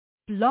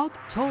Blog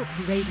Talk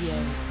Radio.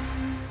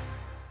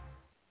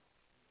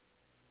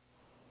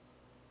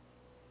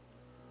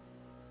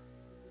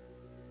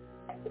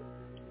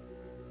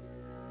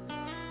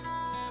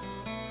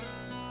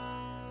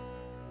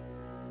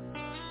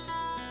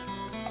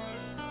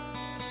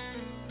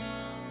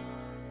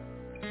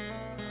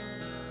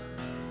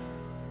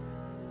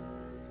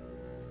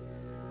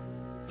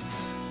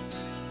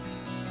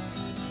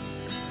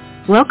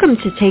 Welcome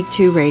to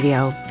Take-Two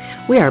Radio.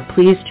 We are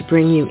pleased to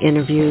bring you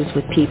interviews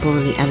with people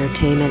in the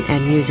entertainment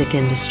and music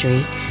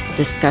industry,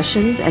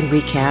 discussions and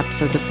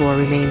recaps of the 4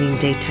 remaining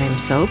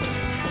daytime soaps.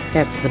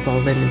 That's The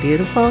Bold and the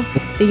Beautiful,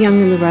 The Young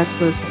and the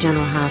Restless,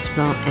 General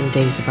Hospital, and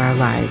Days of Our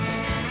Lives,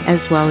 as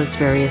well as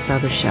various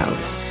other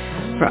shows.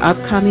 For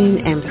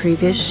upcoming and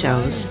previous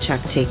shows, check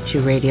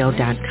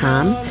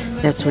take2radio.com.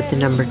 That's with the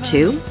number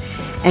 2.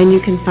 And you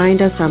can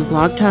find us on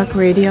Blog Talk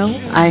Radio,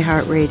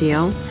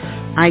 iHeartRadio,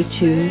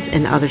 iTunes,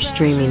 and other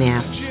streaming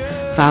apps.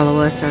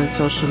 Follow us on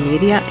social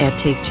media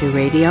at Take-Two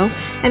Radio,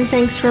 and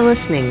thanks for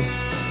listening.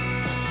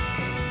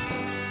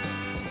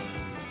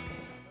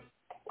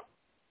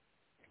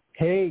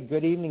 Hey,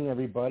 good evening,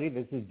 everybody.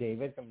 This is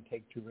David from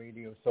Take-Two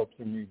Radio Soaps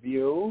and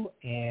Review,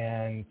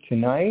 and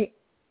tonight,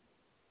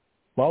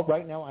 well,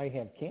 right now I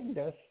have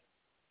Candace.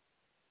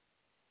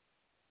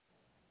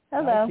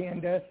 Hello. Hi,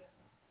 Candace.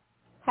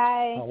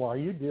 Hi. How are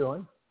you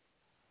doing?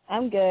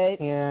 I'm good.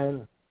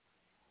 And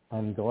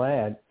I'm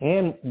glad.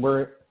 And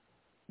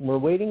we're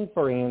waiting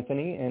for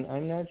Anthony, and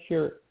I'm not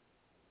sure.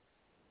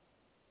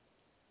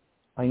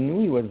 I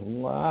knew he was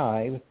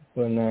live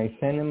when I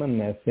sent him a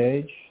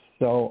message,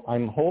 so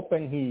I'm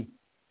hoping he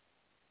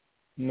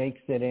makes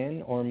it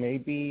in, or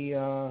maybe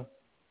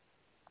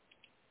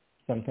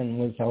something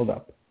was held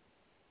up,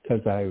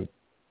 because I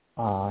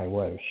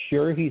was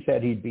sure he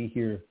said he'd be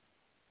here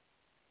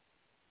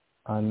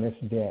on this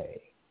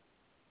day.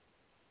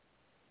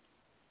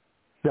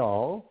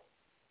 So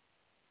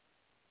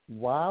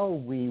while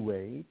we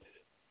wait,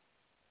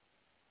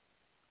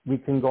 we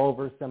can go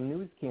over some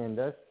news,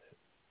 Candace.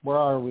 Where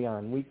are we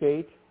on? Week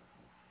 8?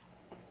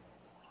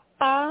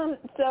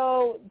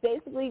 So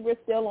basically we're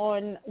still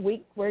on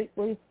we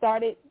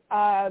started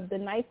the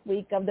ninth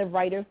week of the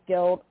Writers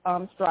Guild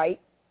strike.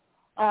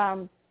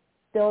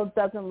 Still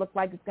doesn't look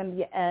like it's going to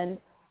be an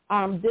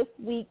end. This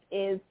week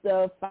is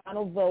the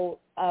final vote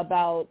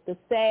about the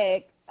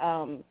SAG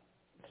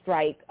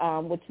strike,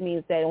 which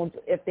means that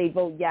if they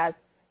vote yes,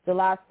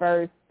 July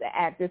 1st, the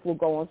actors will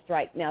go on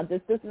strike. Now,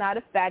 this does not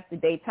affect the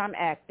daytime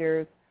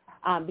actors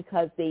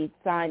because they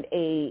signed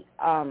a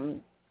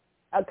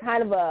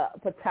kind of a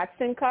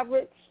protection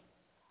coverage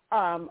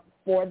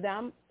for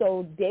them.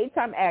 So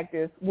daytime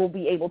actors will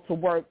be able to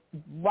work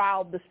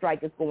while the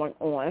strike is going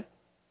on.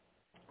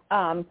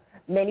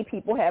 Many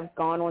people have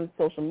gone on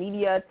social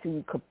media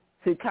to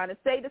kind of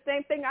say the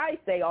same thing I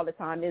say all the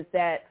time, is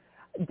that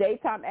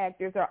daytime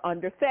actors are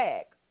under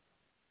SAG.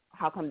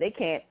 How come they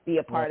can't be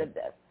a part of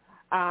this?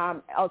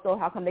 Also,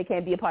 how come they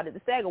can't be a part of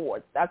the SAG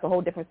Awards? That's a whole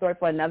different story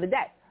for another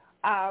day.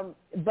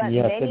 But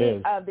yes,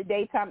 many of the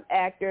daytime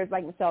actors,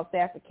 like Michelle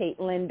Stafford, Kate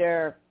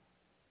Linder,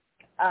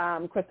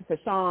 Christopher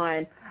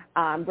Sean,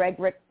 Greg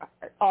Rick,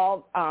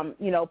 all,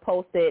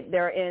 posted.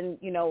 They're in,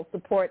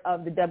 support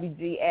of the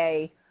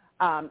WGA,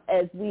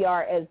 as we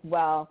are as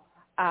well.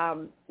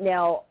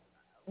 Now,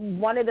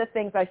 one of the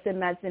things I should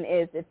mention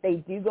is if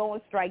they do go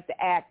on strike,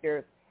 the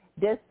actors,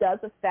 this does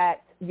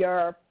affect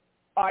your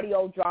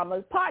audio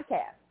dramas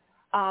podcast.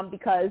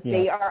 Because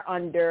they are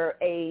under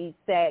a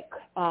SAG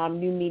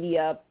new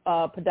media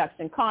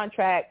production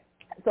contract.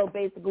 So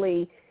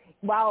basically,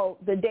 while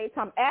the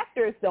daytime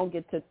actors don't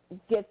get to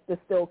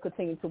still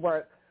continue to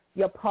work,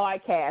 your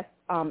podcast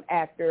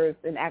actors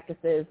and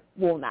actresses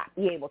will not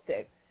be able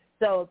to.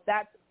 So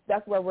that's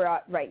where we're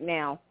at right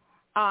now.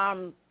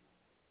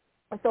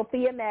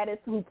 Sophia Mattis,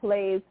 who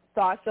plays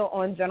Sasha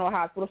on General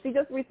Hospital, she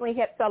just recently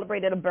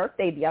celebrated a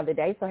birthday the other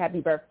day, so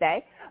happy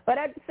birthday. But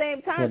at the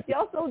same time, she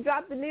also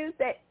dropped the news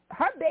that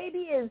her baby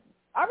is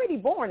already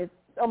born. It's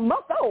a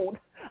month old.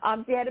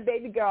 She had a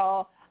baby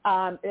girl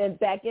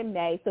back in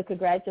May, so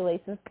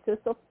congratulations to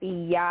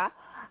Sophia.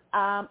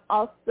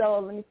 Also,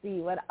 let me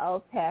see what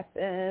else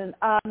happened.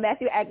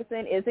 Matthew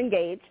Atkinson is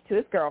engaged to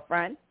his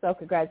girlfriend, so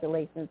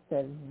congratulations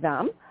to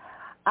them.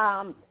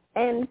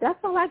 And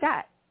that's all I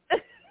got.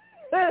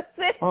 That's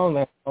it. Oh,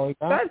 that's all you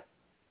got?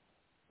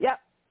 Yep.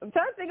 I'm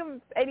trying to think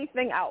of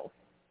anything else.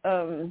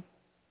 I'm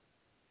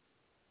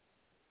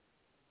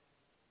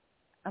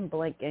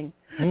blanking.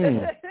 I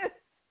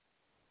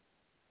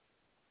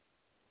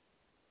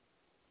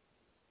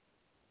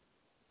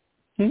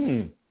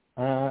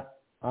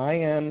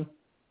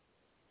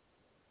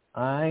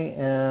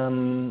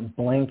am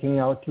blanking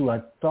out too.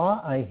 I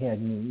thought I had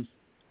news.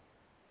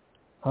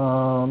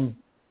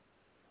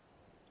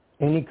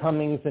 Any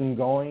comings and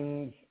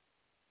goings?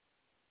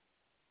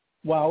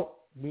 Well,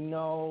 we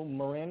know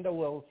Miranda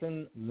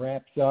Wilson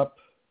wraps up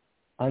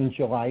on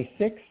July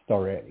 6th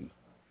already.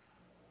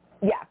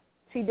 Yeah,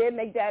 she did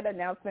make that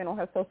announcement on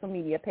her social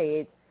media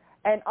page.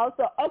 And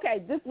also,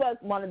 okay, this was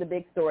one of the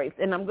big stories,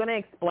 and I'm going to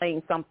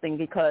explain something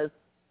because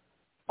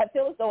I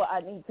feel as though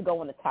I need to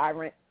go on a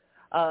tyrant,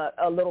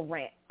 a little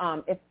rant,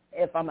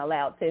 if I'm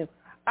allowed to.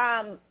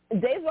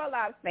 Days of Our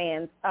Lives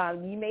fans,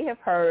 you may have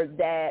heard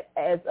that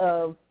as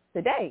of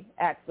today,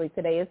 actually,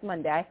 today is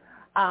Monday,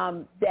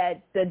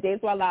 that the Days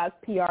of Our Lives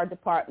PR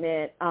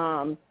department,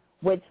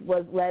 which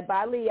was led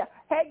by Leah,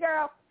 hey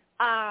girl,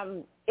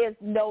 is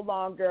no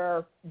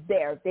longer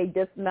there. They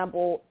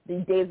disassembled the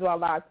Days of Our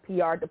Lives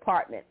PR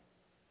department.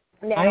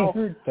 Now, I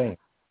heard things.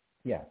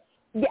 Yes.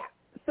 Yeah.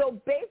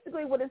 So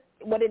basically, what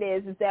it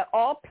is that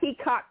all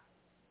Peacock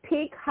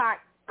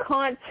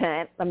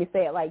content, let me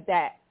say it like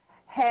that,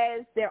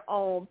 has their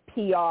own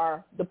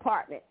PR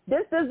department.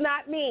 This does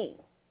not mean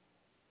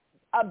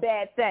a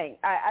bad thing.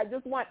 I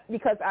just want,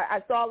 because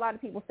I saw a lot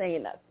of people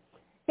saying this.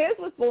 Here's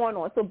what's going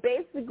on. So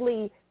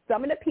basically,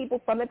 some of the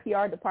people from the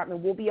PR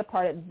department will be a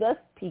part of this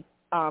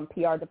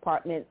PR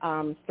department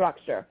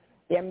structure.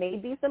 There may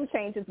be some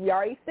changes. We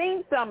already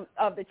seen some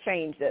of the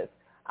changes.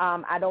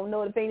 I don't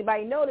know if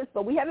anybody noticed,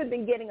 but we haven't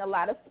been getting a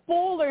lot of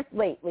spoilers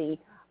lately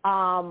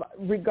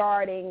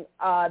regarding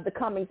the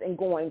comings and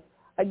goings.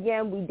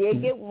 Again, we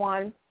did get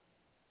one,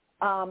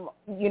 by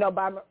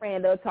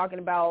Miranda talking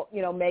about,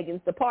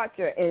 Megan's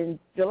departure in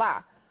July.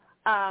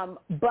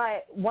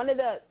 But one of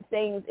the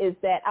things is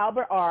that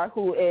Albert R.,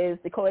 who is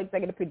the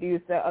co-executive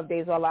producer of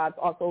Days of Our Lives,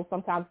 also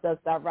sometimes does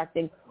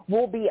directing,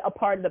 will be a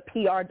part of the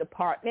PR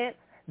department.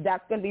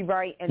 That's going to be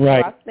very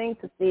interesting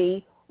to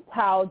see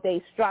how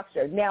they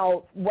structure.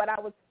 Now, what I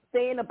was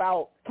saying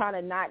about kind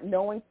of not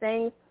knowing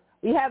things,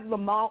 we have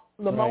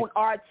Lamone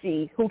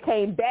Archie, who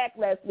came back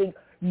last week.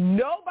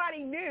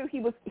 Nobody knew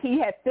he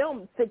had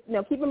filmed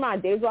keep in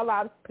mind, Days of Our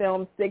Lives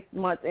filmed 6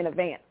 months in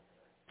advance.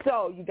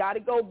 So you got to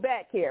go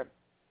back here.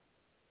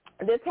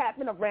 This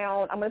happened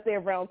around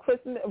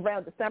Christmas,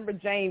 around December,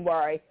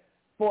 January,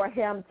 for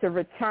him to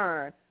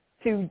return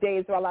to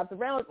Days of Our Lives.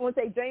 Around, I want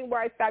to say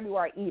January,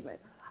 February even.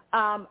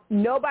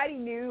 Nobody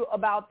knew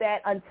about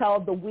that until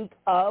the week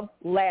of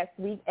last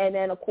week. And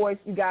then, of course,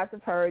 you guys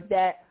have heard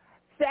that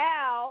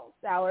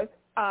Sowers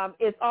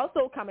is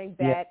also coming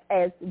back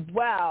as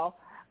well.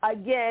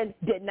 Again,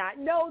 did not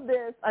know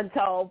this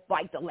until,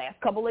 like, the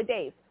last couple of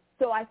days.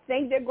 So I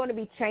think they're going to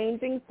be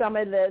changing some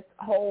of this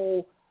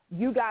whole,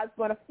 you guys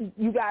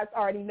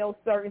already know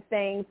certain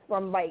things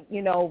from, like,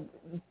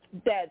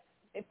 that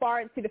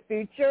far into the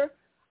future.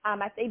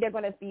 I think they're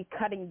going to be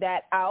cutting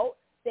that out.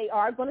 They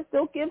are going to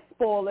still give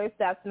spoilers.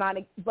 That's not,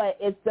 but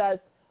it's just,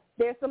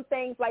 there's some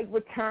things like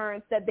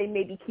returns that they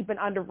may be keeping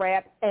under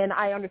wraps, and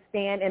I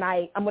understand, and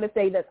I'm going to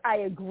say this, I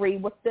agree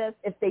with this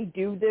if they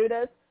do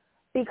this,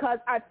 because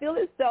I feel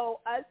as though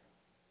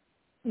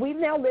we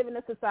now live in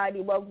a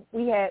society where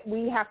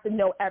we have to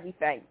know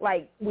everything.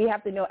 Like, we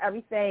have to know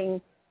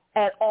everything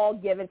at all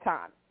given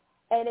times.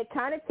 And it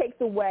kind of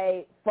takes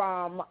away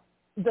from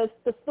the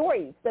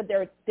stories that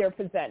they're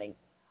presenting.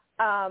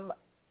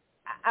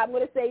 I'm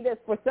going to say this.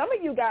 For some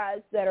of you guys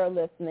that are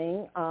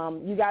listening,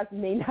 you guys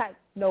may not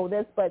know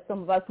this, but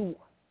some of us who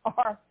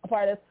are a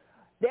part of this,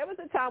 there was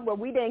a time where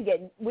we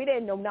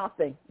didn't know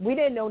nothing. We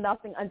didn't know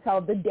nothing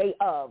until the day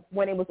of,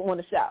 when it was on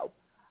the show,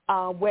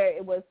 where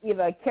it was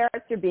either a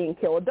character being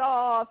killed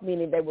off,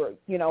 meaning they were,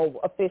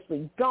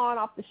 officially gone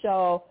off the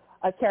show,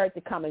 a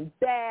character coming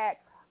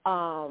back,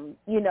 a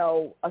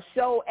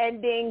show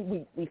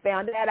ending. We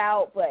found that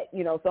out, but,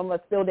 some of us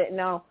still didn't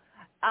know.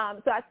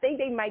 So I think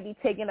they might be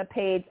taking a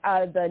page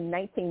out of the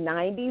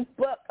 1990s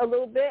book a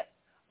little bit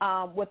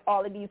with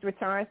all of these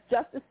returns,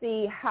 just to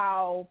see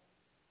how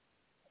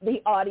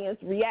the audience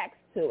reacts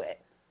to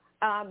it.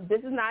 This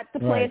is not the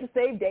plan to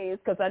save days,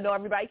 because I know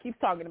everybody keeps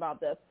talking about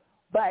this,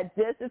 but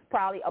this is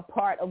probably a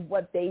part of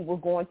what they were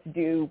going to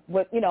do.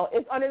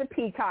 It's under the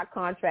Peacock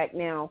contract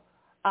now,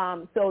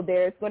 so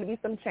there's going to be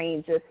some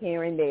changes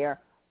here and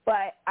there.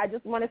 But I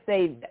just want to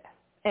say this,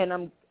 and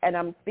I'm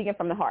speaking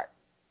from the heart.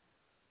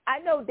 I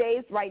know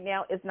Days right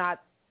now is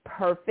not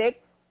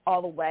perfect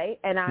all the way,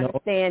 and I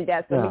understand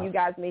that some of you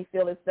guys may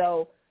feel as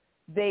though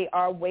they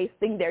are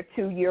wasting their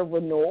 2-year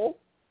renewal.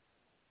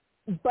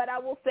 But I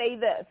will say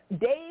this.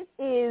 Days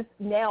is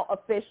now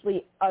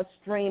officially a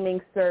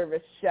streaming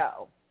service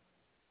show.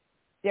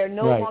 They're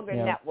no longer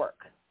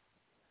network.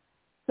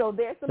 So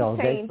there's some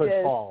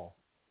changes.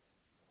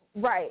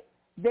 Right.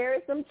 There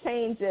are some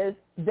changes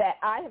that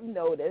I have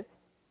noticed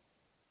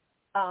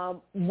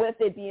with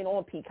it being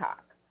on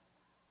Peacock.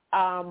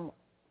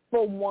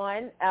 For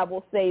one, I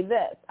will say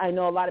this. I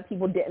know a lot of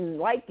people didn't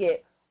like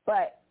it,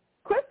 but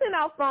Kristen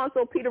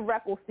Alfonso, Peter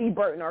Reckles, Steve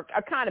Burton are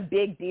kind of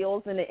big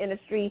deals in the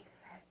industry.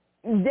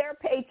 Their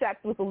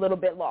paychecks was a little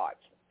bit large.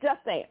 Just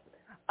saying.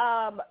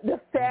 The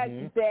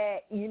fact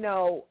that,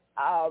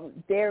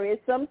 there is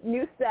some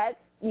new sets,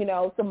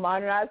 some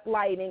modernized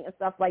lighting and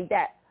stuff like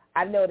that.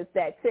 I've noticed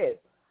that too.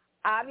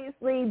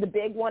 Obviously, the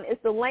big one is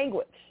the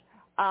language.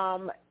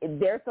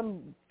 There's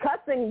some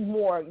cussing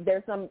more.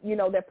 There's some,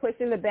 they're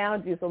pushing the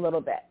boundaries a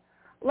little bit.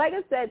 Like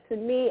I said, to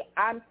me,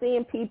 I'm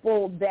seeing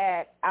people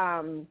that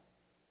I've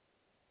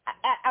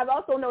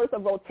also noticed a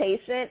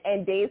rotation,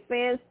 and Days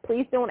fans,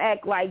 please don't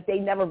act like they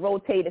never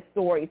rotated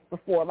stories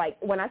before. Like,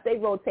 when I say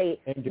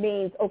rotate, it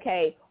means,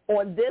 okay,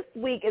 on this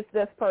week it's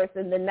this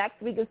person, the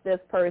next week it's this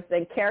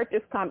person.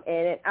 Characters come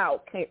in and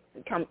out,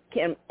 come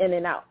in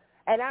and out.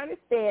 And I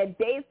understand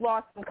days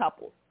lost in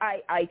couples.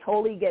 I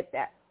totally get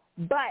that.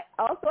 But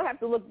I also have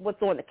to look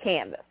what's on the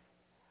canvas.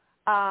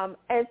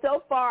 And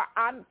so far,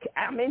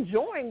 I'm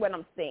enjoying what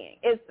I'm seeing.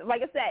 It's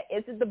like I said,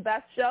 is it the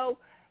best show?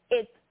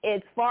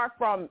 It's far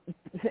from.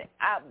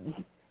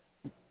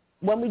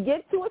 When we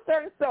get to a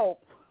certain soap,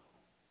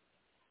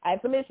 I have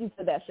some issues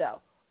with that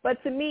show.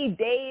 But to me,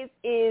 Days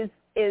is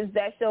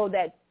that show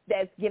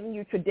that's giving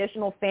you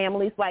traditional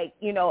families. Like,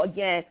 you know,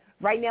 again,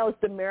 right now it's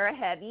the mirror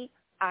heavy.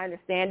 I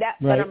understand that,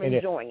 but I'm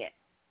enjoying it.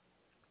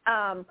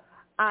 I'm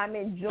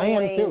enjoying,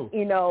 I am too.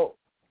 you know,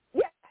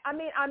 yeah, I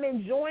mean, I'm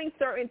enjoying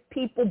certain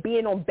people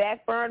being on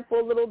back burn for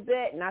a little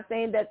bit. Not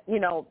saying that, you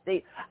know,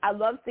 I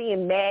love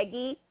seeing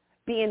Maggie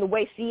being the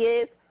way she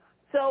is.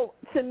 So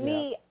to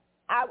me,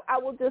 I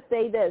will just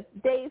say this,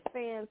 Days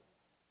fans,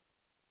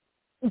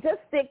 just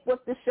stick with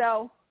the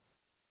show.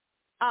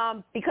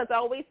 Because I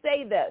always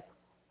say this,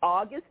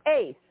 August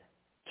 8th,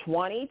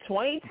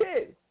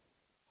 2022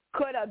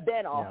 could have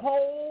been a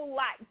whole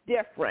lot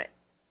different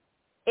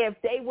if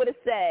they would have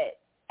said,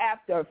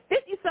 after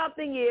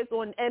 50-something years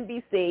on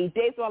NBC,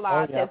 Days of Our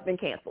Lives has been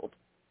canceled.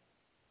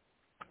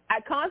 I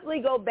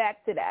constantly go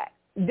back to that.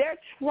 They're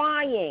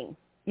trying,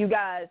 you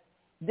guys.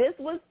 This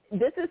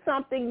is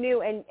something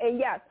new, and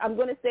yes, I'm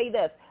going to say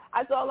this.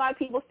 I saw a lot of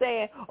people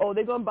saying, "Oh,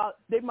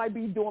 they might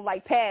be doing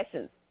like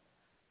Passions."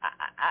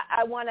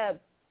 I want to.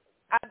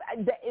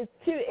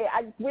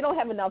 We don't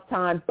have enough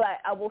time,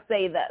 but I will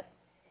say this.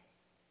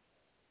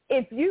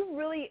 If you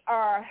really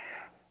are,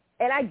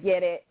 and I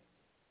get it,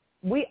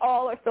 we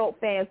all are soap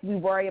fans. We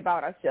worry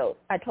about our shows.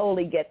 I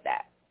totally get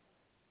that.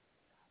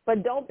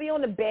 But don't be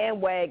on the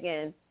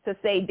bandwagon to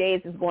say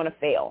Days is going to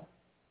fail.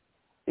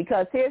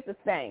 Because here's the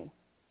thing.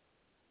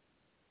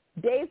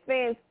 Days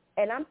fans,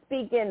 and I'm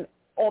speaking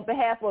on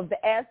behalf of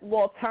the As the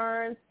World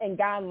Turns and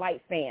Gone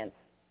Light fans,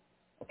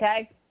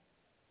 okay?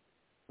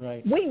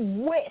 Right. We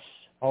wish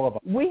all of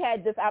us. We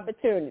had this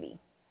opportunity.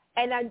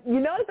 And you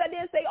notice I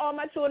didn't say All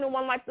My Children,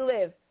 One Life to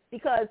Live,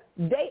 because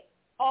they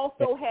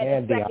also had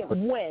a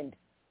second wind.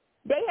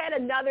 They had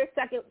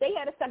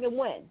a second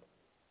wind.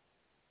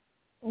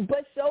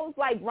 But shows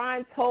like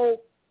Ryan's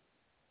Hope,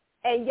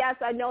 and yes,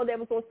 I know there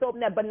was on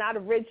SoapNet, but not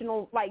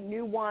original, like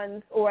new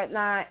ones or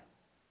not,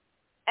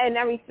 and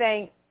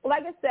everything.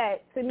 Like I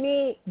said, to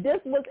me, this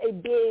was a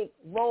big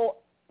roll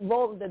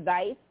of the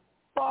dice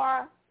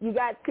for you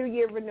got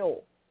 2-year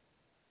renewal.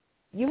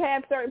 You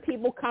have certain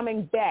people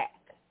coming back.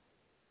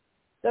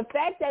 The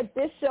fact that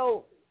this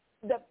show,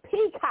 the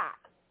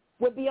Peacock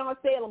with Beyond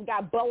Salem,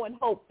 got Bo and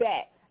Hope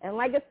back. And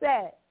like I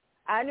said,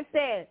 I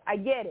understand. I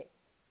get it.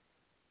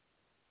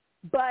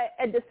 But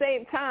at the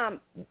same time,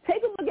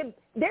 take a look at,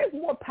 there's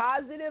more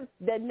positives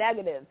than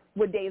negatives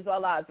with Days of Our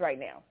Lives right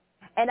now.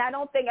 And I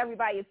don't think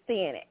everybody is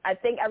seeing it. I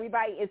think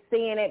everybody is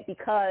seeing it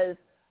because,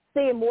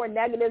 seeing more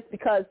negatives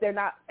because they're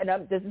not, and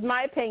this is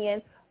my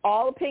opinion,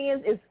 all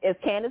opinions is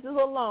Candace is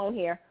alone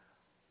here,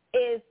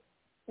 is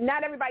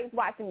not everybody's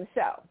watching the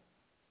show.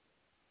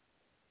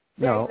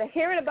 They're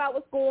hearing about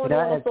what's going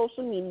on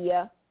social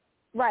media,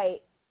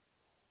 right?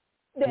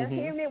 They're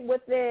hearing it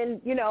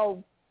within, you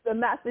know, the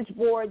message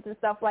boards and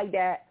stuff like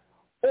that.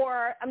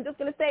 Or I'm just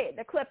going to say it,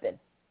 they're clipping.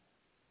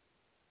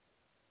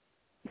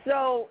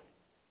 So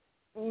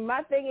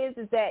my thing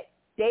is that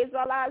Days of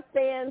Our Lives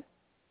fans,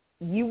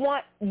 you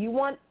want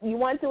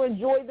to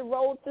enjoy the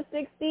road to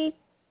 60,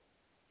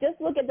 just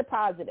look at the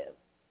positives.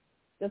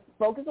 Just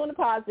focus on the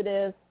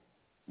positives.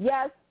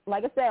 Yes,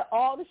 like I said,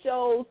 all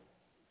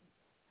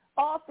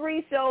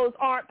 3 shows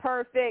aren't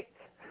perfect.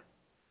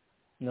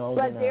 No,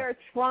 but they're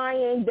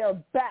trying their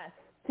best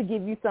to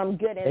give you some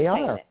good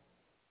entertainment.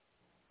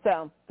 They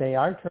are. So they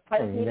are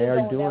trying. They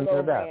are doing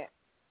their best. Rant.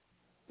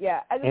 Yeah,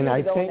 I just need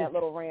to go on that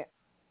little rant.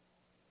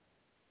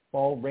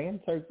 Well,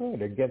 rants are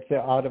good. It gets it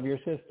out of your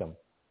system.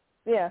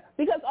 Yeah,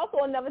 because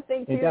also another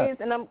thing too is,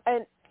 and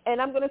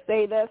I'm going to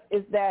say this,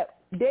 is that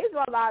Days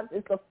of Our Lives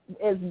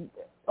is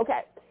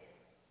okay.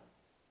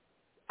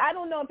 I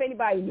don't know if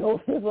anybody knows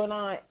this or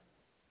not,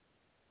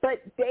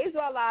 but Days of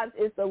Our Lives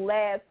is the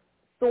last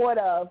sort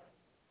of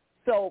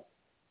soap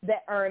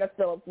that Erna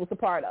Phillips was a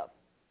part of.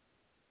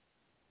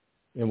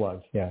 It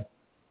was, yeah.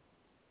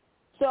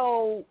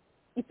 So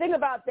you think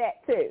about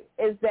that too,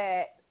 is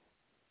that,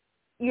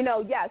 you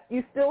know, yes,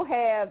 you still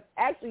have,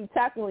 actually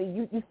technically,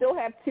 you still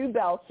have 2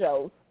 Bell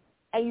shows,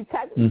 and you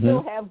technically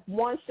still have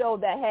one show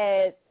that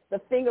had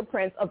the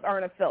fingerprints of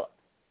Erna Phillips.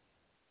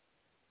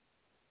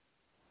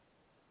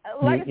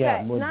 Like I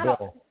said,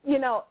 you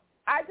know,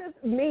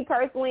 me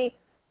personally,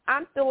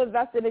 I'm still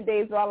invested in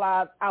Days of Our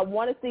Lives. I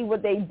want to see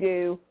what they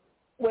do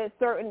with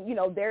certain, you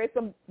know, there is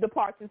some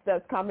departures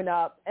that's coming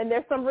up, and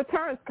there's some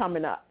returns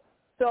coming up.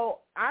 So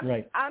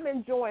I'm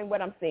enjoying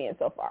what I'm seeing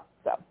so far.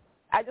 So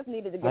I just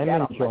needed to get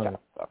that off my chest.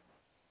 So,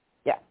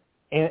 yeah.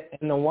 And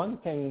the one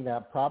thing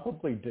that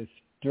probably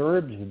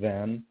disturbs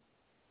them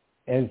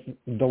is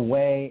the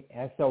way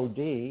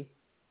SOD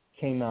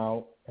came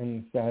out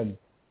and said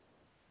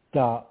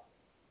the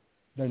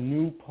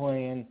new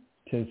plan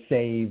to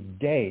save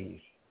days.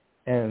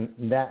 And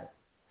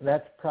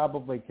that's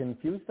probably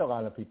confused a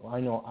lot of people. I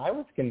know I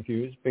was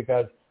confused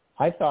because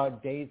I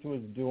thought Days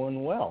was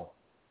doing well.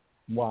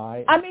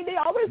 Why? I mean, they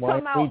always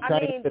come out.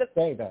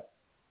 Say that.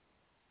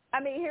 I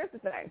mean, here's the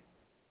thing.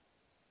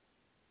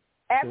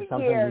 Every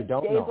There's year, you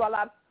don't Days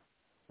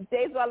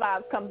While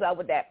Lives comes out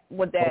with that,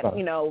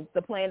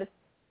 the plan to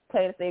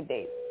save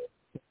Days.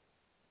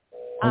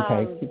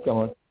 Okay, keep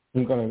going.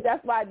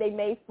 That's why they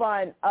made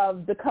fun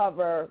of the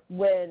cover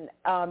when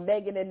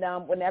Megan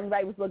and when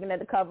everybody was looking at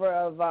the cover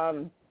of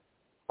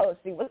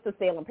what's the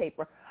Salem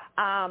paper?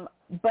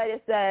 But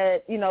it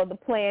said, the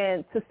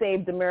plan to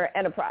save the Mirror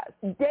Enterprise.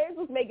 Days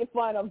was making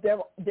fun of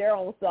their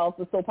own selves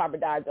with Soap Opera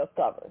Digest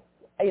covers.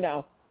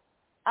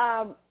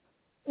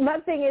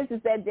 My thing is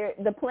that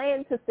the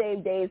plan to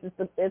save Days is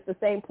the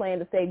same plan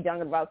to save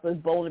Young and Restless,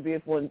 Bold and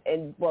Beautiful, and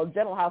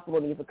General Hospital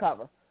needs a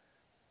cover.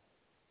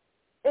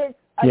 It's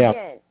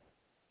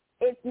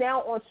It's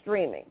now on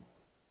streaming.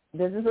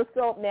 This is a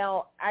soap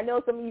now. I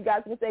know some of you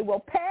guys can say, well,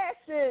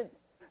 Passions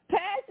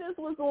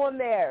was on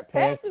there.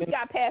 Passions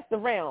got passed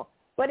around,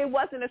 but it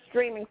wasn't a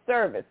streaming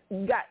service.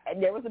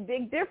 There was a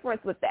big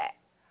difference with that.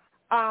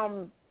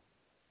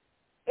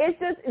 It's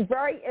just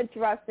very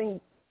interesting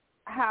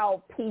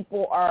how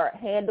people are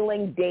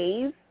handling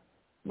Days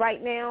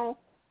right now.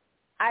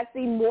 I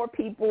see more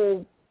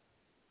people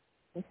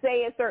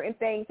saying certain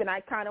things, and I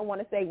kind of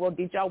want to say, well,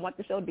 did y'all want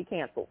the show to be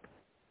canceled?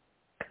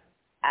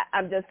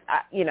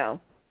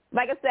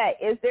 Like I said,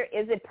 is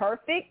it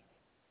perfect?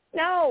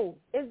 No,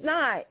 it's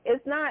not.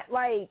 It's not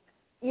like,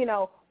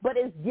 but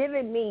it's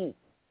giving me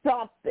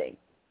something.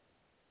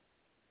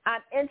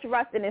 I'm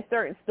interested in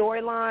certain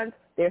storylines.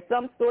 There's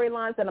some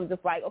storylines that I'm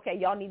just like, okay,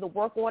 y'all need to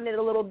work on it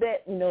a little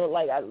bit,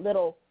 like a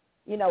little,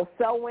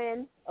 sew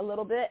in a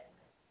little bit.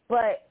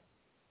 But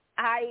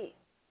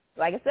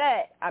like I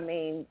said, I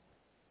mean,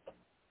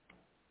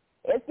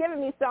 it's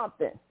giving me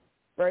something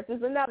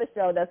versus another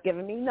show that's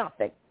giving me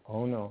nothing.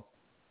 Oh, no.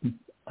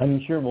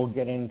 I'm sure we'll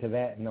get into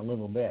that in a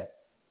little bit.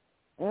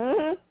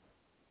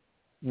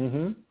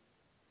 Mm-hmm.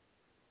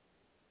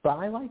 But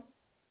I like,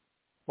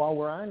 while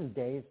we're on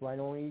Days, why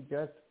don't we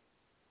just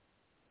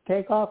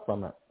take off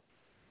from it?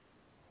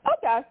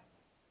 Okay.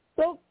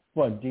 So.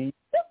 What, do you?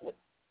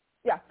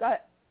 Yeah, go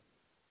ahead.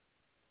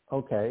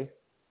 Okay.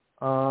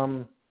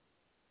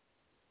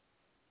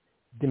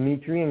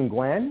 Dimitri and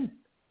Gwen?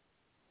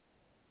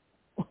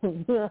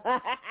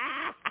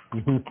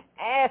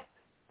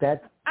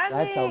 That's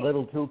a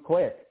little too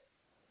quick.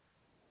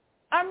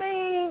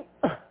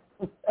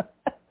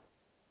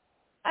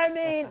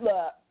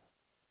 Look,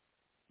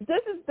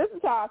 this is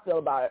how I feel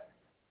about it.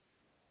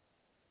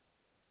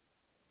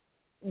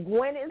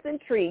 Gwen is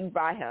intrigued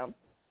by him.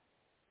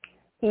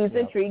 He's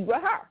intrigued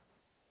with her.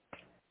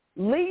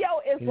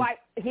 Leo is like,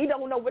 he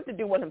don't know what to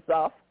do with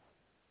himself.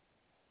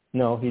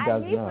 No, he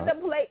does not.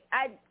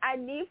 I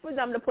need for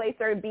them to play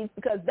certain beats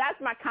because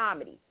that's my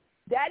comedy.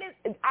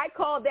 I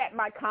call that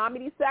my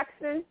comedy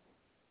section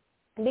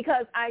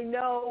because I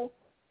know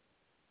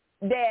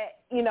that,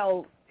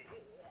 I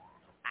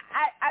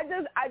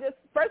just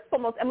first and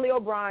foremost, Emily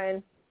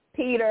O'Brien,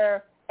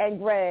 Peter, and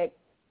Greg,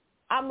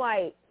 I'm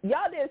like,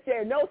 y'all didn't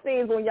share no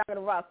scenes when Young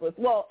and Restless.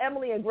 Well,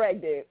 Emily and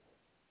Greg did.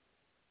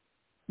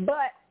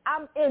 But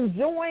I'm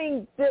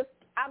enjoying this.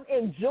 I'm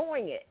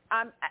enjoying it.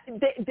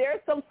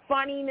 There's some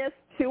funniness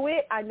to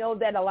it. I know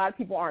that a lot of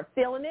people aren't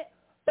feeling it,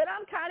 but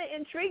I'm kind of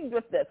intrigued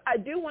with this. I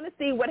do want to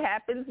see what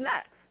happens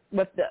next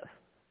with this.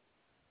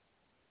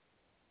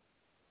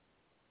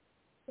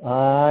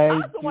 I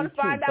also want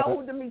to find out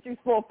who Dimitri's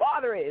full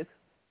father is.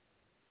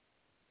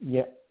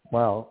 Yeah,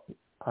 well,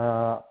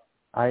 I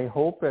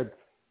hope it's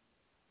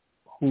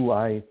who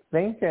I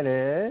think it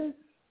is.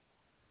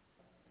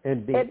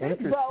 It'd be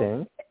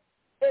interesting.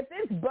 If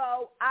it's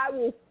Bo, I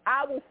will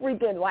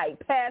freaking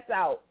pass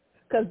out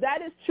because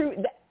that is true.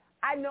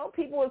 I know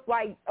people is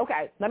like,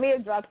 okay, let me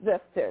address this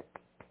too.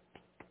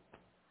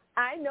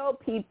 I know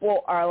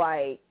people are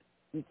like,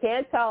 you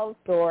can't tell a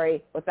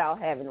story without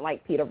having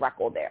Peter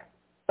Ruckle there.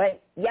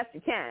 But yes,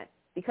 you can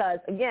because,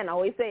 again, I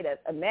always say this.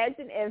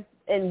 Imagine if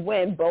and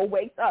when Bo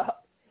wakes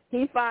up,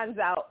 he finds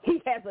out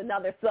he has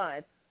another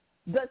son,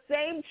 the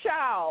same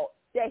child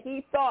that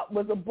he thought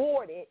was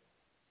aborted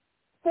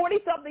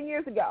 40-something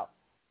years ago.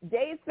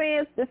 Days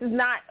fans, this is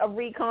not a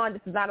recon.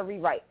 This is not a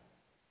rewrite.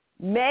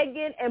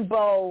 Megan and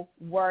Bo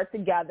were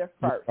together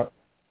first.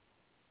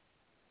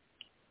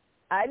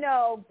 I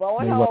know, Bo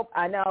and Hope.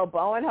 I know,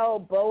 Bo and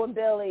Hope, Bo and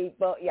Billy.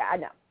 Yeah, I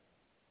know.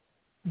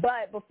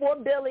 But before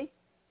Billy,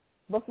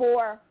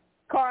 before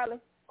Carly,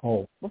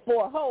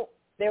 before Hope,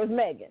 there was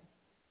Megan.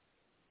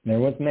 There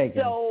was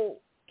Megan. So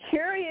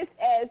curious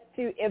as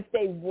to if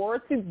they were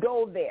to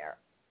go there.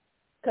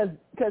 Because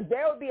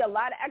there would be a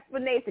lot of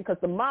explanation because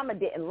the mama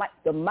didn't like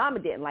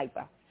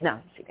her.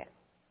 No, she didn't.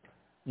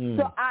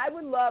 So I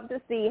would love to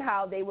see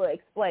how they will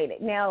explain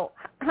it. Now,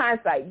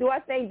 hindsight, do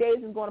I think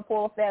Days is going to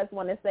pull a fast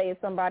one and say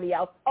it's somebody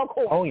else? Of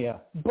course. Oh, yeah.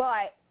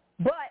 But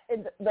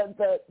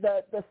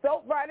the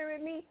soap writer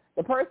in me,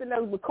 the person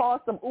that would cause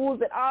some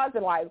oohs and ahs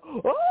and like,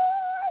 oh,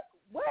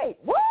 wait,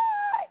 what?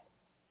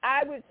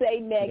 I would say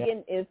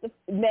Megan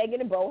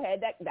Megan and Bo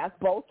had that's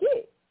both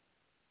kids.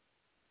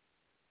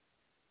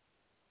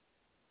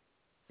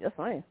 Just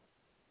saying.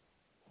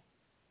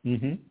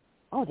 Mhm.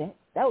 Oh,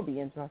 that would be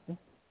interesting.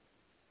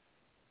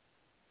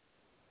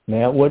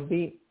 That would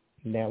be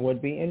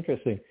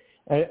interesting.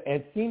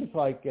 It seems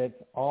like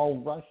it's all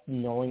rushed,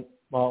 knowing.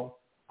 Well,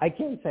 I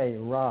can't say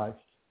rushed.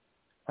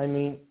 I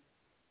mean,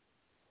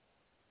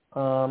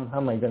 how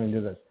am I going to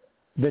do this?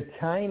 The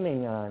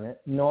timing on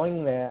it,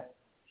 knowing that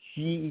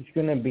she's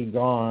going to be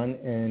gone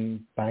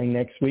and by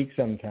next week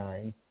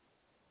sometime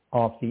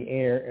off the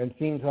air, it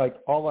seems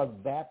like all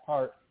of that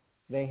part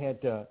they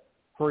had to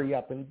hurry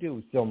up and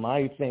do. So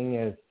my thing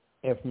is,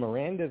 if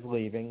Miranda's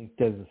leaving,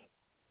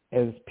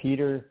 is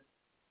Peter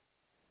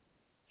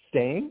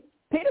staying?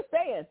 Peter's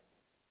staying.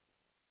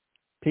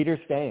 Peter's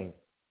staying.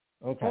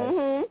 Okay.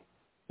 Mhm.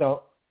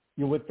 So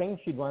you would think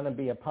she'd want to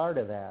be a part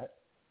of that.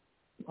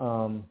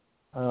 Well,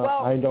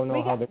 I don't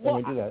know how they're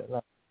going to do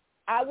that.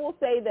 I will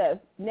say this.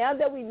 Now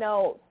that we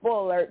know,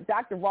 spoiler alert,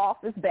 Dr.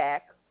 Rolfe is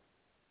back.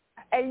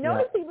 And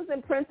notice he was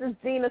in Princess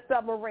Gina's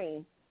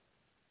submarine.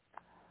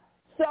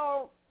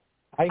 So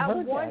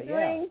I'm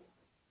wondering,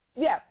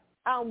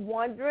 I'm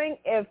wondering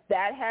if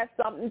that has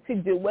something to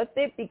do with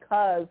it,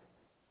 because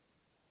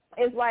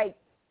it's like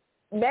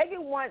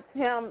Megan wants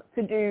him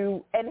to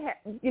do,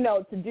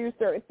 to do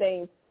certain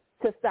things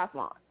to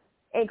Stefan,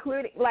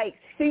 including, like,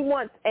 she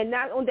wants, and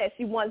not only that,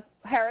 she wants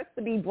Harris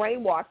to be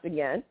brainwashed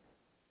again.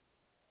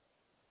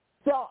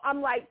 So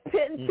I'm like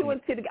pitting two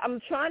and two together. I'm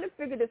trying to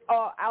figure this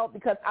all out,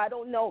 because I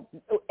don't know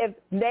if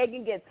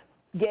Megan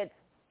gets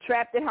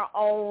trapped in her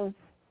own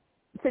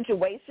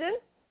situation,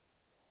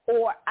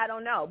 or I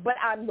don't know. But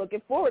I'm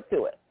looking forward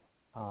to it.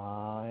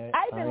 I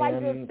even like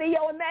the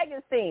Theo and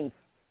Megan scenes.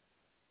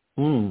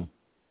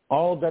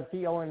 Oh, the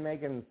Theo and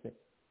Megan thing.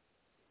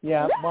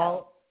 Yeah,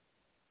 well,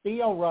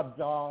 Theo rubs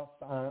off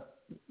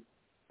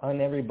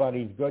on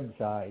everybody's good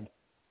side.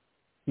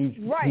 He's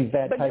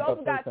that but type you of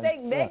also got to say,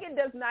 Megan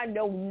does not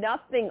know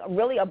nothing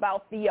really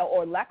about Theo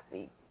or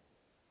Lexi.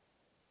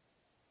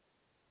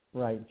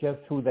 Right, just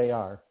who they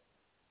are.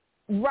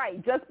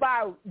 Right, just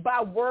by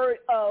word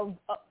of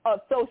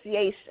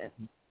association.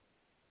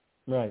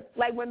 Right.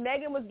 Like when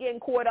Megan was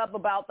getting caught up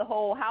about the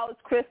whole how's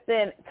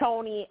Kristen,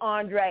 Tony,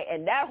 Andre,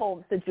 and that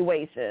whole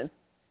situation,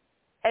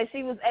 and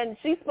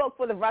she spoke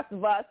for the rest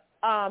of us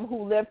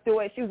who lived through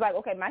it. She was like,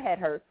 "Okay, my head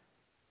hurts."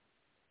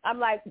 I'm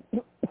like,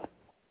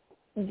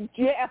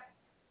 yeah,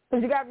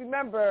 because you got to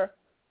remember,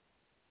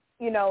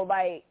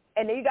 like,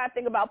 and then you got to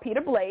think about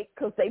Peter Blake,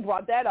 because they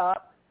brought that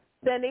up.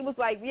 Then they was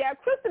like, yeah,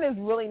 Kristen is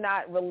really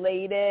not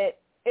related.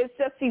 It's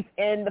just she's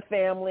in the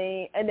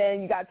family. And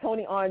then you got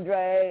Tony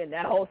Andre and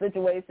that whole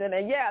situation.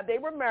 And, yeah, they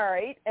were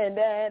married. And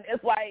then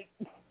it's like,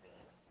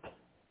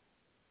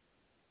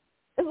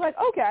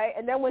 okay.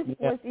 And then when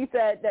she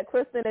said that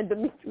Kristen and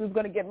Dimitri was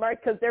going to get married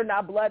because they're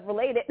not blood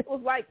related, it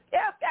was like,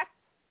 yeah.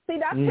 See,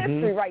 that's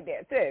history right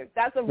there, too.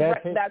 That's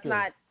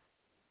not,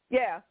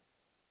 yeah.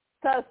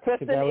 Because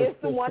Kristen is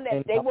the one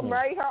that they would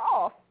marry her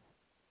off.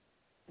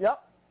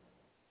 Yep.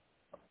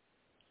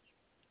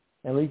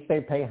 At least they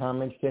pay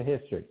homage to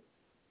history.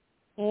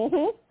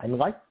 Mhm. I'd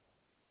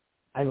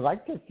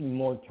like to see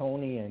more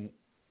Tony and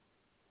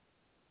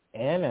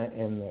Anna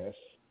in this.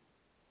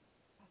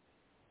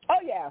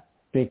 Oh yeah.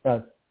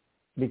 Because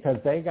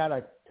they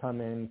gotta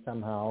come in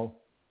somehow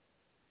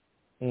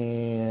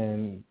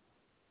and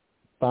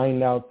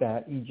find out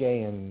that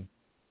EJ and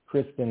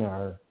Kristen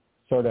are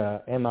sort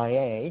of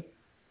MIA.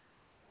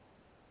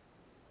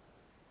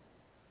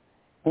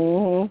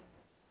 Mhm.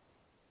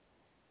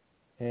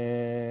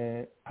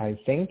 And I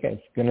think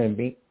it's going to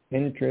be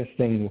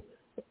interesting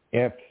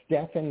if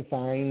Stefan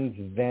finds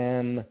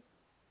them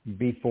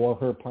before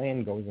her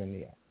plan goes in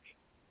the act.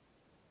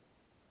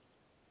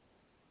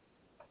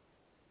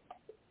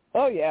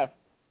 Oh, yeah.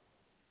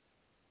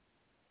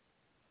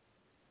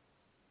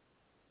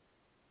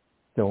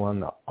 So on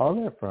the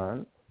other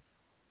front,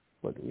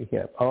 what do we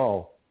have?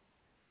 Oh,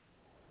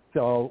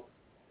 so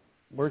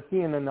we're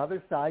seeing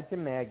another side to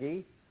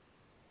Maggie.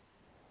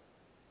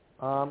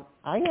 I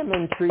am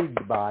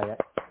intrigued by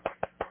it.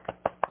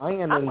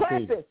 I'm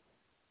intrigued. Classic.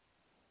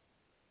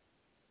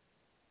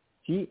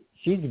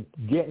 She's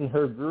getting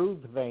her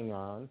groove thing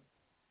on,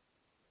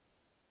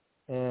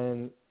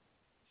 and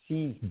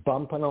she's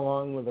bumping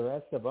along with the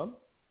rest of them,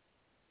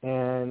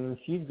 and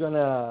she's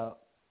gonna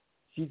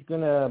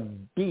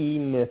be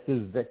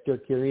Mrs. Victor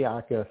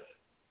Kiriakis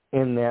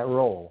in that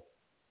role.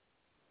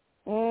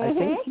 Mm-hmm. I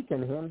think she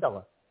can handle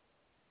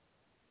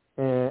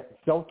it. And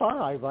so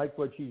far, I like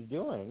what she's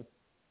doing.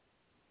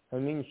 I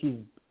mean,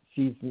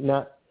 she's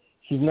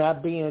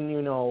not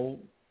being,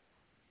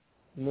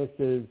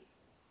 Mrs.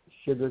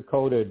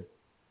 Sugar-coated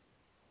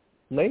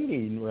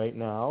lady right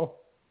now.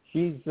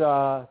 She's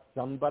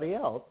somebody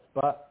else,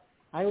 but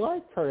I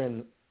like her,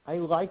 and I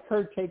like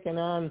her taking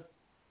on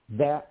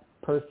that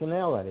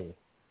personality.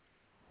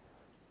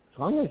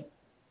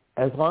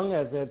 As long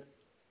as it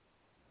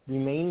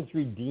remains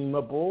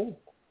redeemable,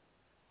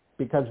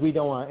 because we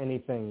don't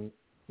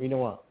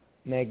want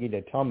Maggie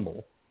to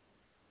tumble.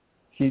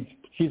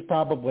 she's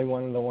probably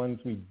one of the ones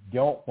we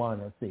don't want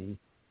to see.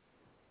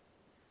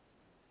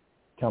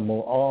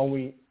 We'll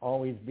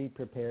always be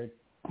prepared.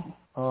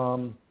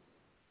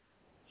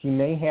 She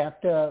may have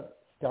to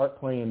start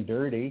playing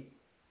dirty,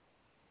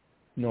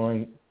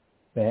 knowing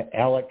that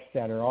Alex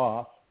set her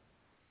off.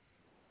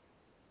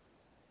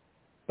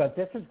 But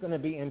this is going to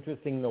be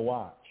interesting to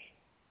watch,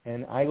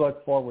 and I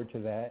look forward to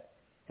that.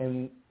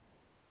 And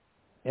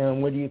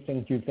what do you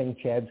think? Do you think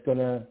Chad's going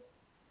to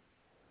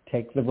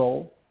take the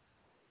role?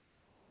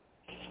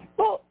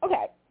 Well,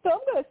 okay. So I'm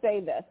going to say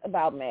this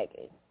about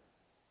Maggie,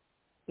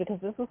 because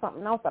this is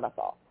something else that I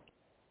saw.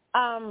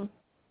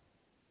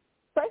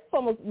 First and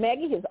foremost,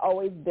 Maggie has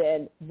always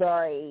been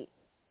very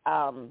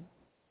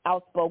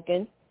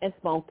outspoken and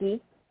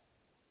spunky,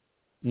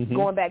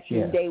 going back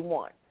to day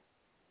one.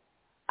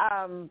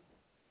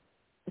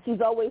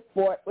 She's always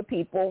fought with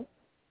people,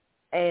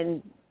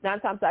 and 9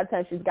 times out of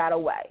 10 she's got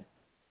away.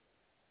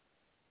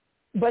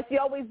 But she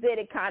always did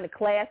it kind of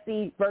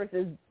classy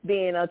versus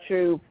being a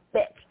true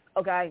bitch,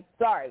 okay?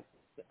 Sorry,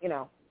 you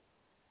know.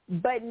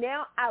 But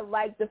now I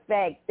like the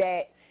fact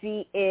that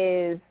she's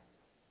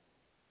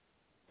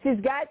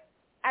got,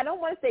 I don't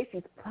want to say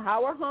she's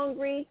power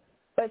hungry,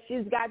 but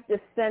she's got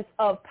this sense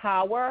of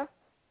power.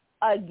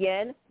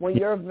 Again, when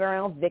you're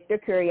around Victor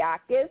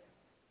Kiriakis,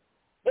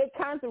 it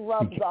kind of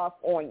rubs off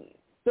on you.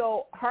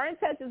 So her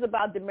intentions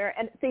about Demira,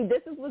 and see,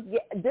 this is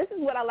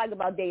what I like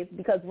about Days,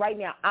 because right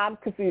now I'm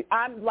confused.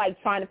 I'm like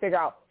trying to figure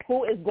out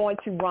who is going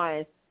to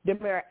run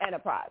Demira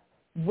Enterprise.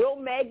 Will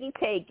Maggie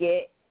take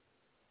it?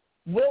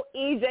 Will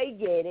EJ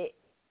get it?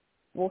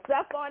 Will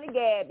Stephon and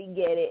Gabby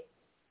get it?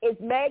 Is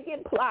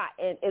Megan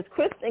plotting? Is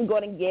Kristen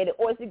going to get it,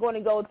 or is he going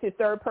to go to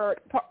third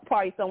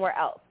party somewhere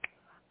else?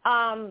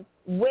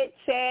 With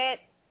Chad,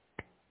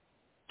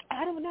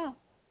 I don't know.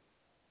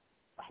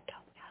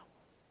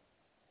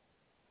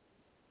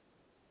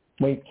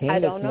 Wait,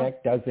 Candace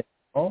Neck doesn't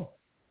know?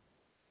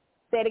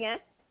 Say it again?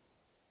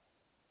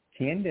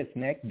 Candace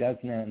Neck does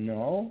not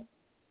know?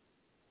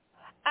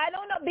 I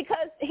don't know,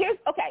 because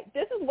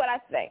this is what I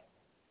think.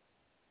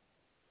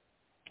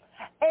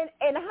 And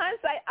in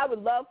hindsight, I would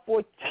love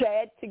for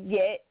Chad to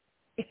get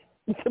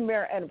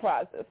Demira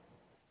Enterprises.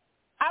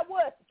 I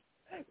would.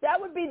 That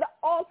would be the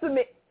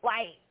ultimate,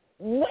 like,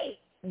 wait,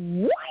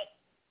 what?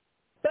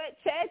 But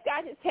Chad's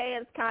got his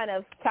hands kind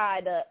of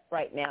tied up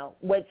right now,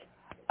 which,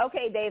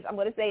 okay, Dave, I'm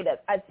going to say this.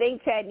 I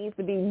think Chad needs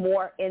to be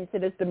more into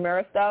this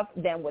Demira stuff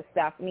than with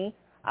Stephanie.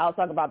 I'll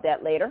talk about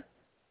that later.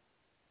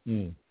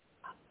 But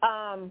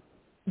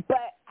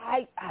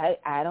I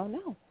don't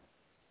know.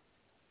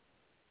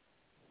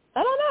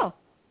 I don't know.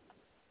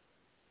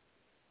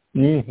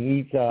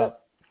 He's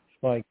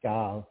like,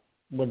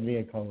 what do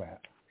you call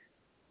that?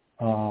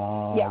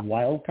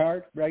 Wild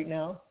card right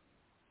now?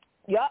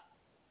 Yep.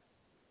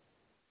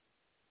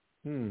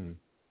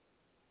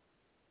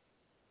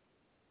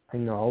 I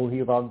know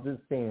he loves his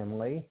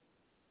family,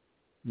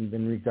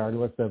 even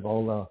regardless of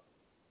all the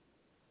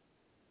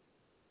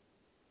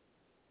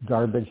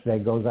garbage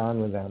that goes on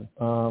with them.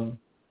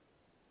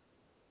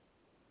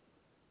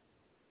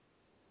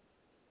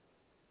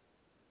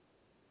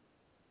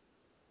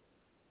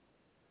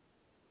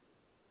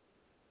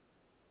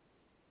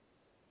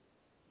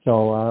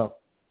 So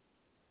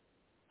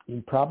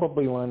you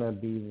probably want to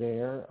be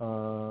there.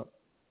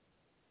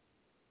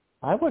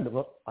 I would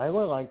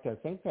like to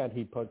think that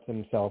he puts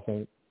himself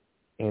in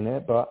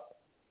it, but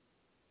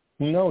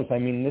who knows? I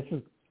mean, this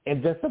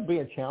will be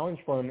a challenge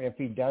for him if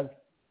he does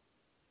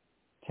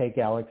take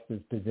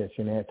Alex's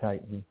position at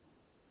Titan,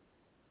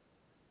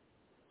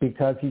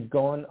 because he's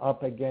going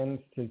up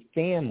against his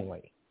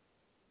family.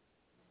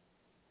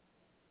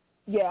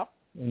 Yeah.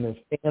 In his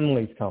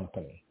family's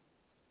company.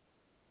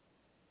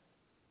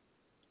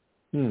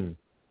 And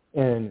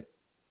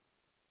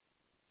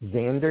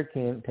Xander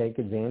can't take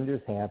it.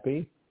 Xander's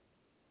happy.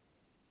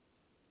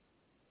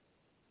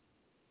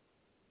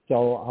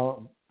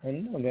 So I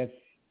don't know.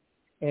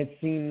 It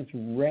seems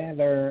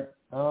rather.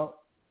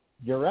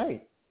 You're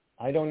right.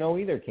 I don't know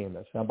either,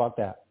 Candace. How about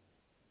that?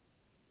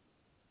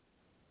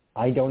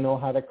 I don't know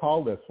how to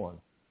call this one.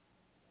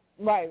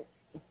 Right.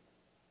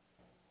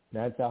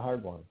 That's a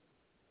hard one.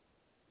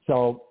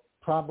 So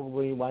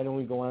probably, why don't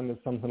we go on to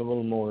something a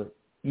little more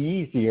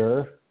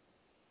easier?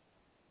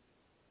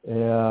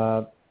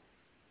 Xander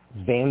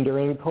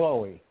and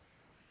Chloe.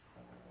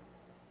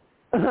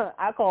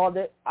 I called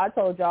it. I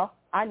told y'all.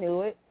 I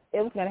knew it.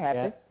 It was going to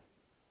happen.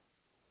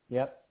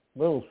 Yep. A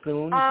little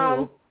soon,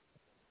 too.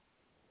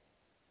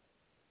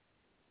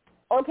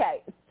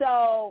 Okay,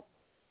 so,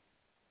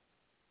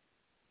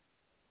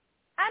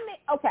 I'm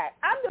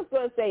just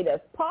going to say this.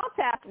 Paul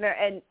Taffner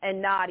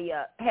and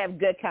Nadia have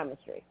good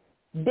chemistry.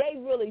 They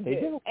really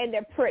do. And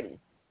they're pretty.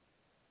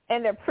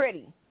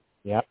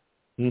 Yep.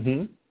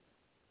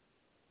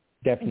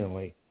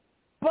 Definitely.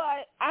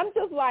 But I'm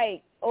just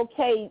like,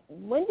 okay,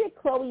 when did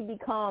Chloe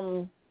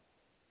become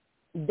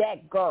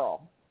that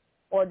girl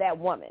or that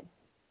woman?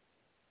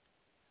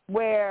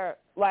 Where,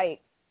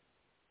 like,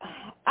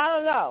 I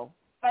don't know.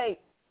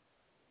 Like,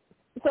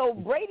 so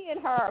Brady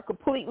and her are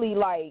completely,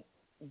 like,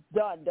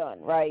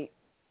 done, right?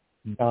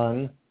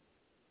 done.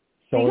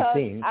 So because it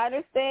seems. I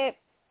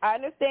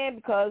understand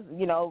because,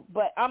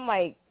 but I'm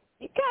like,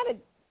 you kind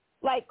of,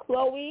 like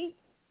Chloe,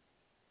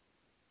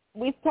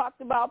 we've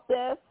talked about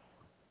this.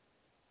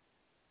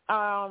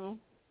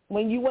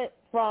 When you went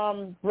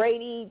from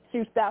Brady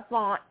to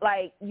Stephon,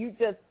 like, you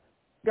just,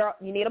 girl,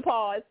 you need a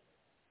pause.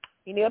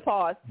 You need a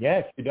pause.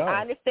 Yes, you do.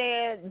 I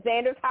understand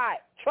Xander's hot.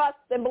 Trust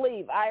and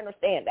believe. I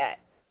understand that.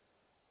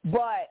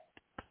 But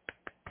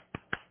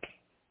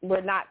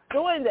we're not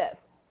doing this.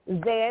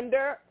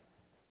 Xander.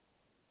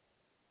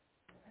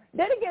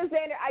 Then again,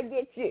 Xander, I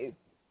get you.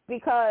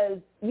 Because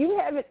you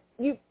haven't,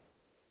 yeah,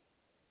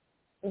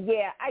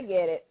 I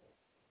get it.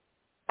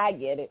 I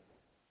get it.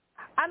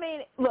 I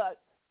mean, look,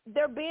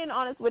 they're being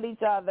honest with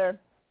each other.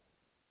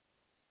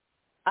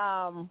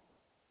 I'm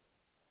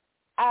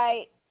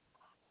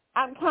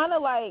kind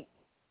of like,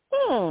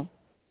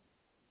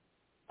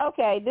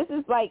 okay, this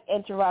is like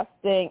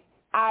interesting.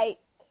 I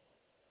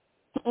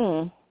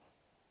don't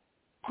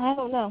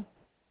know.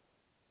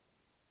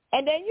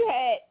 And then you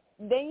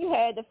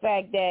had the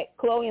fact that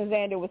Chloe and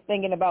Xander was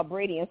thinking about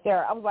Brady and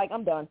Sarah. I was like,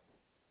 I'm done.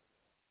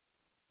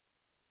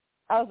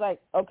 I was like,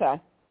 okay.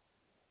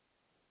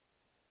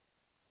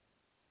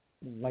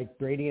 Like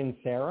Brady and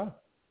Sarah?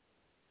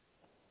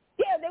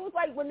 Yeah, they was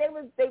like when they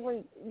was yeah.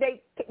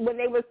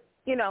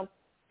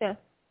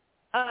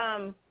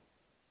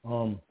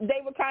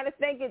 They were kind of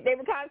thinking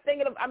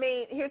of, I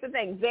mean, here's the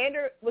thing.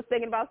 Xander was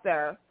thinking about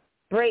Sarah.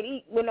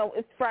 Brady,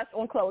 it's fresh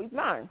on Chloe's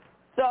mind.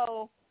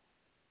 So,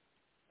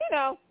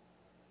 yeah.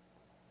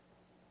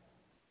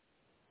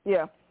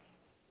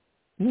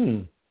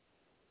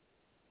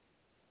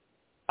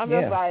 I'm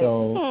just like,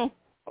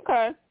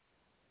 okay.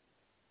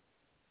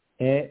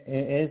 It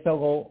is a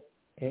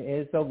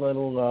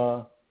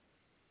little,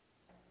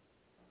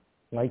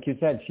 like you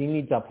said, she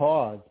needs a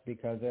pause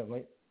because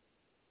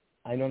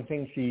I don't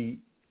think she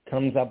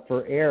comes up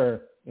for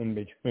air in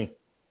between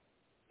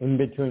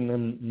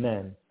the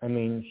men. I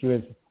mean, she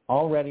was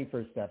all ready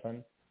for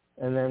Stefan,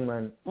 and then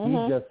when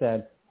he just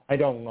said, "I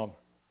don't love her.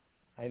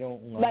 I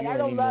don't love you anymore." Like, I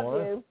don't love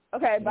you.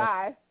 Okay,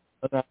 bye.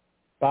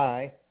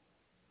 Bye.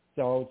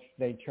 So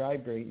they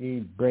tried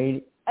Brady.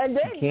 And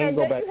then you had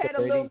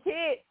a little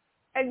kid.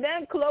 And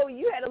then, Chloe,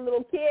 you had a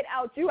little kid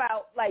out,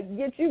 like,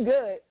 get you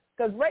good.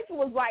 Because Rachel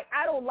was like,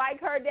 I don't like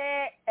her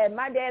dad, and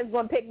my dad's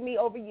going to pick me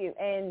over you.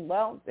 And,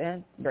 well,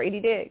 then Brady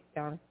did,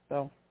 John.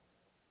 So,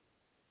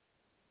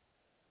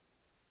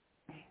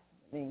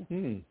 all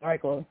right,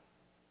 Chloe.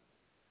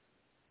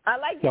 I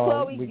like you,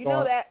 Chloe. You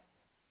know that.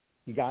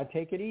 You got to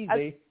take it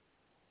easy.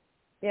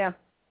 Yeah.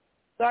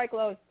 Sorry,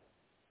 Chloe.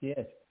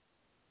 Yes.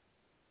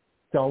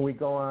 So we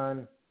go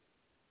on.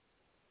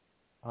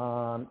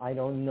 I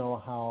don't know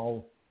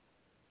how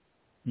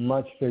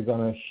much they're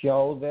going to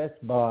show this,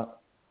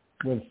 but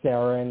with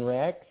Sarah and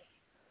Rex.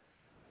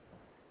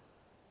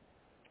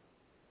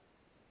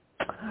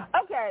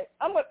 Okay,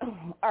 all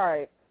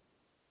right.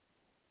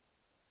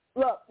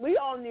 Look, we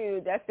all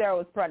knew that Sarah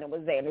was pregnant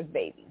with Xander's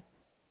baby.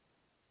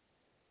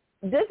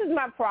 This is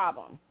my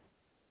problem.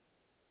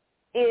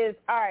 All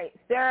right,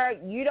 Sarah,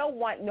 you don't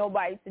want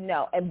nobody to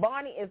know. And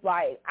Bonnie is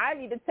like, I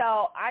need to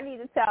tell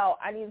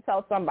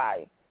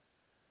somebody.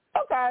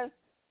 Okay.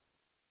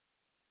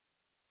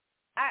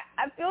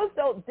 I feel as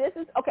though this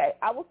is, okay,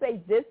 I will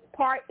say this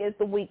part is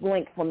the weak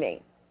link for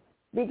me.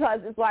 Because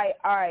it's like,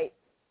 all right,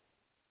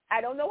 I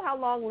don't know how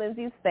long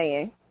Lindsay's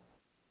staying.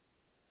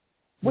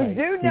 We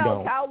do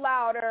know Cal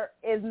Louder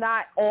is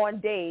not on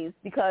days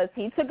because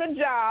he took a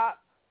job.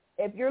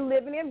 If you're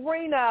living in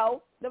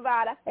Reno,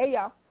 Nevada, hey,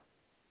 y'all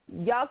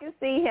can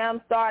see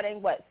him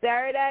starting,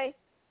 Saturday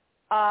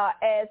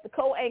as the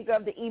co-anchor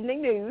of the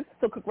evening news.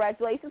 So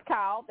congratulations,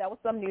 Kyle. That was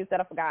some news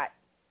that I forgot.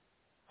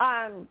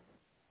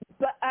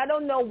 But I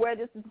don't know where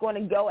this is going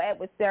to go at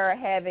with Sarah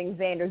having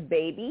Xander's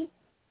baby.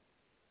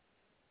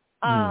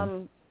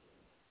 But,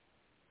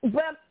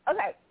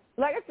 okay,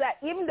 like I said,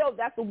 even though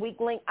that's a weak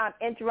link, I'm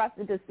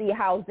interested to see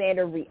how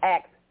Xander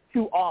reacts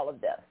to all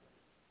of this.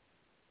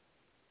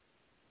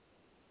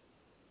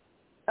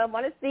 I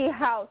want to see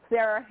how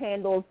Sarah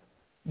handles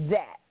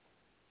that.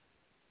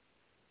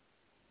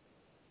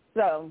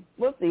 So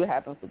we'll see what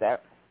happens with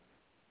that.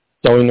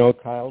 So we know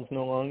Kyle's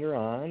no longer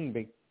on.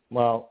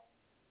 Well,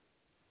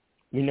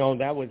 we know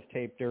that was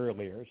taped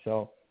earlier,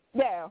 so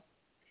yeah,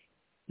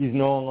 he's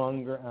no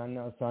longer on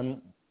now. So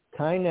I'm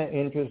kind of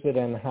interested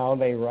in how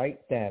they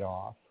write that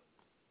off.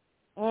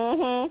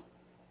 And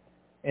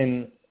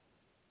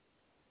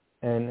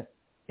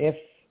if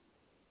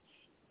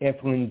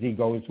Lindsay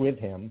goes with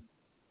him,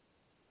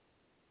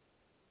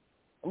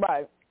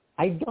 right?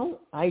 I don't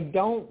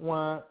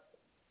want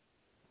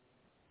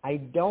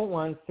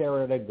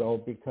Sarah to go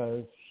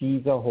because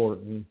she's a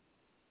Horton,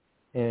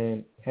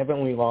 and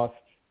haven't we lost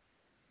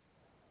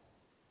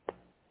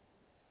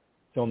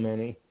so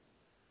many?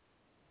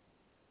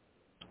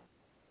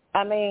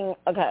 I mean,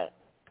 okay.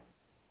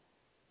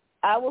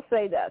 I will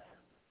say this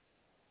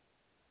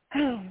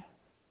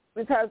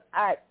because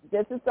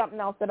this is something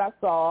else that I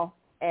saw,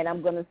 and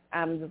I'm just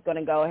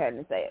gonna go ahead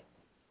and say it.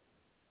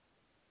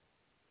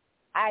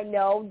 I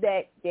know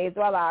that Days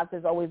of Our Lives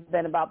has always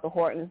been about the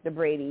Hortons, the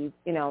Bradys,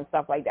 and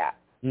stuff like that.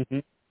 Mm-hmm.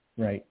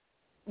 Right.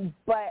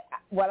 But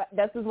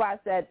this is why I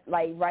said,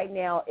 like, right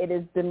now it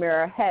is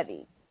Demure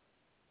heavy.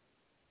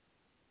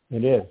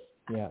 It is,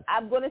 yeah.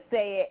 I'm going to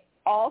say it.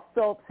 All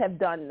soaps have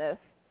done this.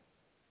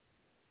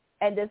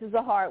 And this is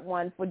a hard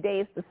one for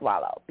Days to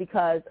swallow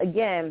because,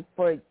 again,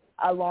 for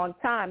a long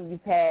time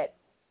you've had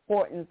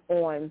Hortons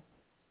on,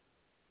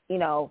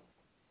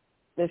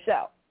 the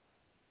show.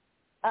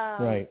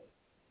 Right.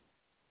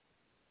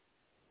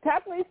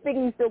 Technically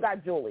speaking, you still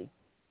got Julie.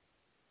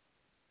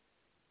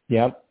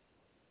 Yep.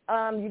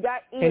 You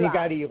got Eli. And you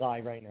got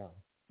Eli right now.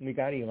 We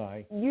got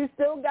Eli. You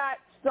still got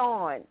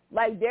Sean.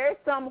 Like, there's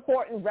some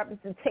Horton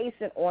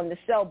representation on the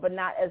show, but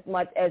not as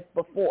much as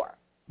before.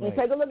 Right.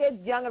 You take a look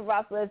at Young and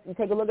Restless, you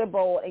take a look at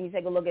Bold, and you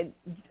take a look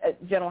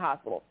at General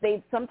Hospital.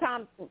 They've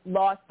sometimes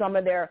lost some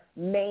of their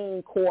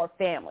main core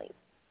families.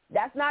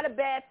 That's not a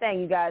bad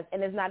thing, you guys,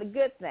 and it's not a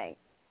good thing.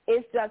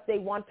 It's just they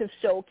want to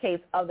showcase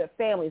other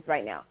families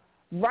right now.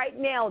 Right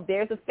now,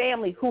 there's a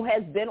family who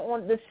has been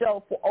on the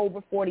show for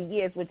over 40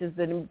 years, which is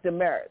the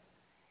Demures.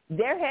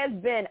 There has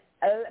been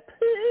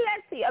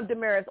plenty of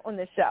Demures on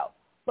the show,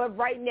 but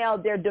right now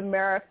they're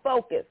Demure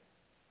focused.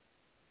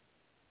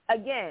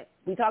 Again,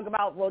 we talk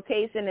about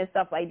rotation and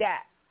stuff like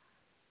that.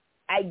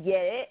 I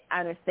get it.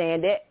 I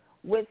understand it.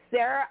 With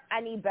Sarah,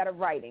 I need better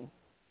writing.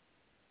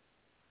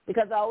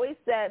 Because I always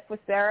said for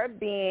Sarah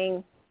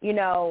being,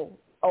 I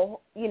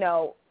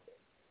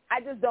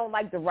just don't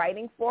like the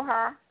writing for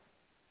her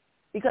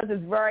because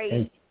it's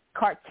very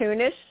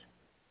cartoonish.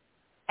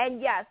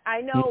 And, yes,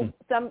 I know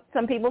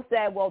some people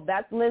said, well,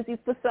 that's Lindsay's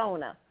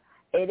persona.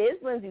 It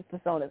is Lindsay's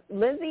persona.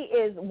 Lindsay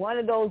is one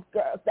of those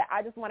girls that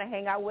I just want to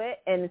hang out with,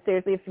 and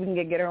seriously, if you can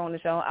get her on the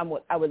show,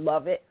 I would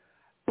love it.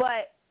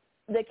 But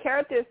the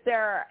character of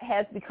Sarah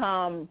has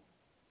become,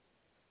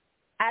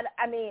 I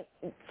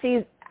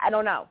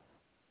don't know.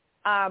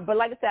 But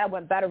like I said, I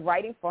want better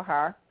writing for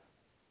her.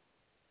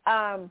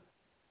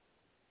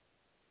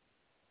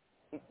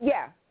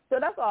 Yeah, so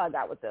that's all I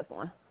got with this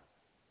one.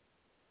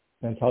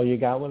 That's all you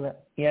got with it?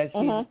 Yeah,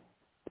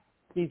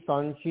 she's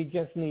fun. She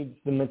just needs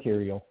the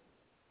material.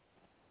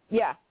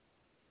 Yeah.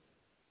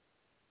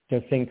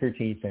 To sink her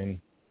teeth in.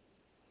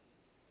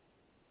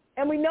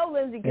 And we know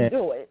Lindsay can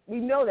do it. We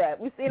know that.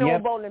 We've seen her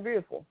on Bold and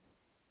Beautiful.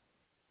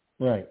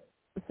 Right.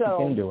 So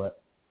she can do it.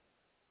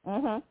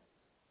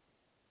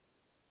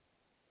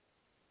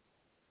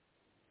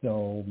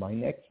 So my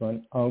next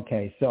one.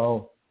 Okay,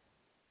 so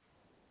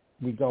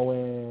we go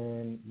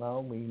in.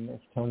 Well, we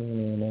missed Tony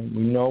and Anna.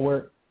 We know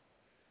we're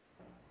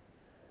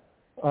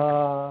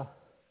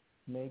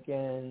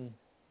Megan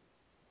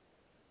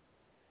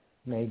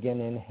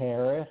and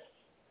Harris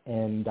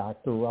and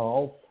Dr.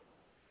 Rolf.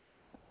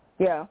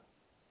 Yeah.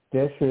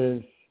 This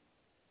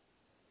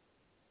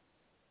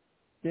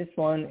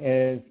one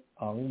is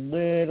a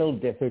little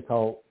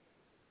difficult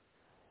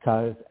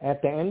because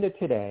at the end of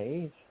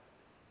today,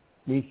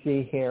 we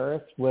see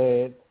Harris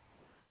with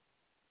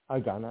a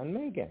gun on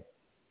Megan.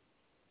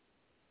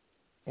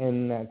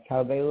 And that's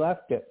how they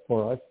left it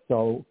for us.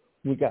 So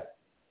you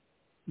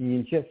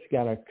just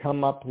got to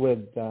come up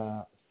with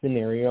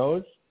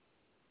scenarios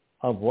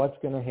of what's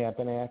going to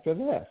happen after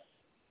this.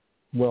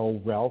 Will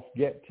Ralph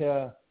get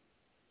to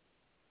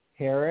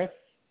Harris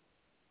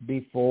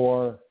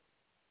before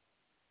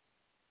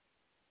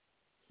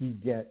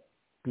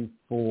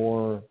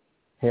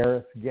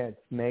Harris gets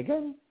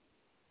Megan?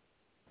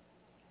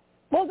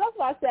 Well, that's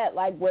what I said.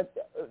 Like with,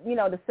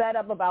 the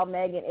setup about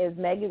Megan is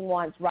Megan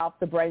wants Ralph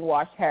to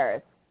brainwash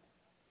Harris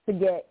to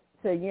get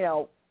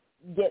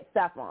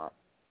Stephon.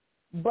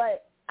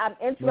 But I'm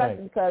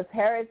interested because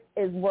Harris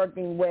is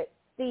working with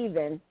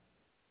Steven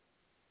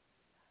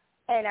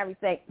and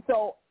everything.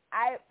 So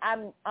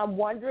I'm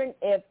wondering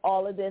if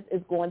all of this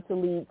is going to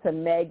lead to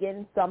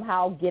Megan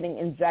somehow getting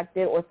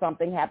injected or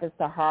something happens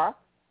to her.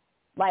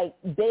 Like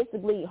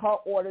basically her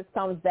orders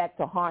comes back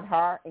to haunt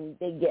her and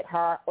they get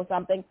her or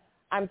something.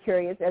 I'm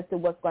curious as to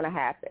what's going to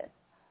happen.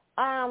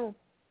 I'm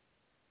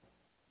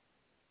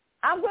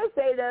going to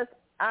say this.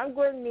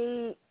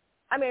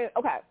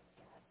 Okay.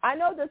 I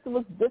know this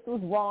was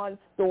Ron's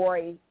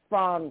story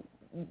from,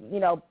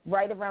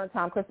 right around the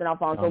time Kristen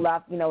Alfonso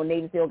left,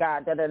 Navy SEAL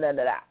guy,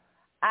 da-da-da-da-da.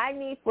 I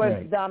need for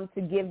them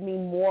to give me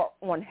more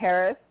on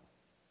Harris.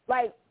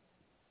 Like,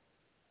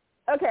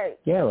 okay.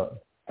 Yeah,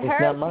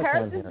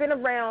 Harris has been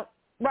around.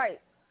 Right.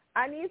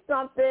 I need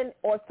something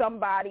or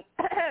somebody,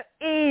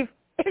 Eve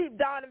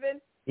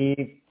Donovan,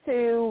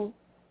 to,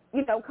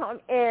 come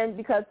in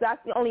because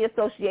that's the only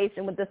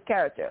association with this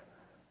character.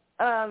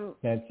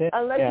 That's it.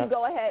 Unless you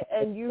go ahead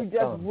and you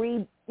just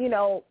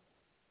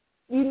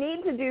you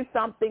need to do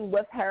something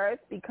with Harris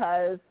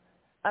because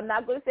I'm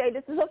not going to say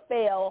this is a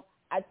fail.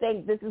 I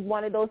think this is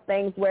one of those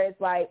things where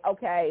it's like,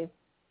 okay,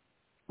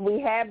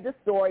 we have the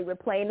story, we're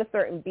playing a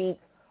certain beat,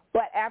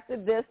 but after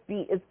this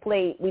beat is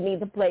played, we need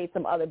to play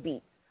some other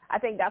beats. I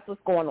think that's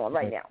what's going on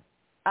right now.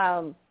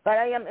 But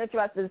I am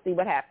interested to see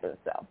what happens.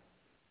 So,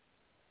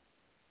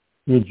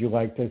 would you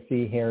like to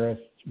see Harris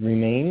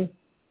remain?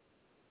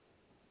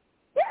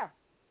 Yeah.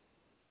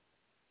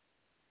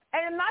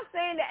 And I'm not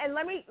saying that, and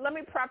let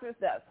me preface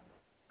this.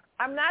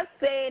 I'm not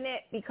saying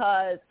it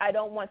because I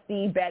don't want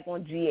Steve back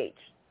on GH.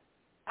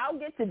 I'll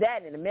get to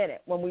that in a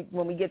minute when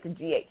we get to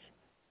GH.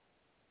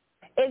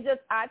 It's just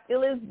I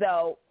feel as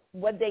though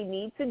what they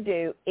need to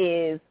do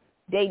is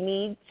they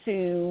need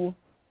to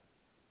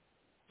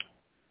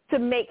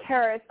make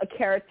Harris a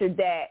character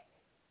that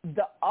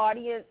the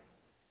audience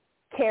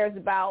cares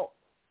about,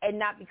 and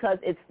not because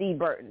it's Steve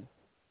Burton.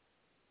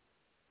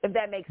 If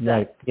that makes sense.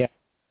 Right. Yeah.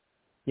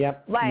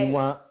 Yep. Like,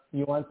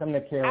 you want them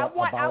to care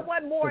about. I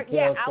want more.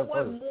 Yeah, I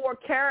want more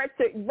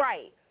character.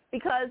 Right.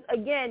 Because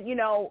again,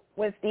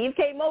 when Steve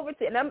came over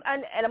to, and I'm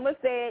gonna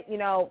say it,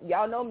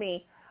 y'all know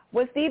me.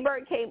 When Steve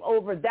Burton came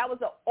over, that was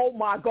a oh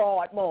my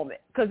God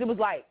moment, because it was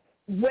like,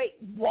 wait,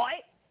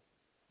 what?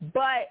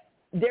 But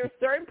there's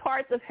certain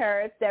parts of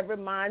Harris that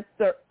reminds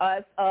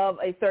us of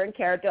a certain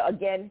character,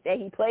 again, that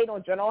he played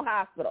on General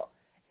Hospital.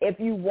 If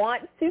you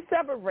want to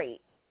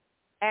separate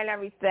and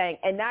everything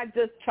and not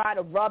just try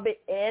to rub it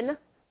in,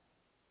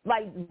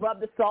 like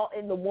rub the salt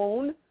in the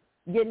wound,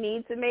 you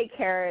need to make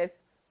Harris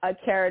a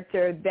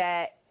character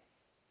that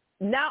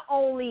not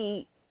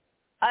only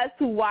us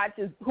who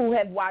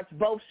have watched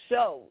both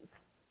shows,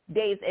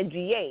 Days and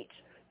GH,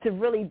 to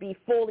really be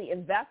fully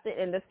invested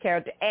in this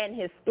character and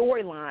his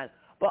storyline,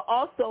 but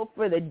also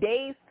for the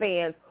Days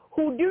fans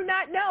who do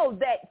not know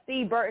that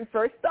Steve Burton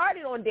first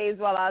started on Days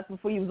of Our Lives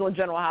before he was on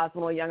General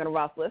Hospital and Young and the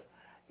Restless.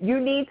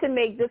 You need to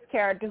make this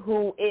character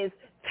who is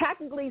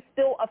technically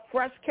still a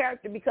fresh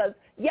character, because,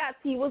 yes,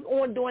 he was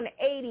on during the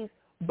 80s,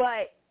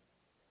 but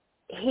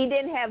he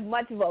didn't have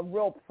much of a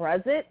real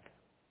presence.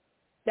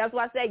 That's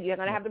why I said you're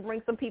going to have to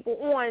bring some people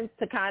on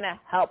to kind of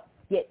help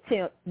get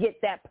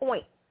that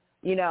point,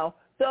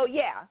 So,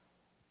 yeah.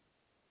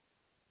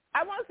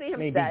 I want to see him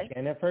maybe stay.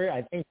 Jennifer.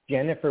 I think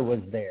Jennifer was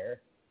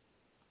there.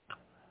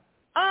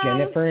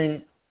 Jennifer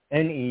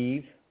and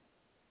Eve.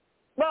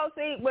 Well,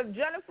 see, with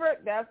Jennifer,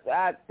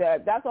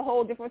 that's a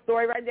whole different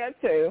story right there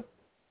too.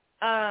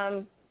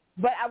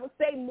 But I would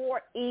say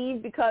more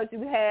Eve, because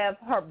you have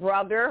her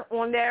brother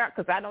on there,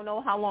 because I don't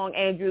know how long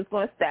Andrew's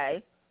going to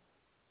stay.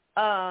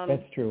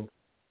 That's true.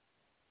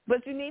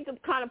 But you need to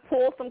kind of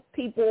pull some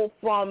people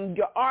from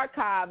your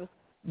archives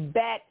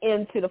back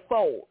into the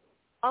fold.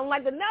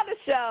 Unlike another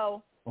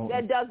show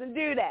that doesn't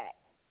do that.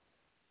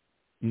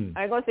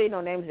 I ain't going to say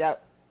no names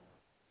yet.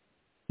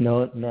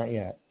 No, not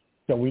yet.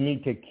 So we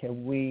need to care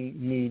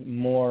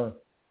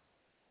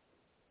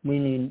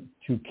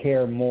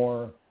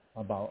more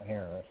about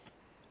Harris.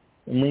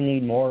 And we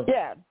need more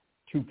to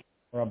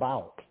care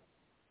about.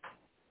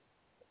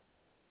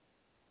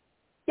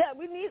 Yeah,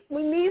 we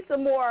need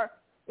some more,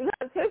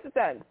 because here's the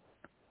thing.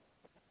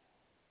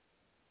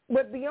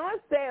 With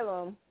Beyond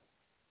Salem,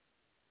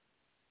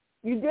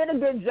 you did a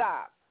good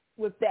job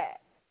with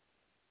that.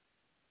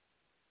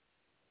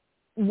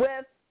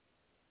 With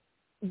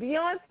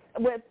Days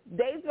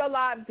of Our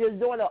Lives, you're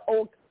doing an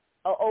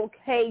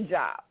okay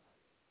job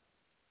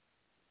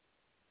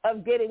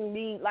of getting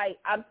me, like,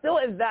 I'm still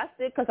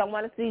invested because I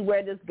want to see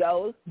where this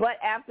goes. But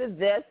after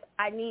this,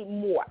 I need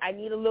more. I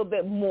need a little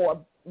bit more.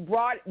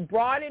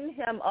 Broaden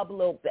him up a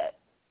little bit.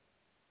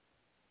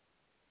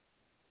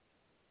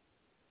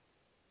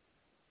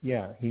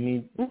 Yeah,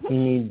 he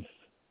needs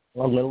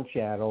a little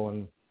shadow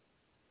and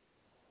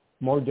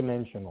more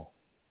dimensional.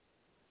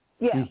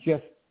 Yeah.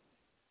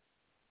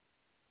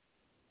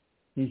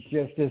 He's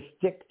just a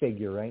stick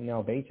figure right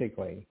now,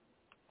 basically.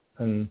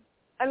 And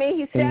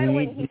he's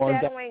shadowing.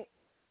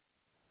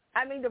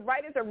 The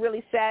writers are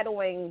really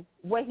shadowing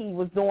what he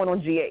was doing on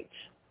GH.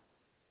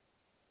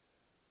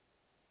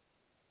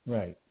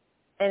 Right.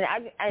 And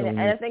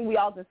I think we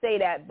all can say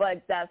that,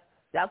 but that's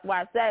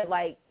why I said,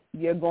 like,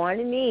 you're going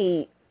to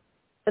need,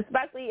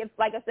 especially if,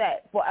 like I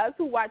said, for us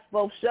who watch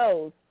both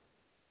shows,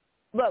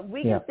 look,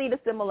 we can see the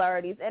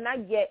similarities, and I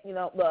get,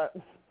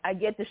 I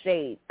get the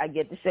shade.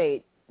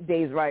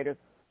 Days writers,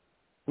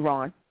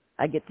 Ron,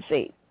 I get the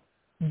shade.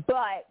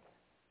 But,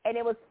 and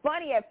it was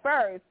funny at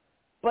first,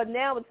 but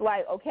now it's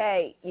like,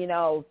 okay,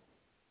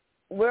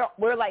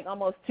 we're like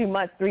almost 2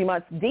 months, 3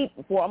 months deep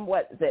before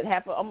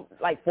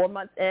like 4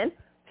 months in,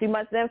 2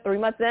 months in, 3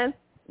 months in.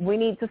 We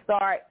need to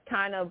start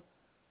kind of,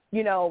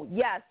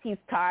 yes, he's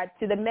tied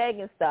to the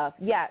Megan stuff,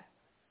 yes,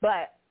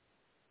 but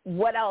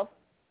what else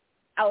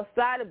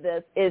outside of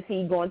this is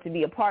he going to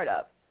be a part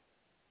of?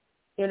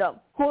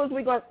 Who is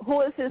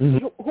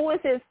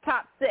his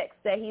top six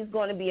that he's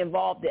going to be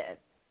involved in?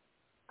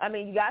 I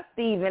mean, you got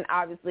Steven,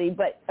 obviously,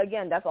 but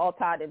again, that's all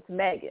tied into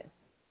Megan.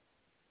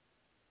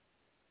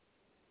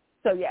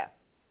 So, yeah.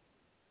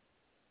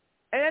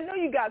 And I know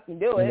you guys can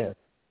do it. Yeah.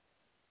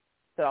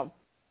 So,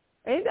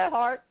 ain't that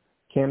hard.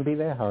 Can't be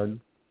that hard.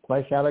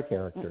 Flesh out a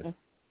character. Mm-mm.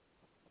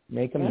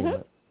 Make them do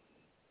it.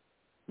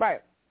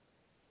 Right.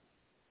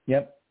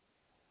 Yep.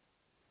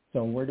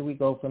 So where do we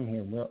go from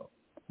here?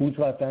 Who's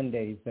left on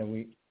Days? Then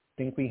we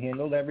think we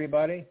handled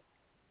everybody?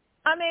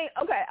 Okay,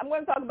 I'm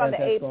going to talk about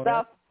the Abe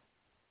stuff.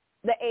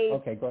 The Abe.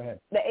 Okay, go ahead.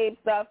 The Abe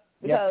stuff.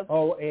 Because,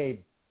 Abe.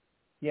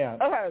 Yeah.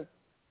 Okay.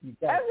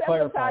 I'm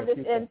going to tie this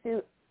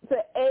into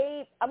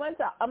Abe. I'm going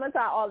to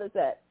tie all this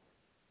up.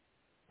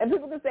 and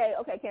people can say,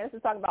 okay, Candace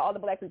is talking about all the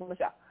black people on the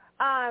show.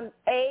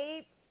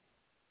 Abe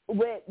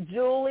with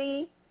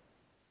Julie,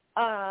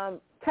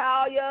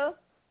 Talia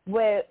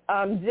with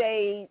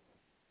Jade.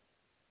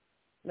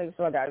 Make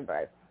sure I got it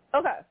right.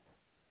 Okay.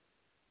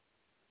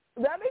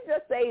 Let me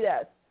just say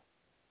this.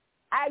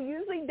 I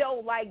usually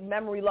don't like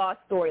memory loss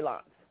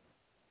storylines.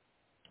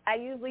 I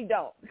usually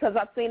don't because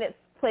I've seen it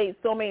played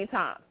so many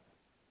times.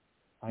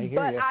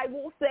 But I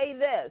will say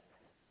this.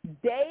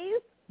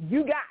 Dave,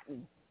 you got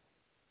me.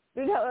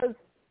 Because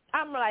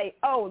I'm like,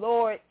 oh,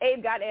 Lord,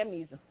 Abe got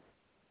amnesia.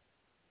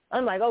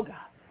 I'm like, oh, God,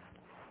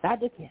 not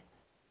this kid.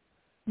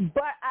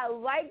 But I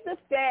like the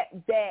fact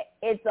that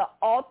it's an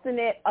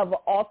alternate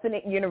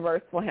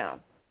universe for him.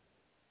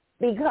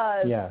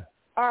 Because,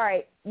 all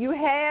right, you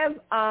have,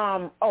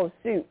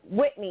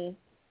 Whitney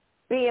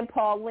being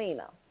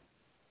Paulina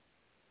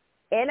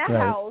in a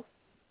house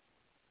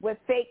with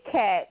fake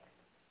cats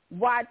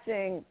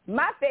watching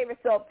my favorite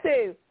soap,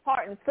 too,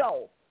 Heart and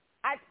Soul.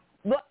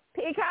 Look,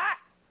 Peacock,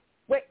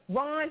 wait,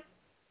 Ron,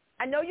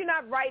 I know you're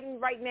not writing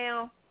right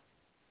now,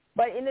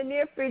 but in the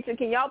near future,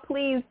 can y'all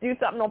please do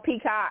something on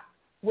Peacock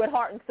with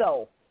Heart and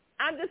Soul?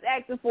 I'm just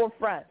asking for a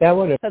friend.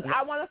 Because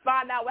I want to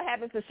find out what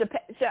happened to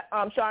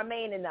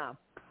Charmaine and them.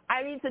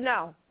 I need to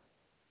know.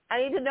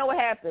 I need to know what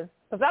happened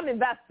because I'm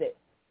invested.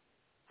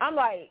 I'm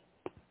like,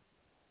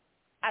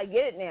 I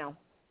get it now.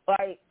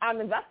 Like,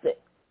 I'm invested.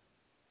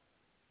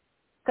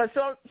 Because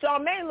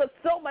Charmaine looks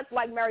so much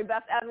like Mary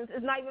Beth Evans.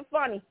 It's not even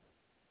funny.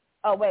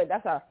 Oh, wait,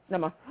 that's her.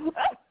 Never mind.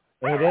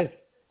 It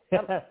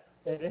is.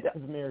 It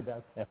is Mary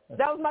Beth Evans.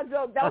 That was my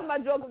joke. That was my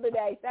joke of the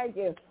day. Thank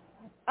you.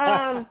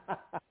 But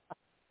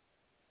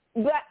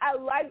I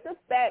like the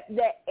fact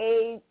that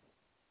Abe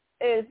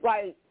is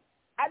like,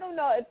 I don't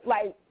know if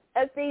like,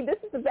 see, this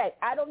is the thing.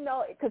 I don't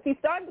know, because he's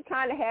starting to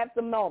kind of have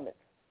some moments.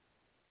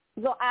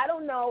 So I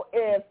don't know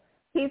if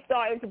he's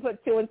starting to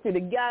put two and two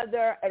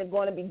together and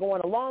going to be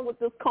going along with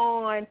this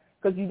con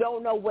because you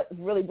don't know what's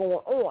really going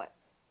on.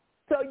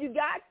 So you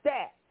got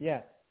that.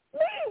 Yeah.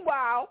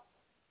 Meanwhile,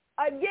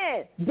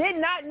 again, did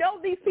not know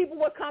these people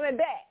were coming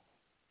back.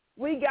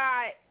 We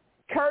got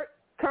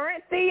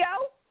current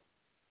Theo,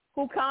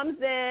 who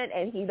comes in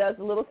and he does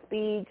a little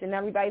speech and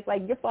everybody's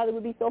like, your father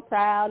would be so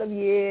proud of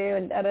you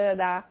and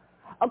da-da-da-da.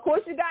 Of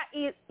course, you got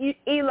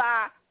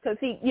Eli because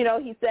he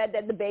said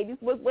that the babies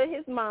was with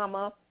his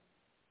mama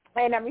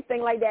and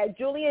everything like that.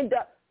 Julian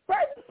Duck.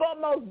 First and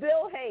foremost,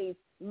 Bill Hayes.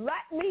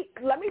 Let me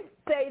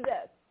say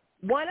this.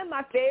 One of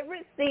my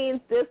favorite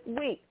scenes this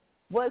week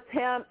was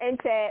him and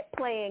Chad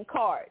playing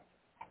cards.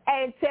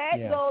 And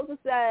Chad goes and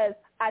says,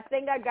 I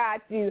think I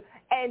got you.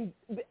 And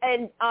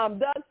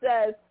Doug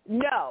says,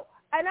 no.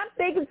 And I'm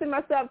thinking to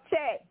myself,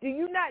 Chad, do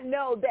you not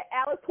know that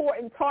Alice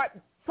Horton taught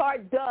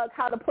Doug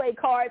how to play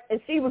cards,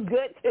 and she was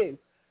good too?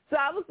 So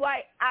I was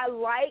like, I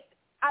like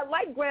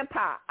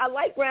Grandpa. I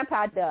like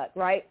Grandpa Doug,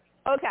 right?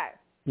 Okay.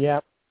 Yeah.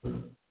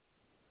 Then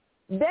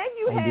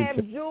you have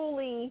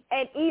Julie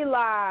and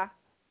Eli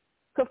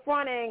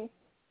confronting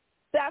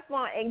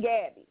Stephon and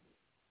Gabby.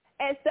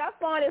 And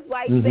Stephon is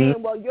like saying,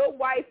 well, your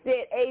wife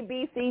did A,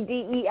 B, C,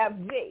 D, E, F,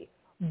 G.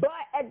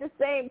 But at the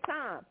same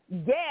time,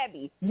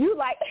 Gabby, you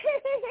like,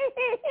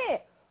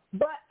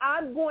 but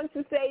I'm going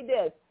to say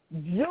this.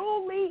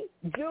 Julie,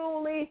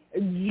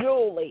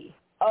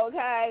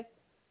 okay?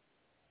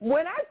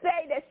 When I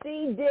say that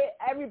she did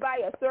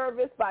everybody a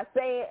service by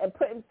saying and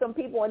putting some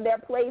people in their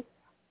place,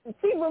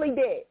 she really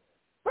did.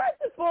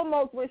 First and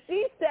foremost, when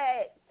she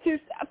said to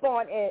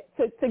Stephon and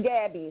to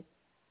Gabby,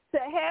 to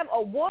have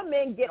a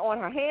woman get on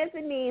her hands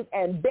and knees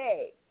and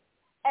beg.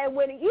 And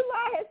when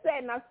Eli had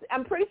said, and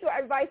I'm pretty sure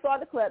everybody saw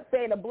the clip,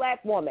 saying a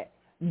black woman,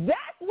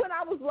 that's when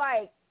I was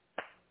like,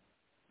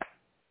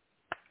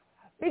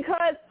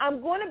 because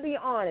I'm going to be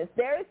honest,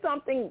 there is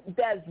something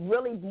that's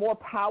really more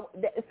power.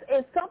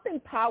 It's something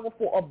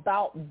powerful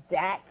about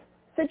that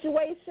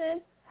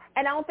situation,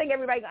 and I don't think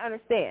everybody can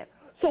understand.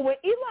 So when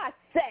Eli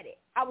said it,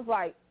 I was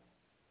like,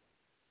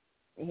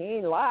 he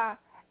ain't lie.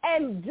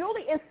 And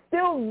Julie is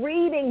still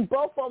reading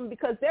both of them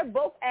because they're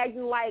both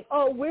acting like,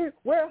 oh,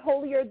 we're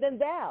holier than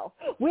thou.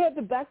 We're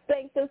the best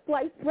thing since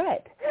sliced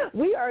bread.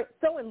 We are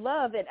so in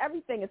love and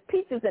everything is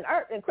peaches and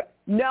earth.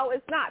 No,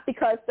 it's not,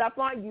 because,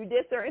 Stephon, you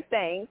did certain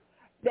things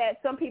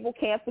that some people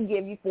can't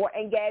forgive you for,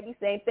 and Gabby,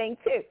 same thing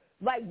too.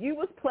 Like, you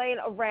was playing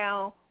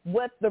around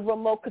with the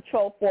remote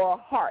control for a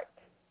heart.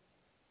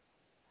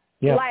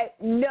 Yeah. Like,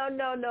 no.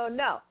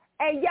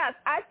 And yes,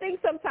 I think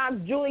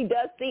sometimes Julie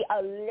does see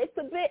a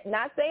little bit,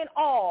 not saying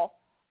all,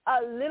 a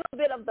little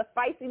bit of the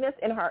feistiness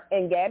in her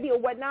and Gabby or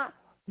whatnot,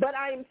 but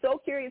I am so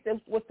curious as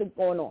to what's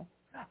going on.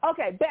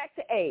 Okay, back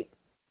to Abe.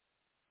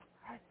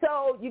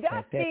 So you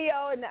got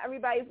Theo, and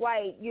everybody's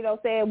like,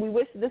 saying we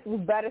wish this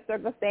was better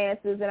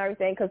circumstances and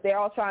everything, because they're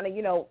all trying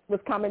to, was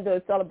coming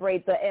to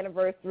celebrate the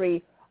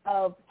anniversary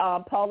of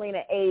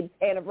Paulina and Abe's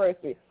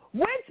anniversary.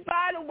 Which,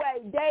 by the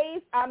way,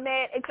 Dave, I'm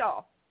mad at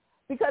y'all.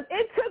 Because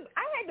I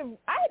had to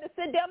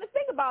sit down and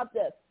think about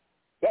this.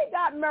 They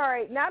got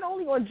married not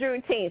only on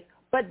Juneteenth,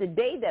 but the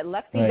day that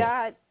Lexi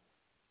died.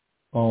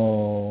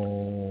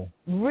 Oh.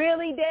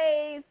 Really,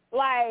 Dave?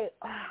 Like,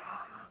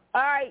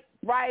 All right,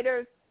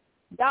 writers,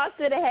 y'all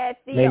should have had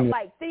Theo. Maybe.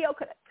 Like, Theo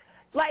could,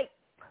 like,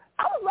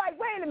 I was like,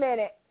 wait a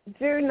minute,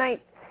 June 19th.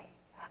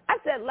 I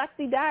said,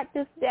 Lexi died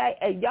this day,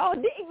 and y'all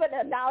didn't even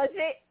acknowledge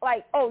it.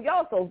 Like, oh,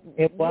 y'all so.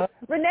 It was?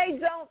 Renee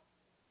Jones,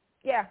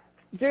 yeah,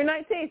 June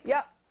 19th,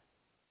 yep.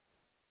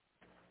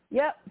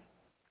 Yep,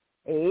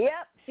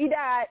 she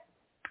died.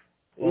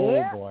 Oh,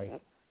 yep. boy.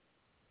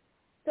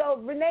 So,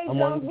 Renee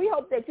Jones, we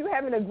hope that you're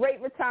having a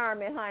great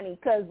retirement, honey,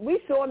 because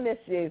we sure miss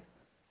you.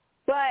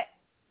 But,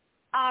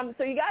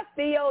 so you got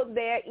Theo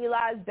there,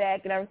 Eli's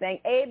back and everything.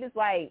 Abe is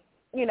like,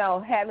 you know,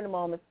 having a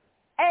moment.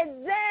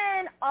 And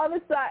then all of a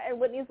sudden,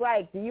 Whitney's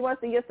like, do you want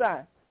to see your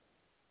son?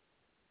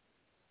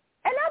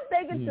 And I'm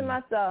thinking to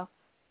myself,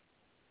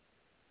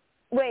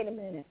 wait a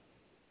minute.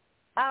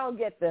 I don't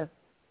get this.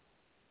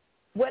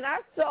 When I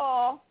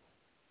saw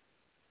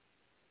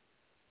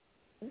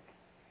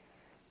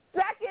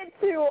second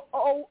to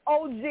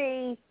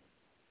OG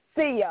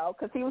Theo,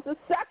 because he was the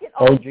second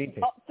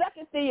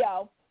second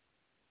Theo,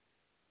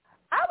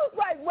 I was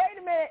like, wait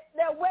a minute.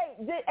 Now,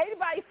 wait, did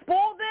anybody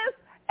spoil this?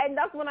 And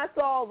that's when I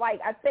saw, like,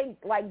 I think,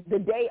 like, the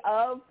day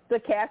of the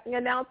casting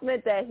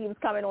announcement that he was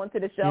coming onto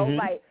the show. Mm-hmm.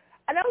 Like,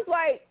 and I was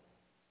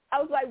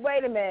like,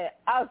 wait a minute.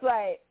 I was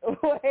like,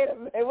 wait a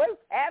minute.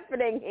 What's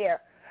happening here?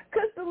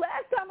 Because the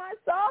last time I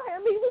saw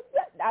him, he was,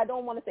 I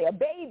don't want to say a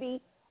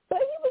baby, but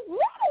he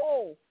was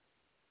little.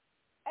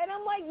 And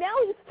I'm like, now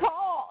he's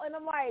tall. And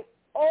I'm like,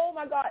 oh,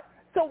 my God.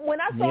 So when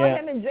I saw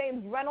him and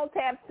James Reynolds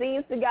have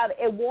scenes together,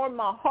 it warmed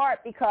my heart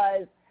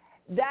because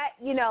that,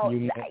 you know,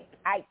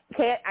 I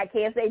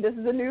can't say this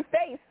is a new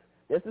face.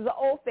 This is an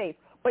old face.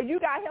 But you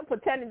got him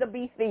pretending to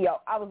be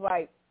Theo. I was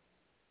like,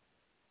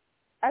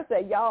 I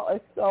said, y'all are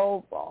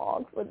so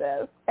wrong for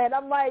this. And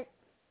I'm like,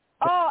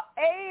 oh,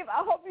 Abe,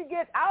 I hope you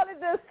get out of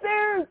this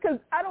soon because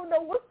I don't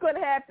know what's going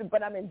to happen,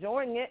 but I'm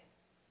enjoying it.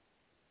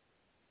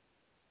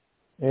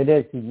 It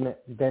is.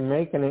 He's been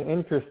making it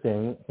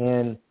interesting.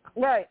 And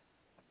right.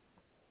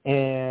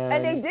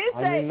 And they did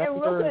say, and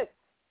look at,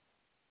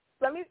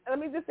 let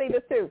me just say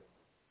this too.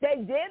 They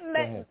did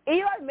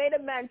Eli made a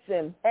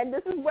mention, and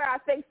this is where I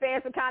think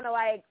fans are kind of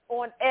like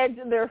on edge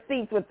of their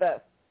seats with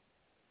this,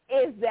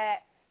 is that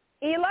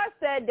Eli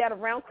said that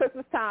around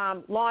Christmas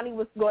time, Lonnie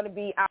was going to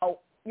be out,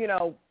 you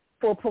know,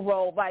 for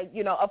parole, like,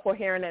 you know, up for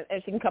hearing and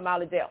she can come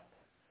out of jail.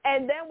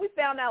 And then we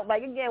found out,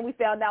 like, again, we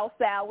found out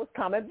Sal was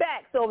coming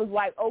back. So it was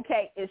like,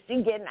 okay, is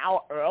she getting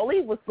out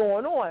early? What's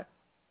going on?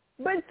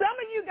 But some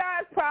of you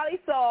guys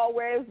probably saw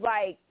where it's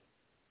like,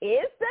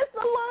 is this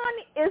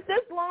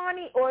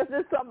Lonnie, or is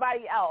this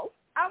somebody else?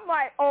 I'm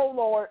like, oh,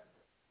 Lord.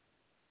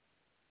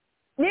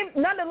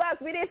 Nonetheless,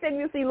 we didn't think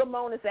we'd see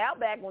Lamone and Sal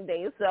back one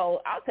day,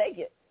 so I'll take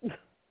it.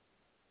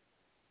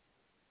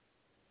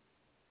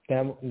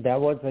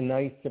 That was a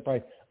nice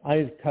surprise.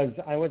 Because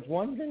I was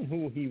wondering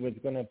who he was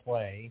going to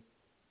play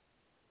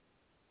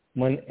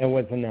when it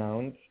was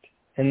announced.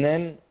 And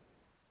then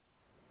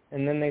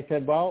they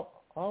said,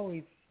 well,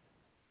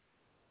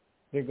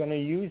 they're going to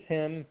use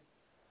him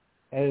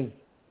as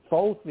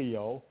faux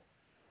Theo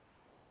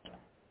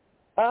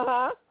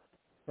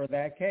for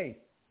that case.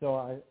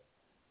 So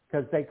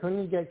because they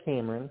couldn't get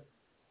Cameron,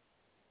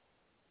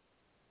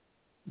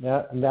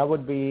 that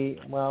would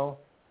be, well,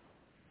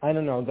 I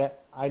don't know,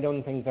 that I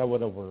don't think that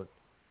would have worked.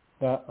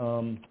 But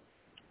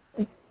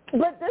this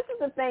is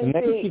the thing,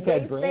 maybe she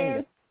said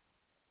Brandon.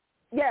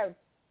 Yeah.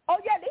 Oh,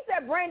 yeah, they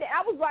said Brandon.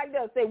 I was like,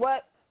 they'll say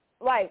what?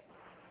 Like,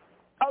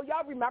 oh,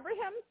 y'all remember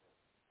him?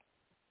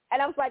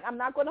 And I was like, I'm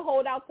not going to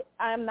hold out.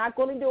 I'm not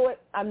going to do it.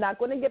 I'm not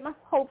going to get my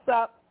hopes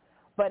up.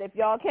 But if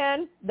y'all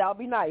can, that'll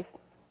be nice.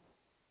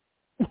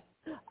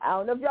 I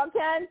don't know if y'all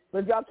can, but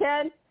if y'all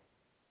can,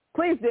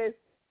 please do.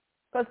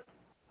 Because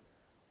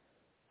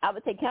I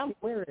would take him.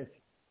 Where is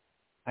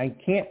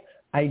he?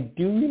 I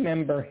do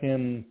remember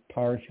him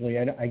partially.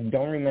 I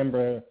don't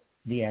remember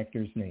the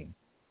actor's name.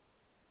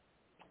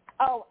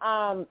 Oh,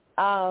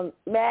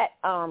 Matt,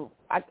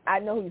 I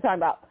know who you're talking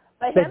about.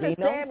 But him and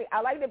Sammy,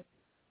 I like the,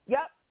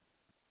 yep.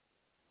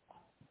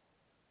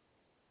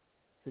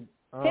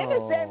 Him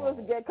and Sammy was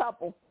a good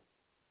couple.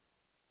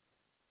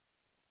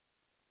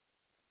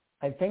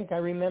 I think I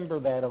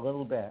remember that a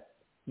little bit.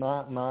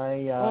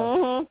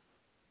 Mm-hmm.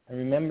 I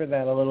remember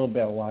that a little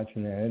bit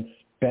watching it. It's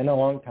been a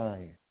long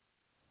time.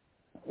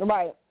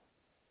 Right.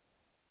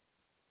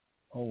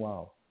 Oh,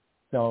 wow.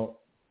 So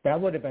that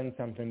would have been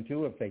something,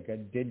 too, if they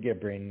did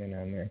get Brandon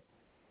on there.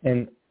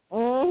 And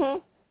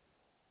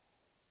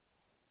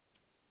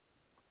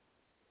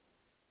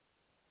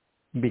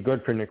it'd be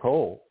good for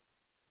Nicole.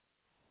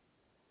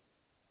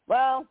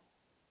 Well,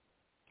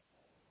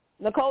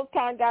 Nicole's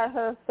kind of got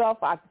herself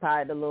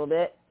occupied a little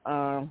bit.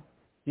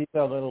 She's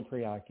a little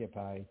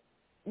preoccupied.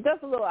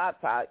 Just a little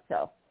occupied,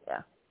 so,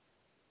 yeah.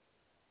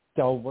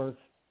 So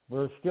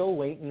we're still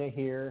waiting to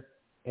hear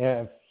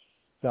if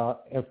the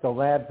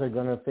labs are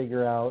going to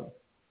figure out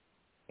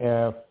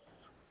if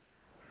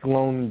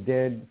Sloane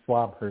did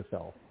swap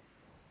herself.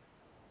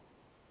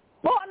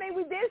 Well, I mean,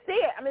 we did see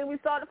it. I mean, we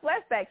saw the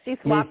flashback. She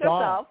swapped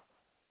herself.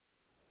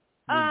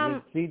 We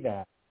did see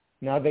that.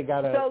 Now they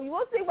got to. So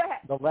we'll see what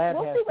happens. The lab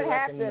we'll has see to what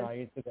happens.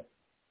 recognize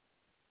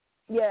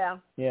Yeah.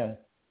 Yeah.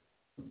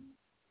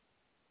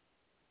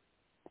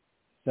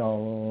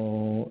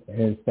 So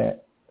is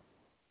that?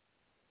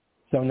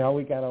 So now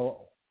we gotta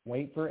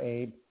wait for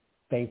Abe.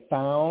 They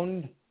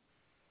found.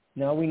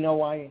 Now we know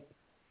why.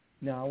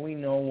 Now we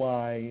know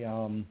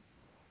why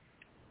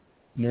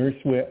Nurse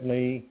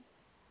Whitley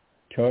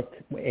took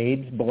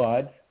Abe's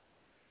blood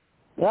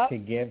to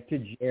give to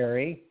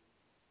Jerry,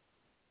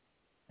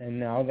 and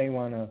now they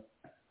want to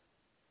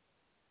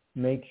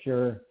make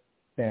sure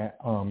that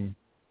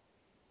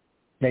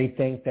they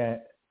think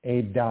that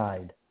Abe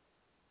died.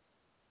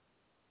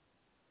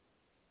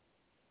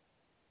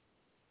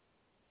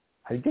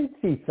 I did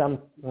see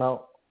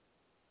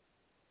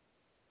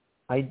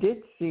I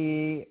did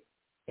see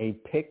a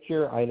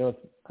picture. I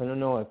don't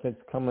know if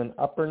it's coming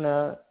up or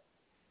not,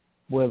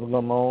 with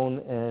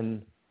Lamone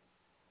and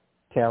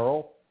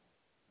Carol.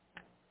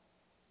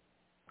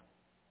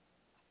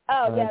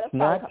 Oh, yeah, that's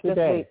not today.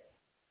 This week.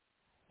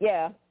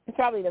 Yeah, it's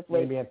probably this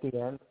week. Maybe at the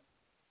end.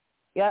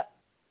 Yep.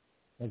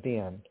 At the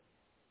end.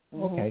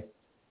 Mm-hmm. Okay.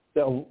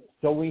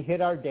 So we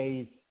hit our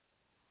days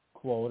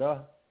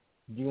quota.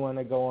 Do you want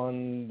to go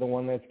on the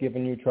one that's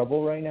giving you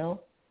trouble right now?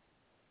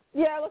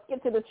 Yeah, let's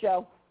get to the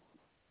show.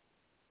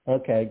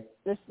 Okay.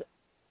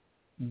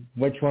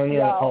 Which one?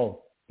 Yeah.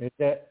 Oh, is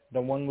that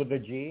the one with the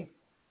G?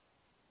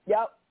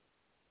 Yep.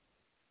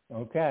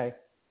 Okay.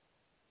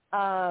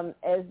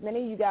 As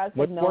many of you guys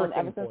have known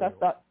ever since I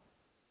started.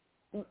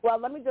 Well,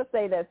 let me just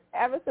say this.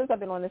 Ever since I've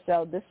been on the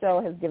show, this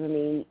show has given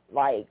me,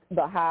 like,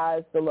 the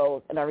highs, the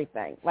lows, and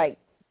everything. Like,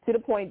 to the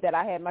point that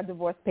I had my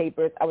divorce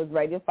papers, I was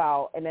ready to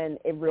file, and then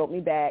it reeled me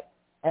back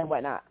and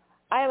whatnot.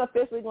 I am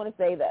officially going to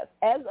say this.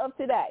 As of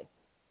today,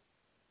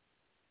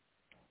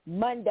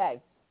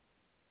 Monday,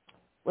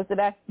 what's the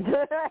day?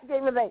 I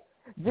can't even think.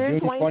 June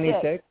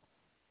 26th.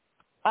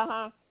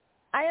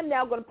 I am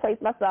now going to place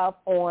myself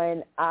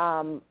on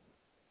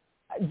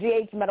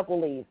GH medical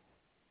leave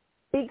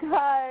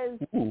because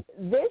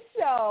this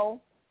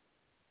show,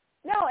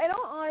 no, in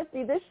all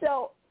honesty, this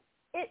show,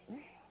 I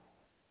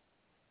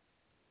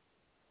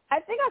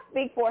think I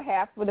speak for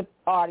half of the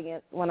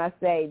audience when I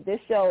say this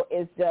show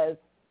is just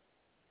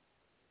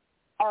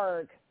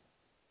arg.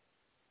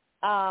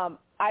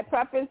 I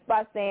preface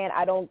by saying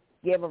I don't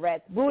give a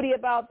rat's booty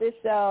about this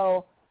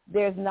show.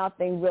 There's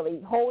nothing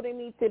really holding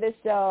me to this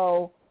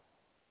show.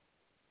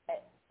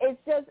 It's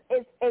just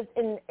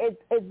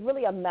it's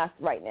really a mess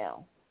right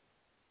now,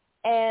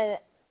 and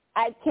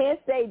I can't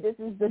say this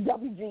is the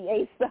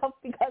WGA stuff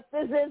because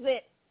this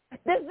isn't.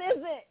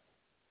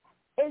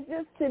 It's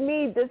just, to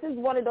me, this is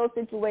one of those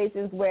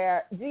situations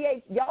where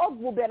GH, y'all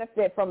will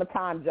benefit from a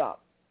time jump.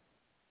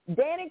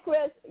 Dan and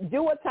Chris,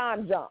 do a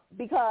time jump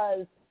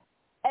because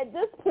at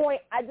this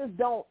point, I just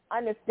don't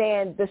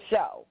understand the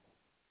show.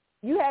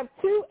 You have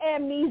two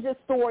amnesia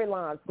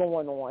storylines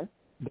going on.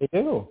 They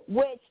do.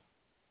 Which,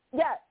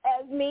 yeah,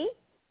 as me,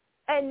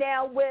 and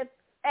now with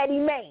Eddie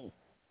Mays.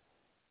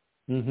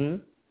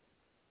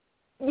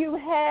 Mm-hmm. You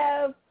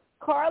have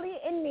Carly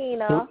and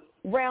Nina,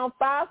 round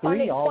 528.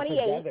 Three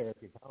altogether, if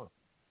you count.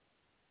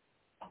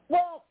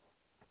 Well,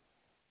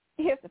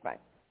 here's the thing.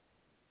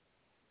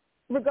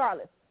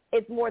 Regardless,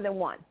 it's more than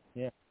one.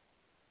 Yeah.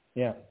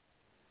 Yeah.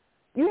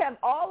 You have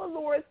all of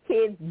Laura's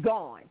kids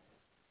gone.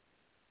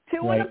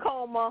 Two in a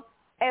coma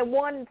and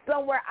one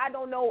somewhere, I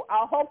don't know.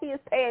 I hope he is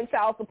paying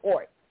child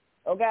support.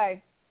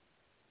 Okay?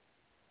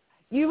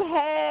 You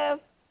have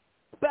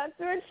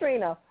Spencer and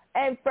Trina.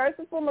 And first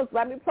and foremost,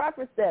 let me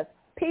preface this.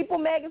 People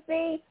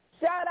Magazine,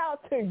 shout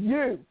out to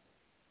you.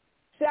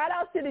 Shout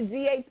out to the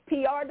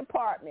GHPR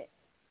department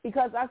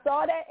because I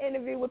saw that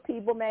interview with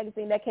People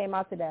Magazine that came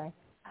out today.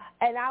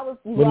 And I was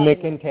with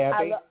Nick and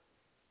Tabby?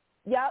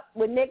 Yep,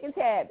 with Nick and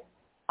Tabby.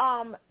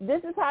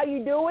 This is how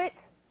you do it.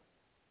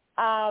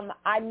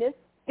 I miss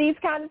these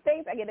kind of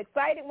things. I get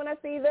excited when I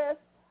see this.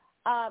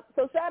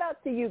 So shout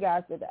out to you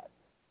guys for that.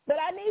 But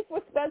I need for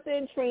Spencer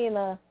and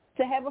Trina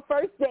to have a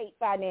first date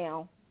by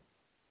now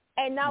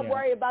and not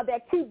worry about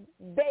that cute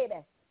baby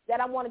that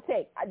I want to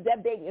take.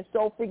 That baby is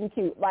so freaking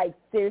cute. Like,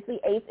 seriously,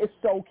 Ace is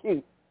so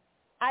cute.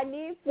 I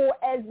need for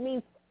Esme.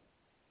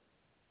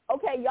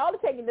 Okay, y'all are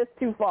taking this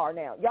too far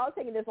now. Y'all are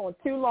taking this on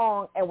too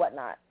long and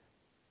whatnot.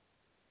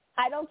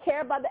 I don't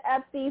care about the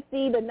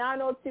FCC, the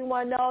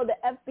 90210, the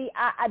FBI.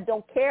 I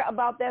don't care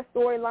about that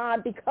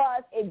storyline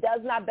because it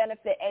does not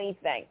benefit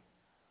anything.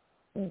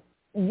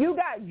 You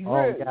got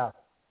Drew,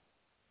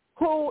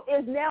 who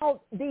is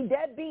now the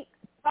deadbeat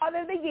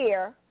father of the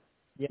year,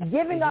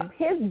 giving up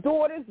his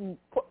daughters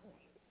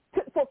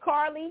for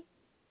Carly.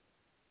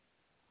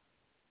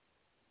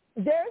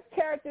 There's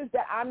characters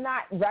that I'm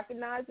not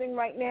recognizing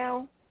right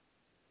now.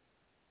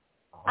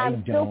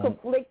 I'm still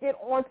conflicted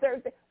on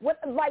certain things.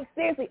 Like,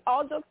 seriously,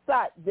 all jokes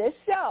aside, this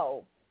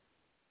show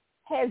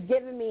has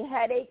given me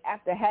headache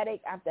after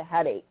headache after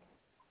headache.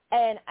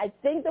 And I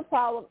think the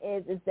problem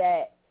is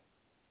that,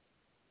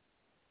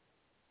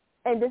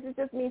 and this is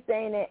just me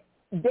saying it,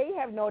 they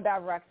have no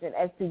direction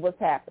as to what's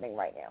happening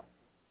right now.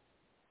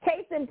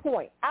 Case in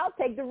point, I'll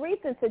take the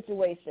recent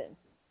situation,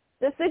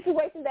 the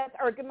situation that's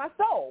irking my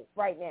soul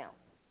right now.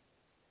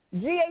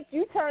 GH,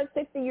 you turned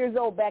 60 years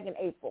old back in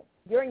April.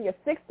 You're in your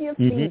 60th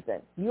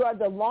season. You are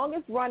the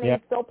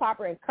longest-running soap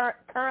opera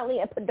currently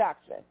in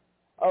production,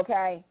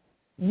 okay?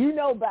 You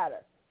know better.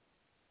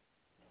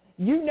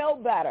 You know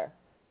better.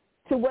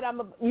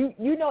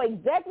 You know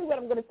exactly what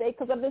I'm going to say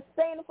because I've been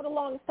saying it for the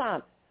longest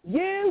time.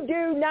 You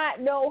do not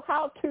know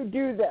how to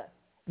do this.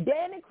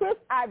 Dan and Chris,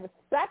 I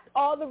respect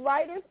all the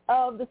writers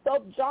of the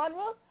soap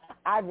genre.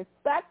 I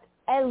respect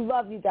and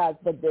love you guys,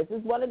 but this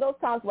is one of those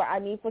times where I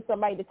need for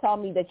somebody to tell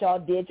me that y'all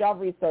did y'all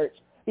research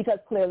because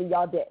clearly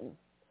y'all didn't.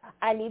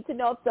 I need to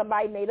know if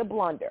somebody made a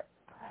blunder.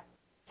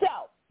 So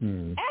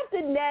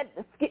after Ned,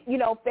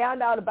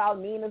 found out about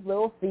Nina's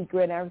little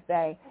secret and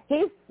everything,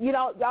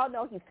 y'all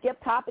know he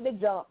skipped, hop, and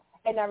jump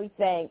and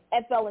everything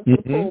and fell into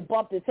the pool,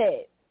 bumped his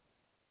head.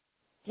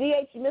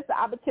 GH, you missed the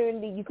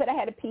opportunity. You could have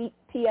had a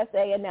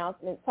PSA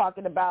announcement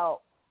talking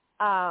about,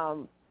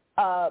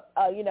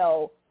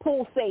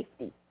 pool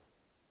safety.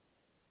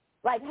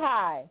 Like,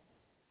 hi,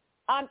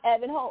 I'm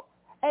Evan Holt,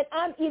 and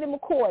I'm Eden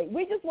McCoy.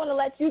 We just want to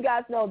let you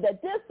guys know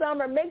that this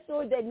summer, make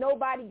sure that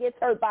nobody gets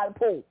hurt by the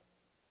pool,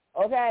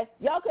 okay?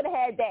 Y'all could have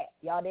had that.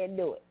 Y'all didn't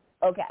do it,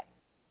 okay?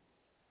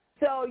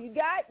 So you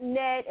got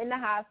Ned in the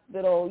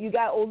hospital. You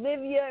got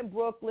Olivia in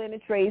Brooklyn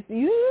and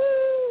Tracy.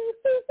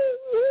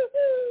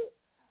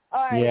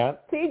 All right,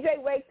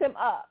 TJ wakes him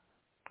up.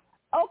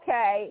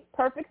 Okay,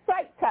 perfect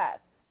psych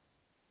test.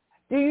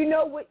 Do you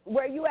know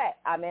where you at?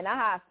 I'm in a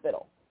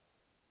hospital.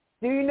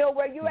 Do you know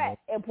where you're at?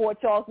 In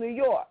Port Charles, New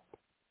York.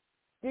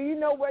 Do you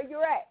know where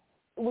you're at?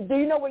 Do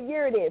you know what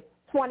year it is?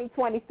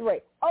 2023.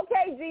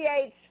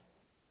 Okay, GH,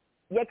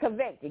 you're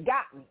convinced. You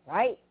got me,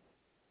 right?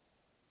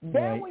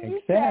 Then when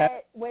you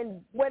said,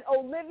 when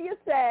Olivia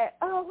said,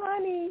 oh,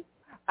 honey,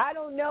 I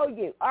don't know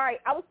you. All right,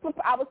 I was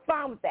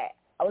fine with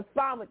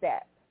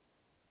that.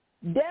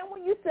 Then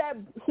when you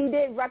said he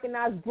didn't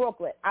recognize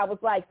Brooklyn, I was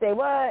like, say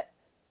what?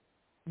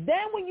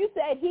 Then when you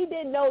said he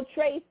didn't know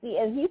Tracy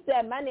and he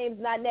said, my name's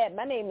not Ned,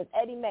 my name is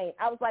Eddie Main,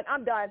 I was like,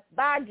 I'm done.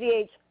 Bye,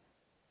 GH.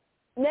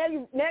 Now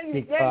you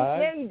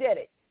did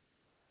it.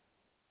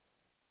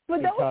 For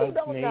those who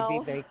don't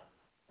know.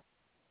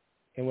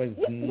 It was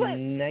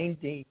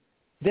 90.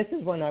 This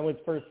is when I was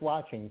first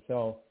watching,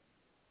 so.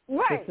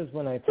 Right. This is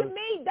when I first. To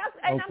me,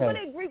 I'm going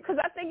to agree because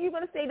I think you're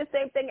going to say the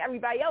same thing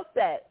everybody else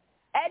said.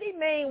 Eddie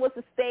Main was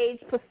a stage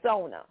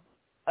persona,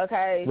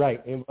 okay?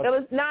 Right. It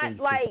was not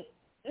like,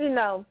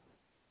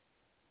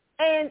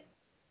 And,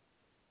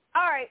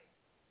 all right,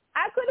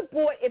 I could have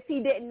bought if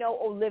he didn't know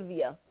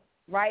Olivia,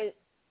 right?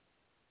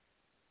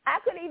 I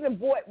could have even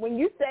bought when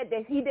you said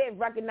that he didn't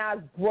recognize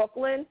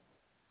Brooklyn.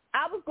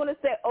 I was going to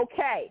say,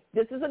 okay,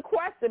 this is a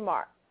question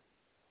mark.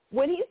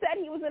 When he said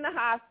he was in the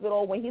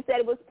hospital, when he said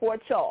it was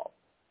Port Charles,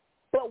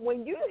 but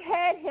when you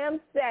had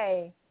him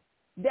say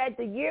that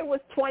the year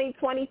was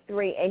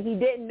 2023 and he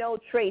didn't know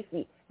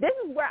Tracy, this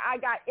is where I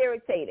got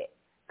irritated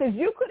because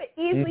you could have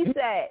easily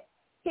said,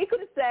 he could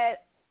have said,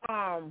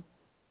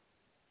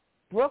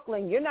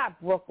 Brooklyn, you're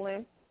not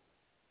Brooklyn.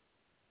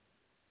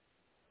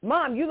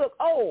 Mom, you look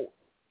old.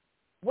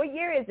 What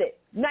year is it?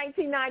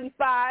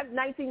 1995,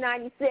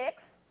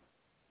 1996?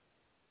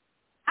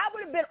 I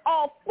would have been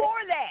all for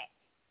that.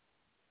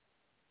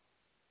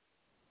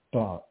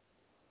 But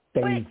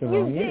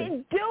you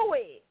didn't do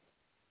it.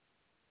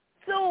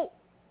 So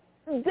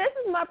this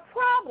is my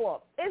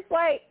problem. It's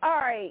like, all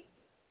right,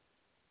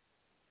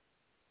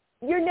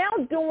 you're now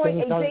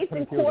doing a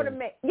Jason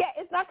Quartermain. Yeah,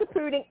 it's not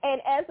computing.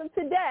 And as of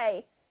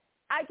today,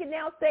 I can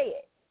now say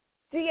it.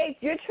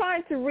 GH, you're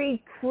trying to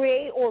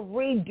recreate or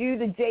redo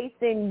the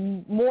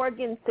Jason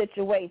Morgan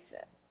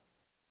situation.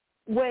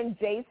 When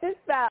Jason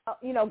got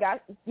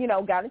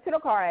into the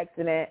car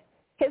accident,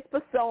 his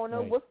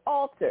persona was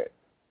altered.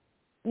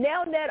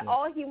 Now that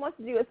all he wants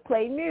to do is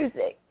play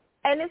music.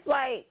 And it's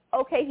like,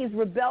 okay, he's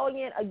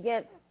rebelling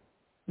against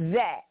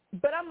that.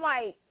 But I'm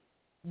like,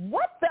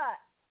 what the?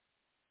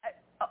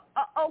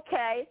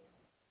 Okay.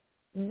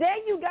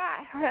 Then you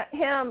got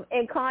him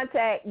in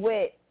contact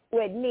with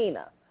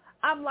Nina.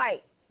 I'm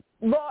like,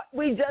 Lord,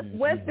 we just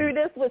went through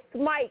this with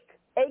Mike,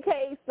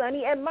 a.k.a.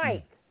 Sonny and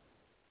Mike.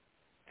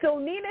 So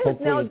Nina has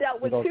now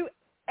dealt with two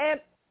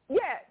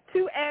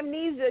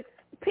amnesic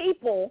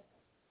people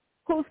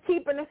who's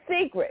keeping a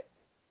secret.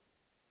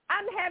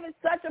 I'm having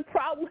such a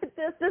problem with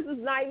this. This is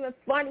not even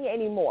funny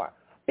anymore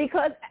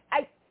because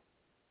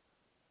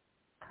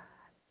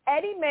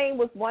Eddie Main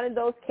was one of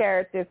those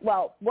characters,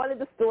 one of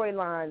the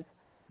storylines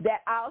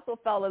that I also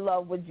fell in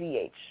love with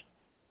GH.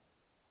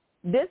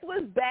 This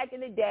was back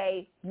in the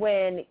day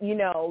when, you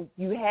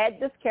had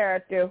this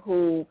character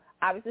who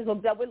obviously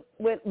hooked up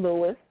with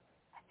Lewis,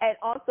 and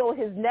also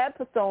his Ned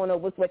persona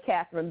was with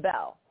Catherine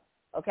Bell,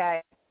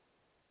 okay?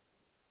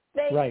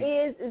 Thing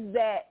is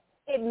that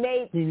it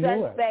made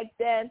sense back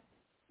then.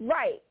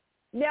 Right.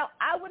 Now,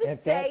 I would have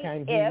said at that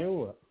time he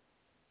knew it.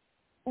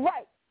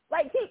 Right.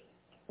 Like, this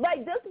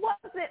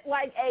wasn't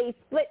like a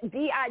split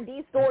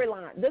DID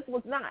storyline. This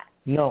was not.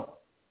 No.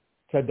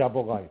 It's a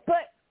double life.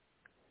 But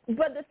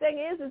the thing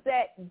is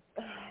that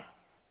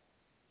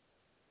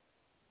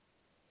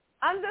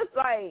I'm just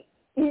like,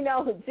 you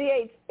know,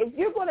 GH, if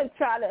you're going to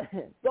try to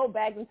go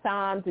back in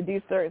time to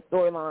do certain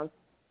storylines,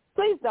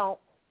 please don't.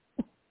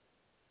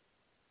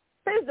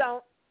 Please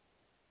don't.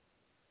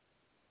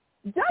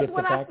 Just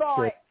when I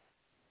saw it,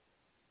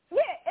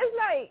 it's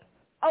like,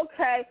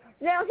 okay.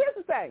 Now, here's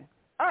the thing.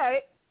 All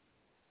right.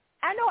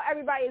 I know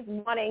everybody is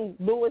wanting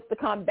Lewis to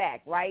come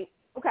back, right?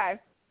 Okay.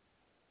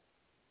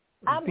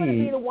 I'm going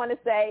to be the one to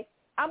say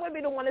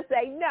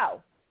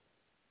no,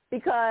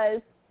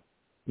 because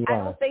I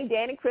don't think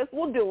Dan and Chris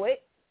will do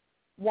it.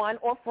 One,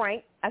 or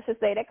Frank, I should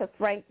say that, because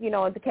Frank, you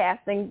know, the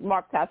casting,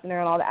 Mark Tessner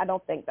and all that, I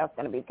don't think that's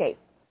going to be the case.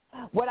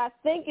 What I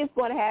think is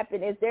going to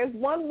happen is there's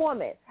one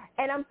woman,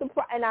 and I'm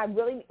surprised, and I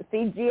really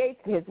see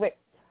GH, his way.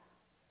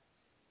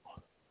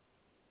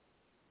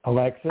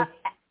 Alexis?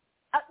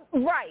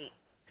 Right.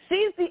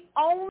 She's the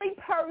only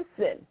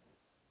person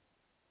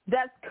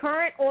that's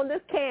current on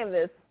this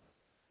canvas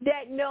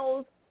that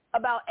knows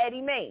about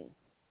Eddie Main.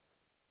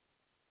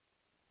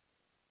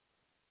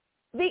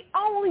 The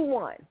only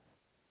one.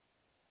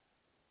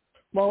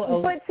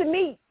 Well, but to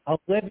me,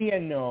 Olivia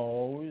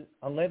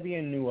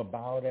knew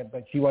about it,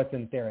 but she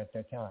wasn't there at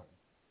the time.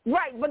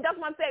 Right, but that's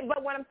what I'm saying.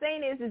 But what I'm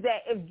saying is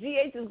that if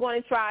GH is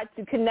going to try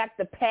to connect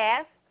the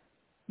past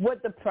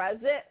with the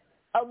present,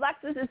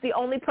 Alexis is the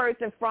only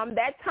person from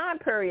that time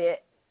period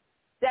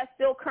that's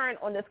still current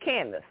on this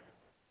canvas.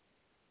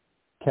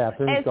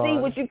 Catherine's gone. See,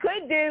 what you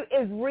could do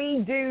is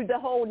redo the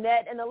whole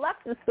Ned and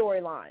Alexis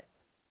storyline.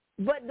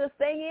 But the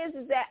thing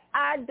is that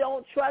I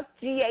don't trust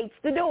GH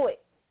to do it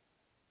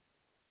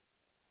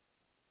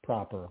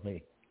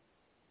properly.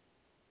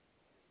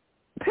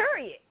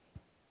 Period.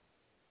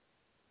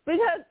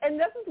 Because, and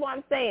this is what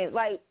I'm saying,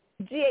 like,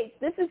 GH,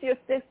 this is your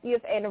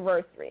 60th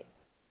anniversary.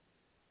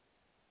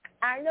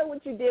 I know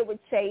what you did with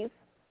Chase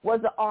was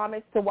an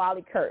homage to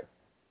Wally Kurtz.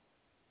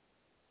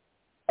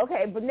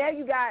 Okay, but now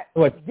you got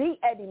the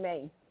Eddie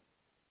Main.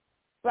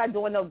 Like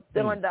doing the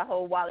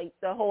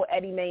whole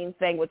Eddie Main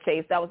thing with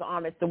Chase. That was an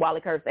homage to Wally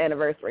Kurtz's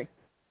anniversary.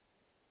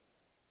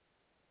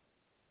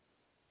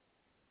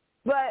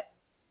 But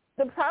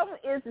the problem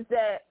is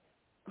that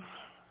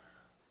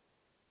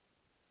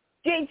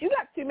James, you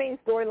got too many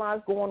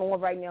storylines going on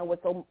right now with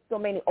so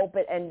many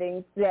open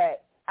endings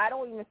that I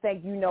don't even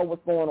think you know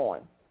what's going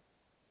on.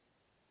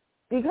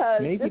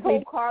 Because this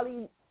whole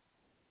Carly,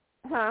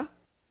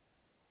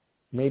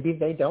 Maybe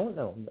they don't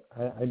know.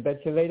 I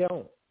bet you they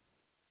don't.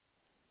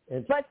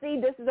 But see,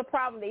 this is a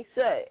problem. They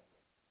should.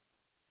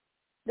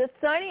 The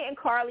Sonny and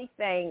Carly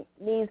thing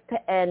needs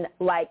to end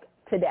like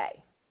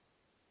today.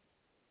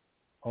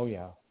 Oh,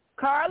 yeah.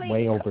 Carly.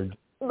 Way over.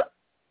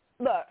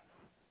 Look,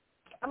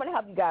 I'm going to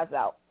help you guys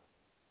out.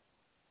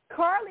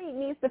 Carly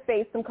needs to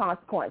face some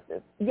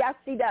consequences. Yes,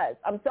 she does.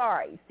 I'm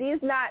sorry. She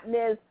is not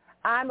Ms.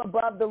 I'm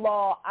above the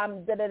law.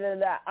 I'm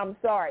da-da-da-da. I'm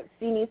sorry.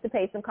 She needs to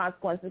pay some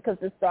consequences because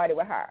this started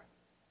with her.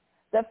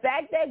 The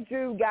fact that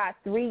Drew got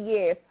 3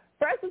 years,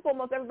 first and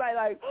foremost, everybody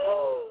like,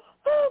 oh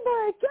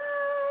my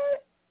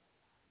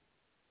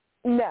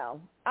God.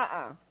 No.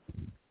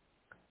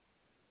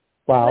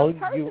 Well,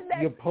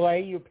 you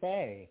play, you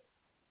pay.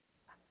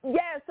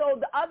 Yeah, so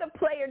the other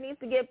player needs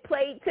to get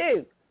played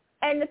too.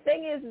 And the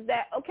thing is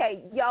that,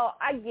 okay, y'all,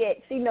 I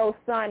get she knows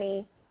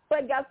Sonny,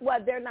 but guess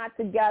what? They're not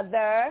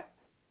together.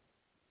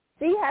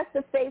 She has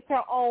to face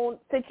her own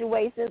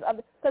situations.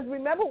 Because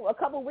remember, a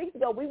couple of weeks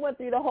ago, we went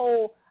through the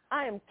whole,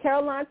 I am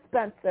Caroline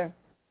Spencer.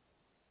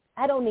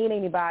 I don't need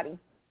anybody.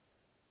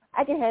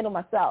 I can handle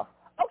myself.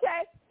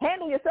 Okay,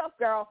 handle yourself,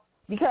 girl,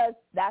 because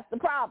that's the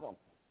problem.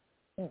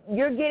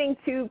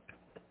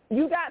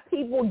 You got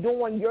people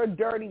doing your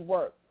dirty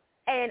work.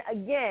 And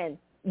again,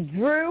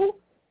 Drew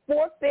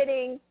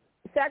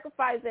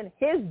sacrificing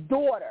his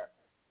daughter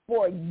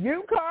for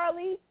you,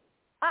 Carly,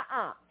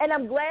 And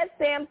I'm glad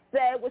Sam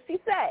said what she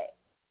said.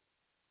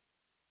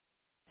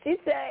 She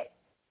said,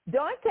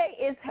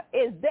 Dante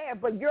is there,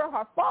 but you're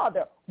her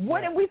father.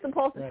 What are we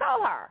supposed to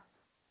tell her?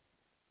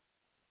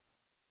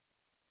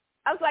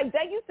 I was like,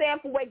 thank you, Sam,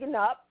 for waking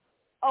up.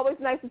 Always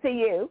nice to see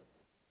you.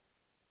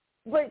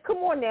 But come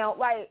on now,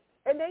 like,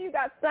 and then you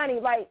got Sonny,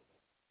 like,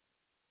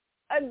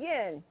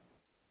 again,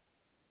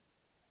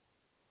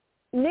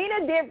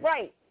 Nina did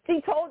right.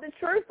 She told the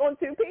truth on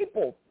two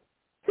people.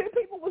 Two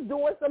people was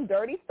doing some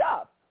dirty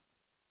stuff.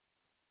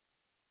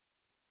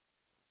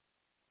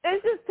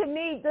 It's just, to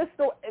me, this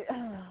story.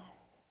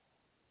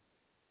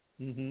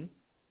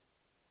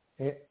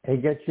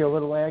 It gets you a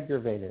little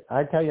aggravated.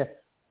 I tell you,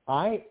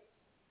 I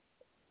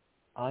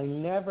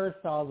never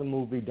saw the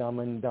movie Dumb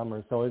and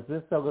Dumber, so is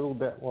this a little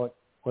bit what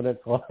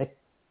it's like?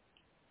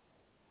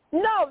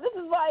 No, this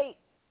is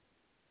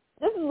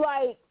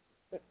like,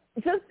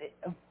 just,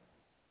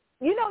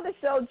 you know the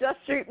show Just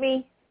Shoot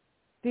Me?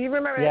 Do you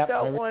remember that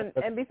show on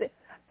NBC?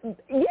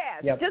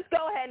 Yeah, just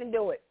go ahead and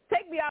do it.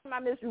 Take me out of my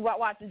misery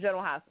watching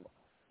General Hospital.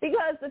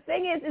 Because the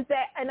thing is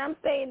that, and I'm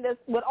saying this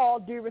with all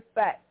due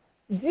respect,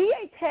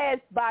 GH has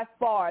by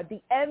far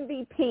the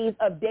MVPs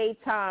of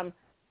daytime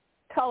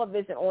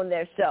television on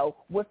their show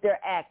with their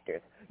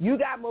actors. You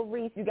got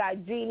Maurice, you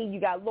got Jeannie, you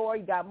got Laura,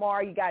 you got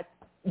Mara, you got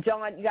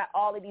John, you got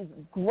all of these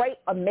great,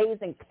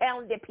 amazing,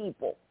 talented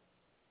people.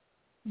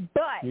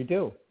 But you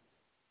do.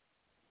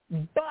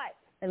 But,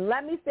 and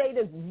let me say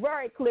this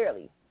very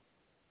clearly,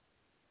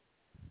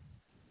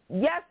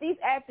 yes, these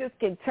actors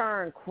can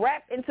turn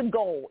crap into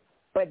gold,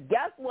 but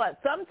guess what?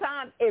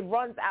 Sometimes it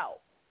runs out.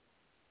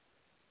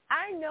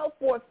 I know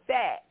for a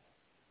fact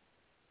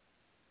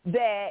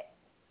that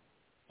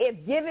if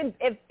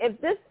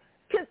this,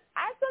 because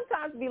I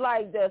sometimes be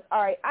like this,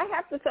 all right, I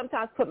have to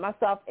sometimes put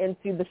myself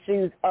into the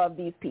shoes of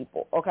these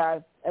people, okay?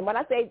 And when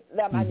I say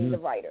them, I mean the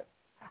writer.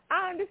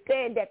 I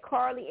understand that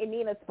Carly and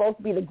Nina are supposed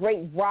to be the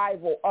great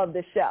rival of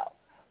the show,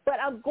 but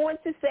I'm going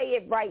to say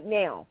it right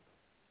now.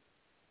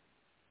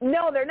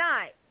 No, they're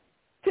not.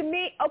 To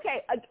me,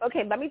 okay,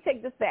 let me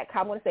take this back.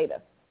 I want to say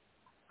this.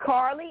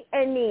 Carly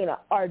and Nina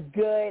are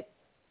good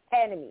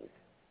enemies,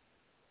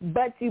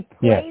 but you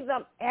play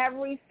them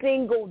every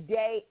single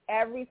day,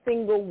 every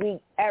single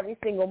week, every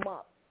single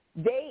month.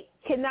 They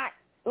cannot,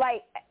 I'm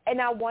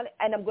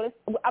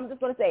just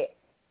going to say it.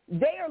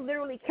 They are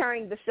literally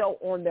carrying the show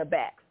on their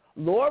backs.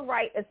 Laura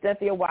Wright and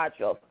Cynthia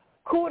Watros.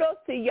 Kudos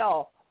to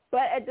y'all.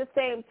 But at the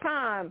same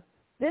time,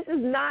 this is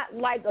not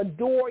like a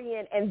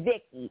Dorian and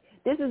Vicky.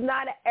 This is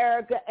not an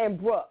Erica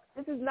and Brooke.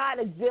 This is not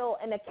a Jill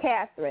and a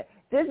Catherine.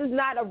 This is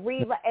not a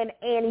Reva and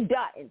Annie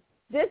Dutton.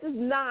 This is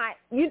not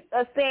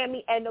a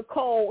Sammy and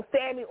Nicole,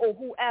 Sammy or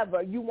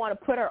whoever you want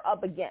to put her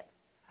up against.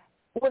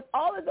 With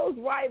all of those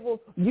rivals,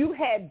 you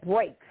had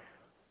breaks.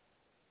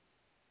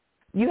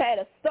 You had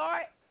a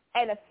start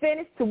and a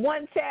finish to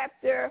one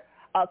chapter.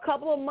 A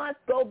couple of months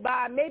go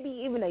by, maybe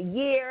even a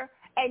year,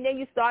 and then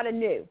you start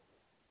anew.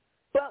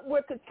 But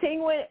we're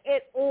continuing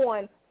it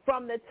on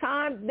from the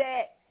time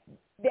that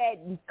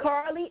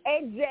Carly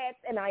and Jax,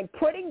 and I'm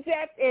putting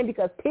Jax in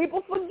because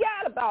people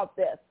forgot about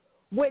this,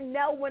 when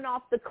Nell went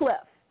off the cliff.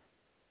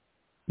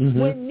 Mm-hmm.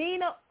 When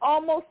Nina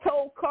almost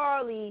told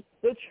Carly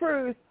the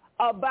truth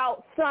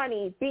about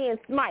Sonny being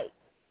Smite.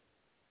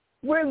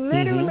 We're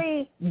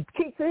literally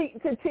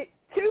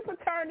two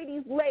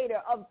paternities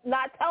later of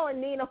not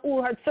telling Nina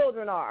who her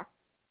children are.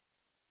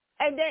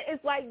 And then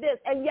it's like this.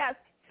 And yes,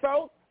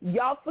 folks,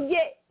 y'all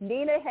forget,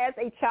 Nina has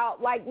a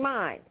childlike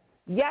mind.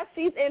 Yes,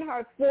 she's in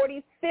her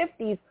 40s,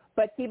 50s,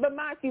 but keep in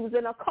mind she was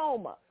in a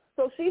coma.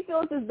 So she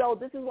feels as though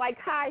this is like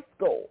high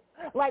school.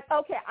 Like,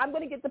 okay, I'm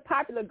going to get the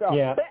popular girl.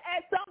 Yeah. But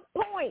at some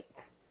point,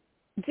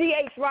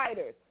 GH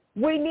writers,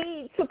 we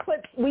need to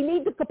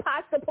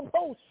pass the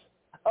propose,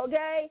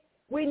 okay?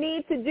 We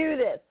need to do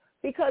this.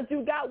 Because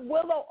you got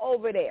Willow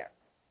over there.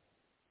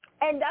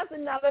 And that's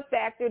another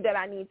factor that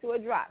I need to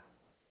address.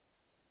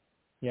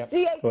 Yep.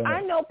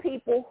 I know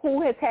people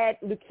who have had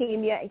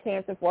leukemia and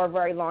cancer for a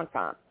very long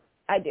time.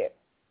 I do.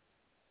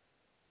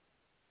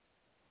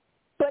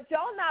 But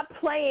y'all not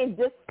playing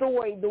this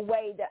story the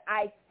way that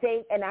I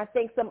think, and I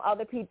think some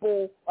other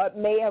people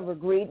may have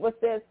agreed with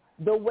this,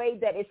 the way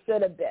that it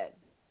should have been.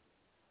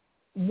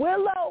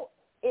 Willow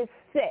is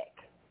sick.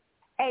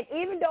 And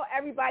even though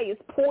everybody is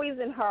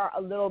poisoning her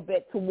a little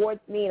bit towards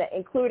Nina,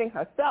 including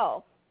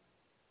herself,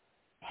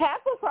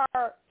 half of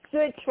her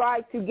should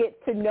try to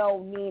get to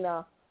know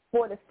Nina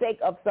for the sake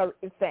of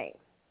certain things.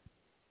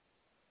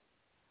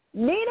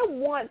 Nina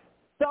wants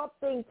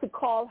something to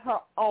call her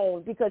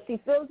own because she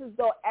feels as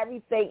though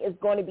everything is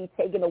going to be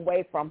taken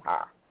away from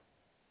her.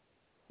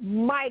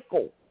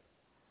 Michael,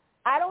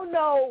 I don't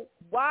know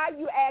why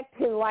you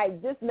acting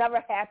like this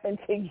never happened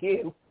to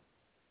you.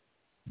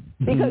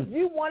 Because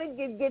you wanted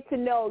to get to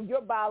know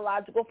your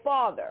biological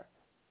father.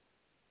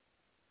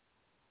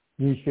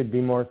 You should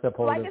be more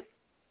supportive.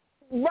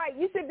 Right,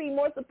 you should be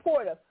more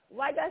supportive.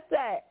 Like I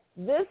said,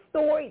 this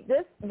story,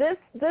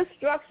 this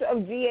structure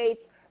of GH,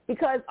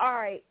 because, all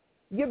right,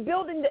 you're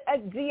building the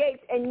GH,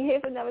 and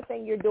here's another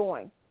thing you're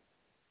doing.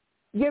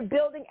 You're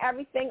building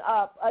everything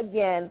up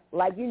again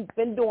like you've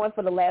been doing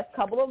for the last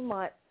couple of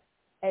months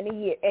and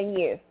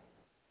years.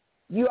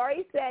 You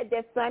already said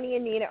that Sonny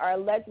and Nina are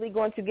allegedly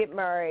going to get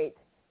married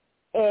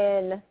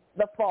in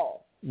the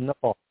fall. No.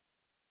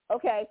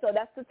 Okay, so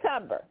that's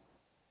September.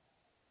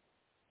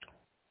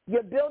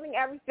 You're building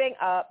everything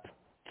up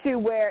to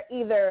where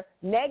either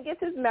Ned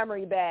gets his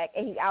memory back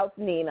and he outs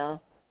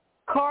Nina,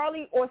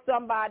 Carly or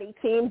somebody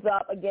teams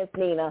up against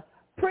Nina.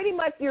 Pretty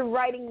much you're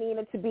writing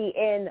Nina to be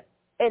in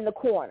the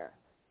corner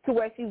to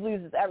where she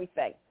loses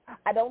everything.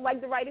 I don't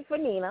like the writing for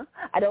Nina.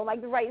 I don't like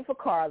the writing for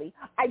Carly.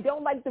 I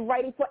don't like the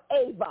writing for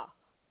Ava.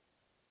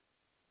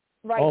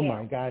 Right oh, now.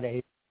 My God,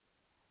 Ava.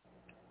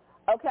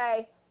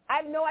 Okay? I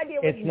have no idea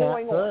what's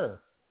going on. It's not her.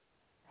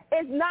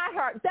 It's not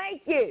her.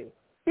 Thank you.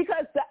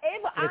 Because the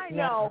Ava I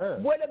know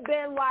would have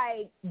been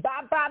like,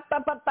 bop, bop,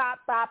 bop, bop, bop,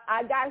 bop.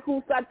 I got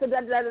who, da, da, da,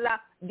 da, da.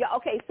 Yeah,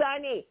 okay,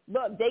 Sonny,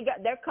 look,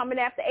 they're coming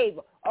after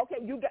Ava. Okay,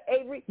 you got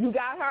Avery, you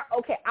got her.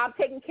 Okay, I'm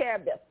taking care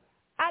of this.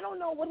 I don't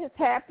know what has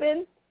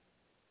happened.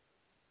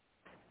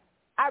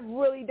 I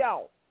really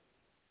don't.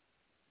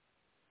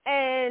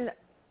 And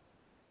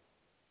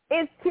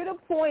it's to the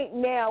point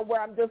now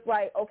where I'm just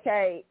like,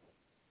 okay,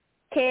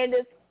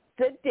 Candace,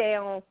 sit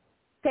down,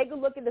 take a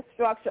look at the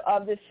structure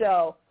of the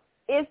show.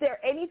 Is there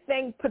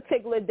anything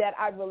particular that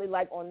I really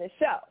like on this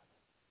show?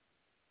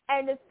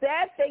 And the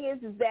sad thing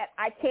is that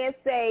I can't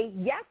say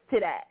yes to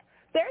that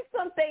there's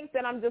some things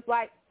that I'm just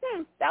like,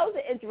 that was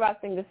an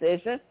interesting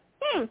decision.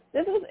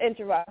 This was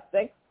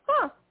interesting.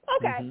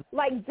 Okay. Mm-hmm.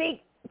 Like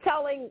Zeke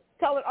telling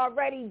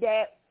already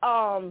that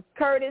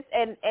Curtis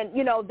and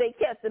they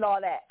kissed and all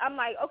that. I'm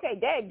like, okay,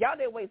 Dad, y'all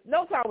didn't waste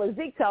no time with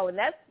Zeke telling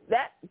that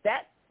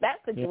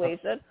situation.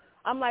 Yeah.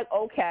 I'm like,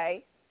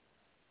 okay.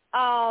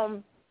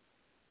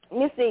 Let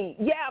me see.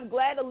 Yeah, I'm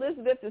glad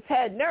Elizabeth is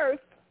head nurse.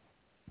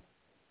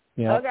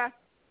 Yeah. Okay.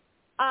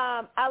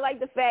 I like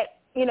the fact,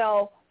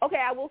 okay,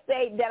 I will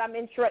say that I'm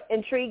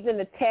intrigued in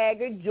the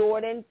Taggart,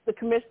 Jordan, the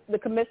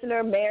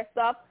commissioner, mayor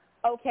stuff.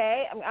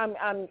 Okay,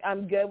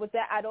 I'm good with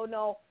that. I don't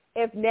know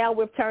if now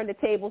we've turned the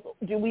tables.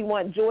 Do we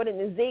want Jordan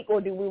and Zeke,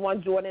 or do we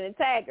want Jordan and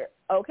Taggart?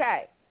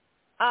 Okay.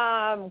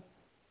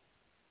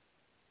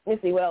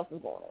 Let's see what else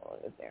is going on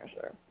in this there.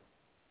 Sure.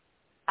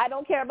 I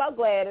don't care about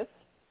Gladys.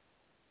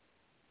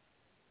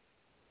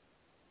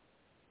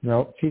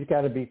 No, she's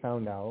got to be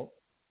found out.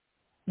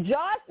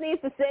 Joss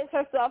needs to sit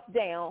herself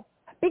down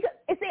because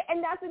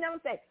and that's another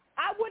thing.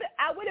 I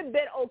would have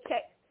been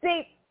okay.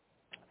 See,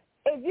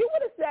 if you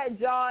would have said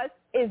Joss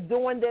is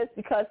doing this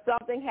because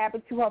something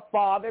happened to her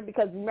father,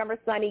 because remember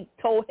Sonny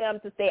told him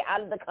to stay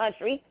out of the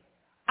country,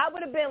 I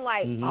would have been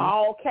like,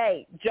 oh,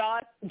 okay,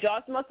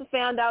 Joss must have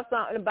found out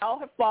something about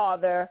her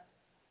father,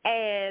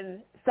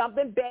 and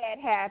something bad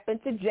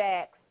happened to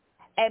Jax,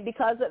 and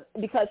because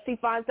she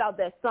finds out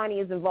that Sonny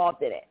is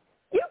involved in it.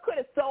 You could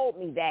have told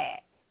me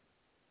that.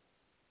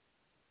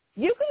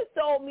 You could have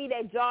told me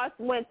that Joss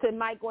went to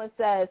Michael and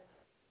says,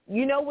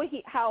 you know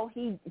how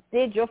he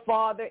did your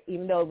father,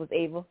 even though it was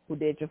Ava who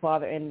did your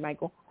father and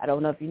Michael. I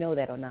don't know if you know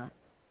that or not.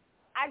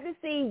 I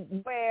just see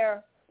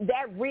where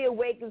that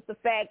reawakens the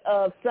fact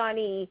of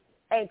Sonny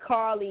and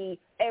Carly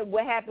and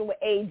what happened with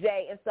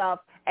AJ and stuff.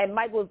 And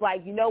Michael was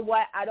like, you know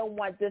what? I don't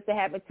want this to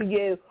happen to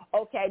you.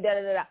 Okay,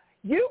 da-da-da-da.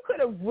 You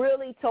could have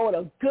really told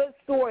a good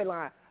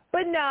storyline.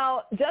 But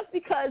no, just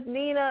because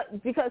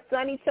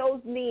Sonny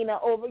chose Nina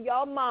over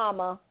y'all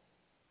mama,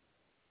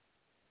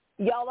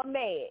 y'all are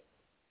mad.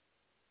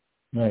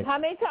 Right. How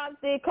many times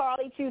did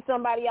Carly choose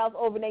somebody else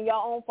over than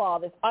your own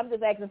fathers? I'm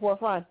just asking for a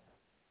fun.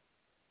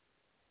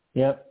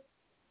 Yep.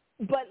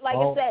 But like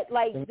I said,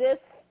 like this,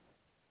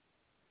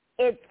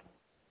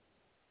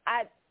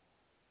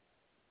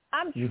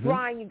 I'm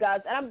trying, you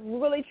guys, and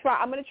I'm really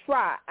trying. I'm going to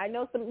try. I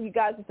know some of you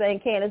guys are saying,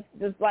 Candace,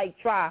 just like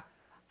try.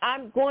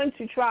 I'm going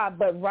to try,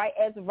 but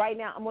as of right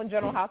now, I'm on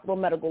General Hospital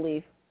medical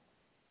leave.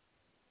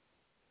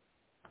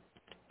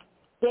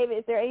 David,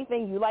 is there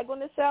anything you like on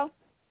this show?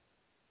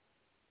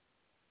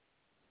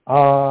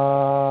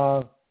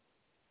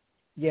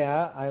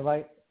 Yeah,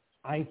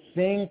 I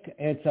think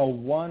it's a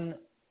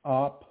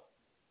one-up.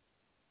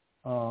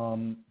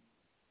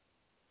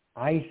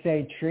 I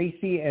say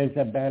Tracy is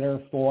a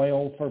better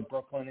foil for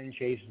Brooklyn and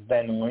Chase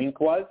than Link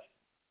was.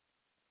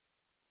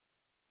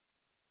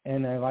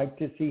 And I like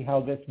to see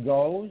how this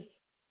goes.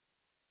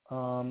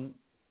 Do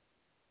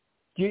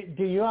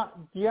you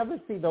ever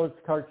see those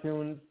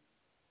cartoons,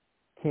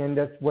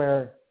 Candace,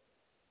 where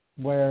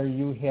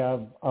you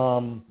have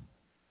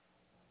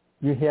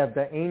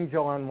the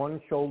angel on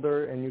one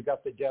shoulder and you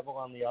got the devil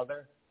on the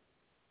other?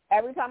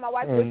 Every time I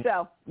watch the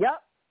show.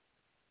 Yep.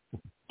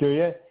 Do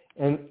you?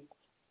 And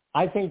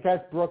I think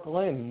that's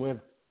Brooklyn with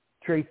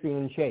Tracy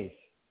and Chase.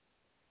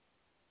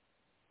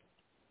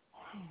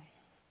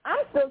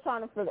 I'm still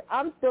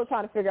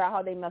trying to figure out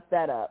how they messed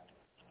that up.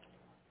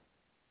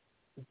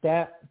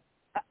 That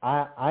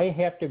I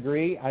have to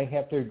agree. I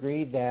have to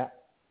agree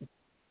that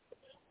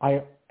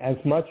as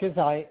much as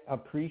I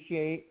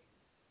appreciate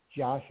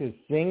Josh's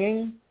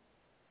singing,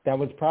 that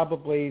was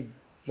probably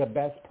the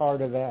best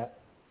part of that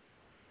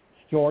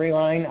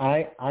storyline.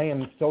 I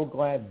am so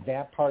glad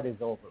that part is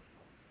over.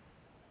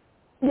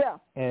 Yeah.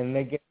 And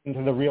they get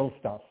into the real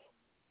stuff.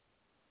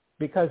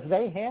 Because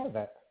they have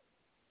it.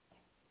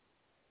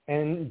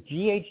 And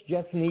GH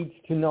just needs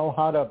to know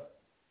how to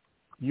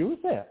use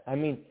it. I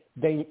mean,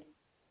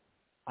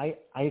 I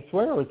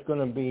swear it's going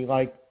to be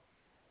like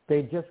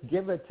they just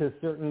give it to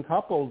certain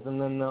couples and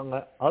then they'll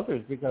let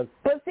others because...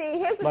 But see,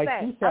 here's the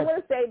thing. I'm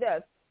going to say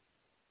this.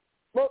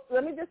 Well,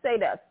 let me just say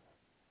this.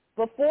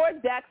 Before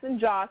Dex and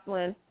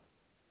Jocelyn,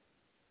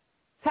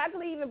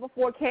 technically even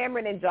before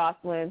Cameron and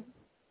Jocelyn,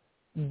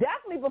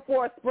 definitely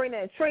before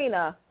Sabrina and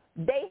Trina,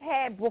 they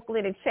had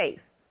Brooklyn and Chase.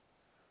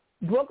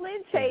 Brooklyn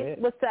and Chase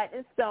was set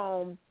in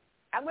stone,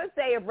 I'm going to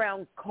say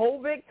around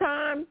COVID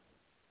time,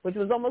 which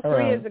was almost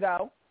 3 years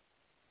ago.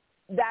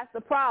 That's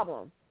the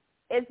problem.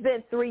 It's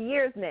been 3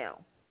 years now.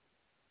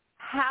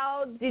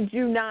 How did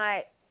you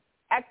not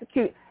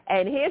execute?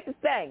 And here's the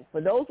thing.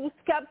 For those who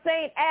kept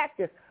saying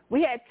actors,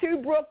 we had 2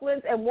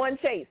 Brooklyns and 1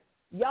 Chase.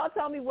 Y'all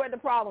tell me where the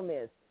problem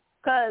is,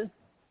 because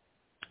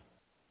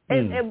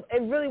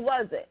it really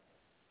wasn't.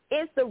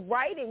 It's the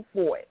writing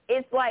for it.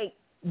 It's like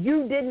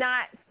you did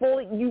not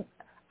fully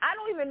I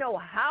don't even know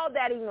how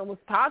that even was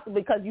possible,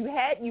 because you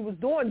was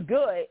doing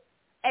good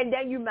and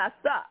then you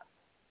messed up.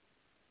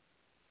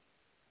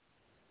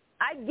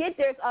 I get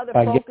there's other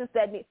focus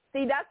that need.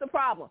 See, that's the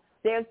problem.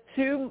 There's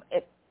 2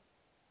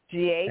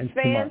 GH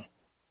fans.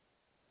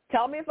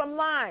 Tell me if I'm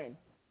lying.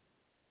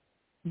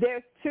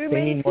 There's too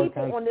many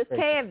people on this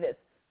canvas.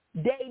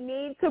 They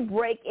need to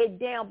break it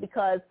down,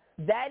 because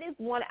that is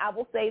one, I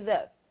will say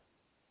this,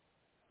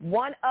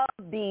 one of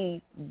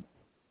the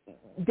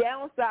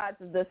downsides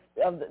of this,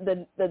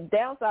 the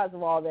downsides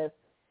of all this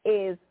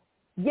is,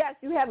 yes,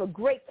 you have a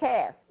great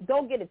cast.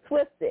 Don't get it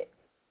twisted.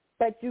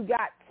 But you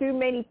got too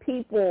many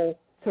people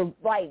to,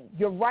 like,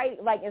 you're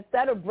right, like,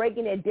 instead of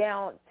breaking it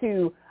down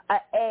to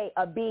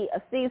a B,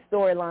 a C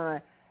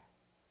storyline,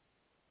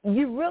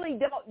 you really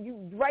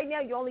don't. Right now,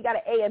 you only got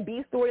an A and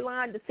B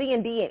storyline. The C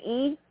and D and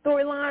E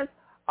storylines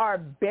are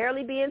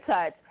barely being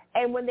touched.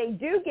 And when they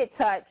do get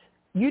touched,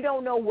 you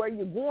don't know where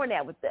you're going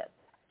at with this.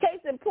 Case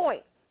in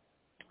point,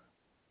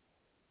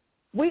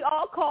 we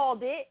all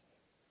called it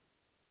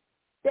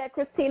that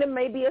Christina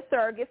may be a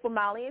surrogate for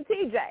Molly and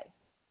TJ.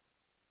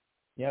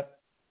 Yep.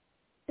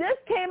 This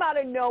came out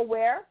of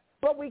nowhere,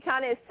 but we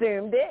kind of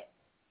assumed it.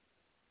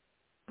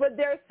 But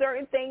there are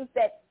certain things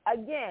that,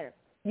 again,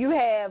 you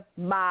have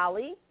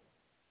Molly,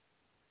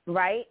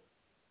 right?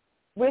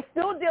 We're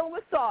still dealing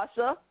with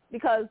Sasha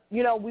because,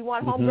 we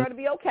want Homegirl to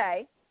be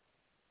okay.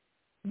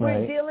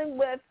 We're dealing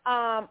with,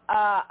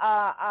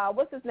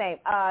 what's his name?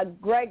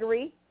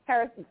 Gregory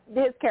Harris,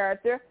 his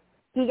character.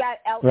 He got,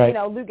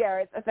 Lou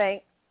Garrett, I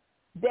think.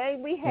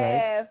 Then we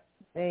have,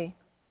 trying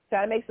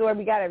to make sure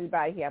we got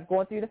everybody here. I'm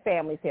going through the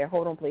families here.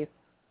 Hold on, please.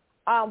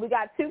 We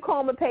got 2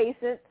 coma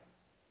patients.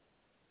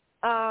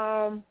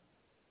 Let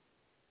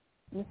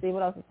me see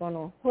what else is going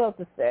on. Who else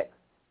is sick?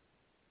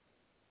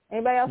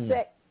 Anybody else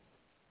sick?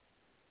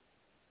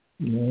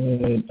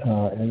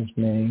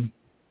 Esme.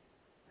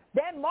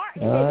 That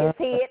Martin hit his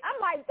head. I'm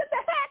like, what the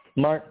heck?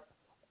 Mark,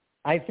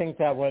 I think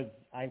that was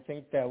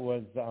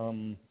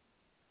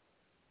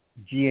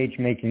GH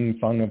making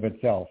fun of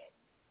itself.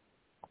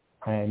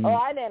 And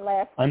I didn't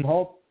laugh. I'm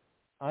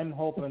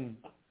hoping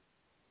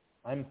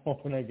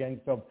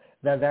against hope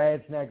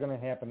that's not going to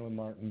happen with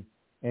Martin,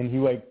 and he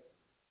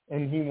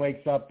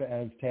wakes up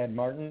as Tad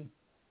Martin.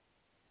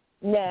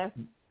 Yeah,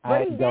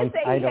 but he did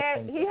say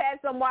he had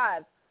some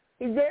wives.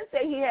 He did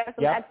say he had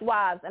some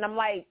ex-wives, and I'm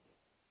like,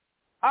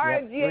 all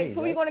right, GH,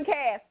 who are you going to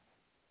cast?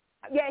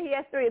 Yeah, he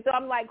has 3. So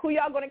I'm like, who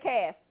y'all going to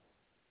cast?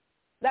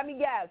 Let me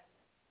guess.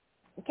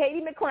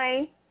 Katie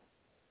McClain,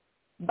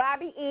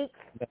 Bobby Eakes,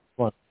 that's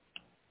one.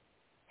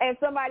 And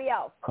somebody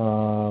else.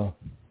 I'm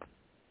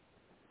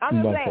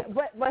just saying,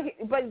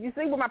 but you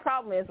see what my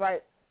problem is,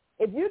 right?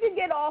 If you can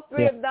get all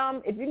 3 of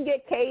them, if you can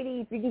get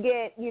Katie, if you can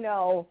get,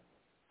 who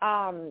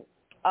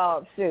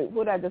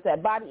did I just say?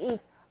 Bobby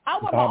East. I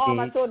want all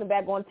my children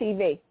back on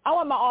TV.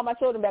 All my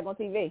children back on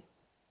TV.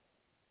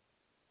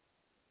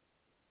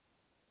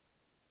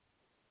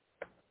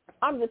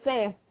 I'm just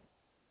saying.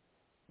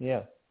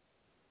 Yeah.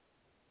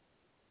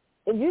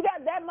 If you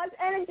got that much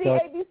energy,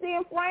 ABC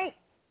and Frank,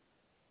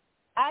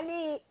 I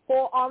need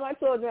for All My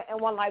Children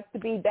and One Life to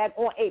be back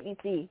on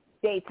ABC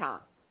daytime.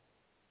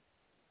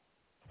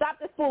 Stop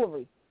this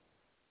foolery.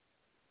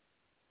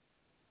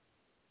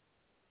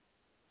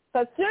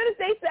 So as soon as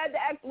they said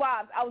the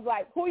ex-wives, I was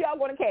like, who y'all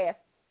going to cast?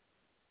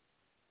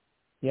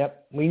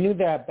 Yep. We knew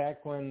that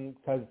back when,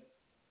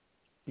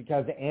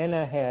 because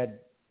Anna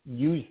had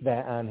used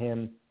that on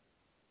him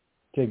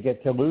to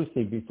get to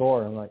Lucy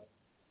before. I'm like,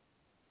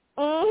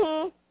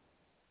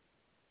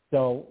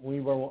 So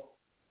we were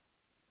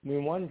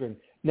wondering.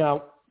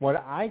 Now, what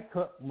I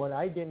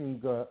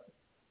didn't go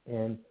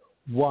in,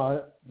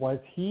 was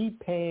he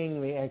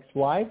paying the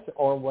ex-wives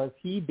or was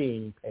he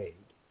being paid?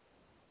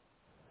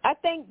 I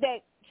think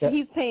that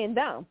he's paying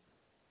them.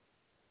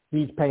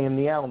 He's paying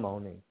the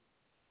alimony.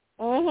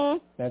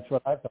 That's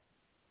what I thought.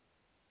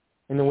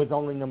 And it was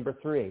only number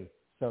 3.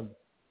 So.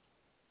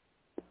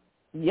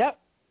 Yep.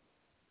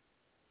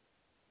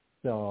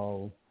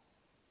 So,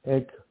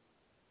 it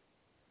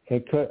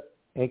could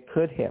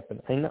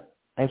happen.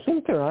 I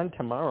think they're on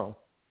tomorrow.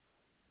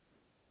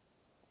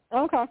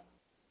 Okay.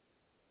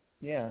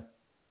 Yeah.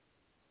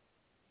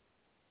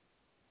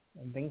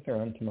 I think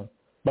they're on tomorrow.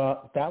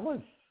 But that was,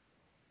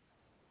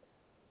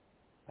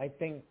 I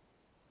think,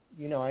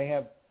 I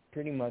have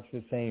pretty much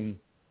the same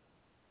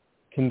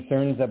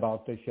concerns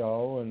about the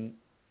show and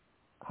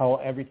how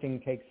everything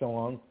takes so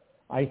long.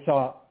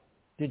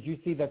 Did you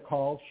see the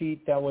call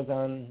sheet that was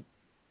on,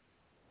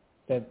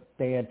 that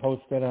they had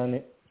posted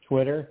on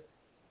Twitter?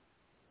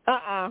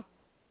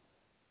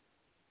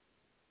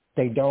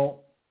 They don't,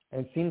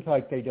 it seems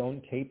like they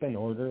don't tape in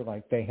order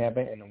like they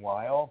haven't in a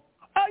while.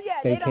 Oh,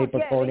 yeah, they don't.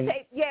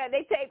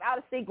 They tape out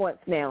of sequence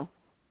now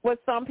with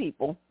some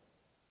people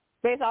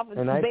based off of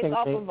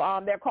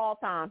their call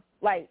time,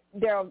 like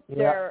their and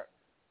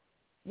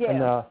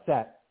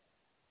set.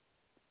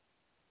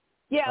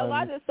 Yeah, a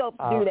lot of the soaps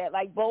do that.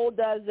 Like Bold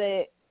does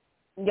it,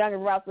 Young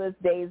and Restless,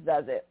 Days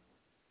does it.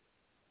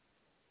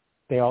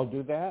 They all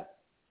do that?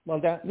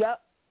 Well,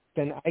 Yep.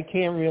 Then I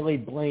can't really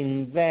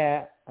blame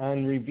that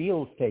on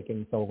reveals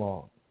taking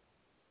so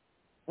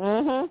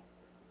long.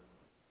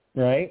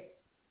 Right?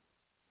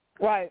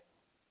 Right.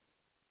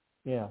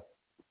 Yeah.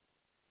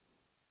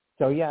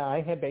 So, yeah,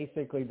 I had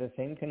basically the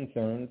same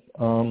concerns.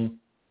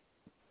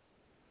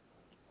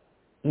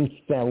 It's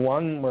that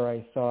one where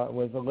I saw it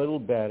was a little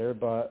better,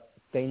 but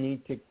they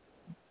need to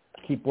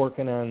keep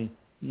working on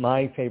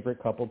my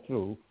favorite couple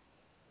too.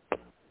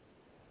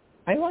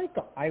 I like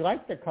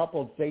the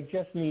couples. They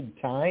just need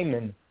time,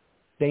 and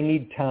they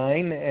need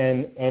time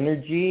and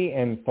energy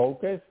and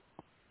focus,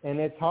 and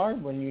it's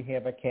hard when you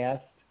have a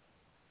cast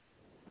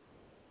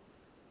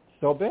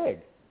so big.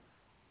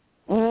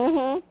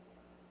 Mhm.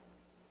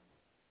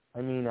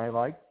 I mean,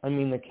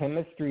 the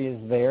chemistry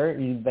is there.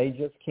 They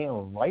just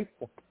can't write.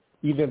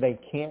 Either they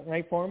can't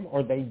write for them,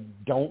 or they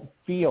don't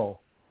feel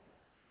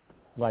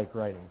like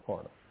writing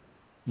for them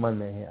when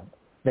they have.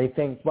 They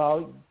think,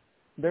 well,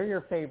 they're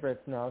your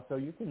favorites now, so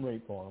you can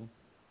wait for them.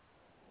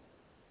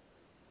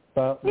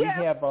 But we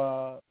have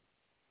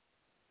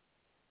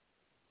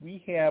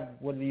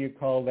what do you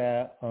call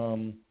that?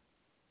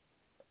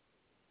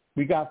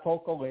 We got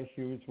focal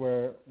issues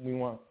where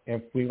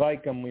if we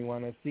like them, we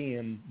want to see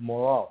them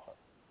more often.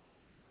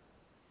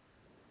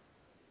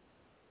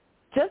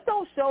 Just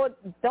don't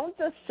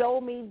just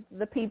show me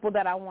the people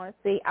that I want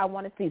to see. I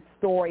want to see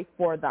story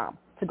for them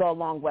to go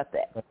along with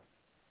it.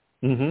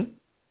 Mhm.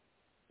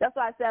 That's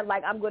why I said,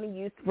 like, I'm going to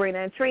use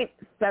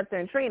Spencer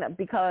and Trina,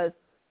 because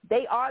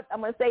they are.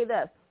 I'm going to say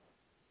this: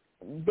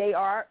 they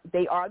are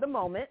the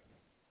moment.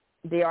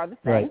 They are the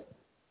thing. Right.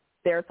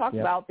 They're talked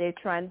about. They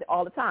trend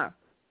all the time,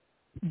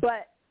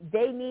 but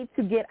they need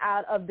to get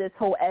out of this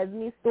whole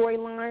Esme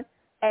storyline,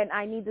 and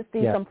I need to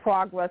see some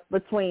progress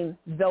between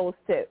those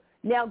two.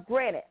 Now,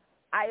 granted,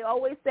 I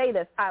always say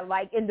this: I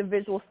like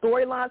individual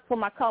storylines for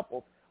my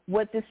couples,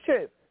 which is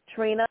true.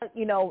 Trina,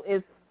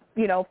 is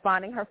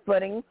finding her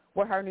footing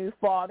with her new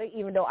father,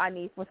 even though I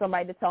need for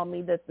somebody to tell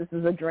me that this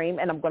is a dream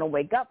and I'm going to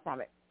wake up from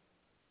it.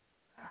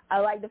 I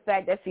like the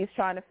fact that she's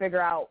trying to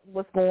figure out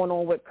what's going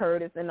on with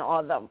Curtis and all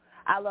of them.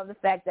 I love the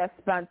fact that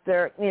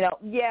Spencer,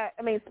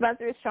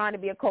 Spencer is trying to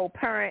be a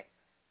co-parent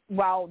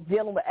while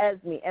dealing with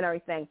Esme and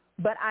everything.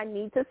 But I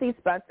need to see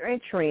Spencer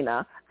and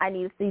Trina. I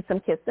need to see some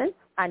kissing.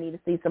 I need to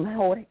see some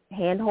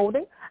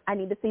hand-holding. I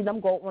need to see them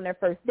go on their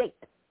first date.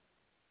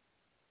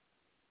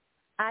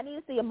 I need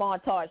to see a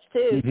montage,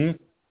 too. Mhm.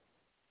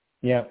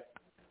 Yeah.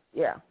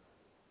 Yeah.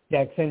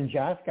 Dex and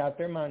Josh got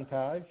their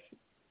montage.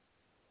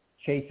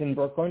 Chase and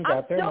Brooklyn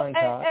got their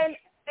montage.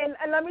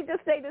 And let me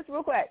just say this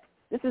real quick.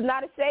 This is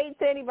not a shade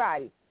to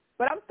anybody,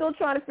 but I'm still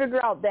trying to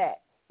figure out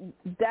that.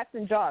 Dex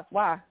and Josh,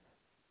 why?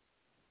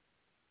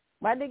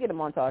 Why did they get a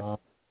montage?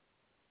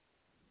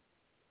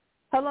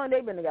 How long have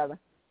they been together?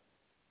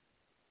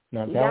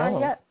 Not that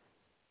long. Yet?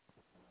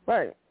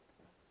 Right.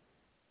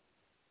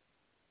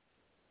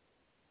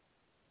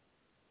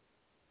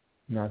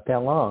 Not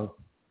that long.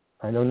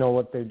 I don't know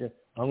what they did.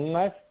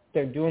 Unless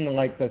they're doing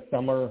like the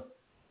summer,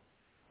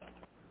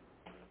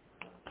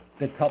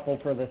 the couple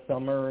for the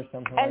summer or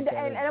something like that.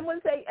 And I'm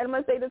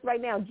gonna say this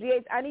right now,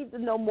 GH. I need to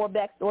know more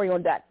backstory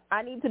on that.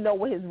 I need to know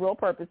what his real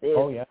purpose is.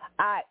 Oh yeah.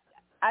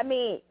 I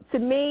mean, to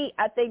me,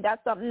 I think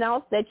that's something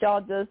else that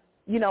y'all just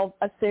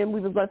assumed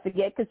we was gonna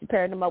forget because you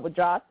paired him up with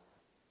Josh.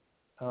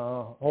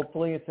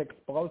 Hopefully it's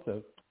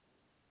explosive.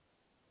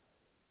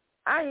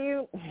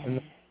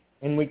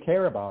 And we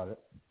care about it.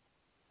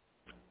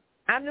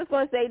 I'm just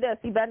going to say this.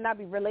 He better not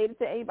be related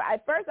to anybody.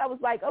 At first I was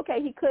like, okay,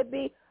 he could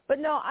be. But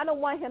no, I don't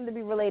want him to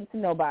be related to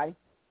nobody.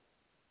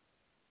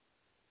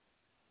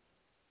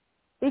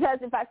 Because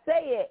if I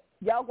say it,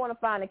 y'all going to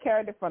find a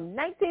character from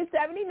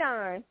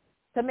 1979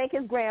 to make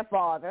his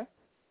grandfather,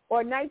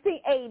 or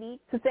 1980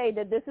 to say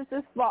that this is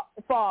his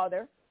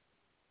father.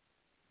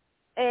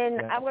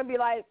 And I'm going to be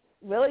like,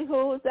 really?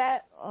 Who is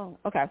that? Oh,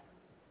 okay.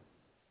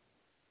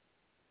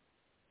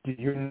 Did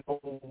you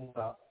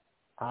know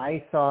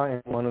I saw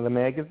in one of the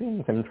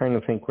magazines, I'm trying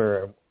to think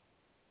where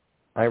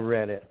I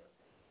read it.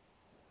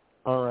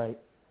 All right.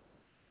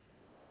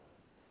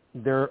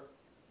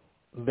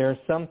 There's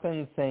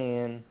something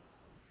saying,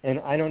 and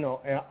I don't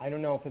know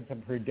if it's a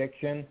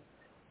prediction,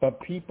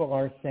 but people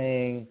are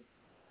saying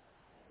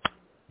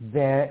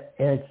that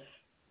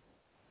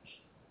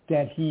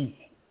he's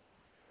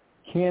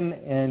Kim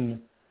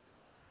and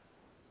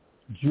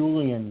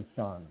Julian's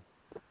son.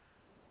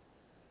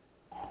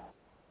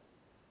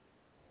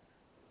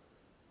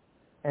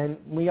 And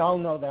we all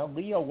know that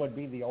Leo would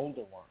be the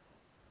older one.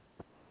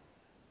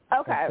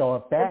 Okay. So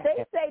if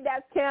they say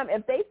that's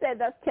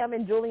Kim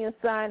and Julian's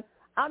son,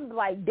 I'm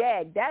like,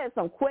 Dad, that is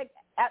some quick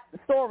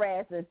store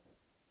asses.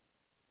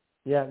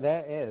 Yeah,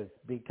 that is,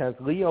 because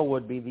Leo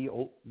would be the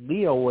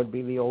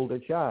older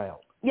child.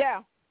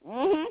 Yeah.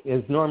 Mhm.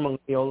 Is normally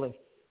the oldest.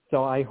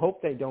 So I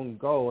hope they don't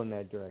go in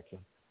that direction.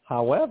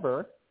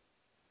 However,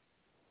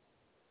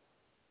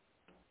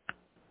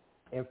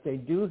 if they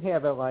do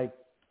have it like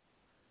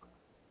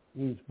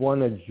he's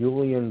one of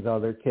Julian's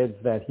other kids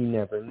that he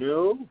never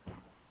knew,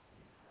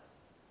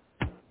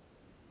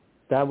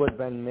 that would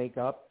then make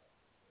up.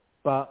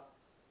 But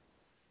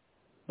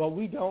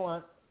we don't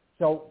want,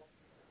 so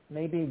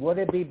maybe would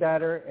it be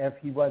better if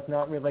he was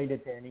not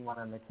related to anyone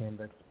on the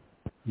canvas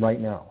right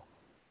now?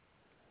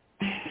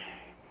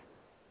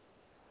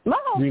 My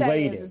whole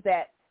thing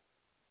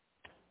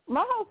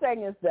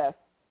is this.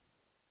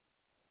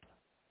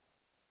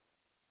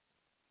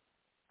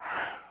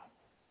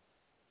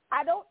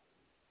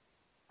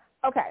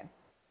 Okay.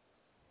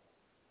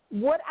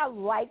 Would I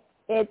like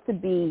it to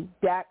be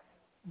Dex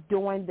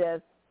doing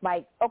this?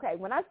 Like, okay,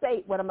 when I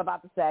say what I'm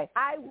about to say,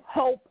 I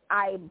hope,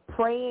 I'm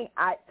praying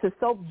to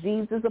soak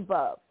Jesus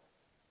above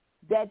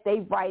that they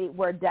write it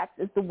where Dex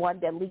is the one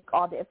that leaked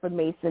all the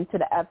information to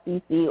the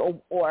FCC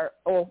or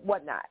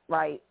whatnot,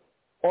 right?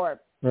 Or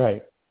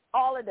right.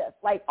 All of this.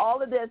 Like,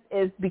 all of this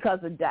is because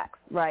of Dex,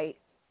 right?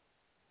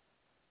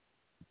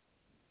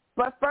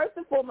 But first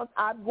and foremost,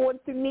 I'm going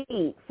to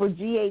need for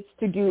GH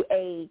to do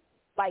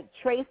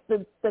trace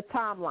the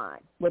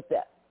timeline with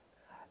this.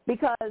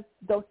 Because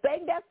the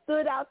thing that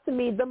stood out to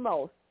me the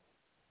most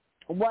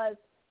was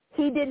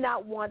he did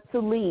not want to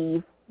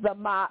leave the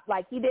mob,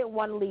 like he didn't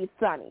want to leave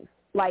Sonny,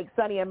 like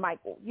Sonny and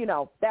Michael,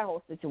 that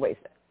whole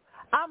situation.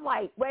 I'm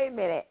like, wait a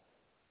minute.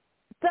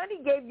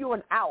 Sonny gave you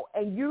an out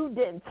and you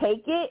didn't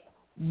take it.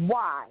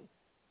 Why?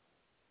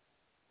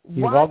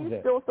 Why are you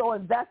still so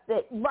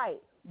invested?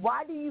 Right.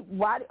 Why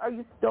are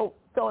you still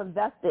so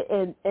invested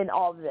in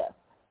all of this?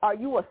 Are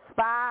you a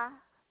spy?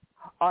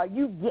 Are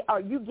you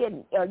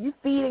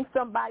feeding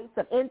somebody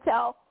some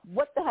intel?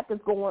 What the heck is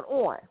going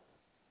on?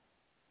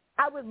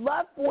 I would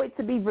love for it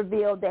to be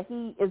revealed that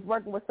he is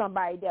working with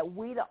somebody that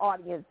we, the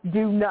audience,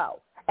 do know,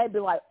 and be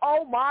like,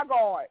 oh my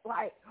God,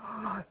 like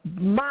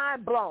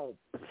mind blown.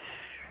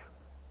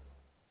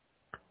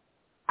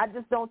 I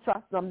just don't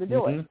trust them to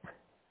do it.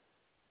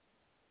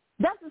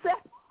 That's the sad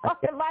part.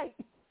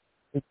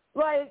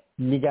 Like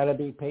you got to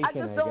be patient,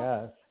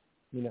 I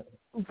guess.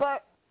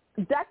 But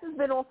Dex has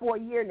been on for a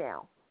year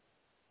now.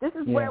 This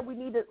is where we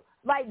need to,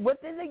 like,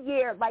 within a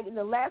year, like in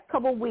the last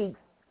couple of weeks,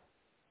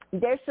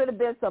 there should have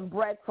been some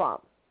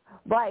breadcrumbs.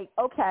 Like,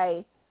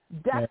 okay,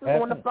 Dex is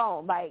on the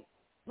phone. Like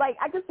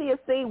I can see a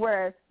scene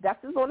where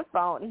Dex is on the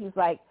phone and he's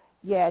like,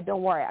 yeah,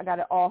 don't worry, I got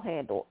it all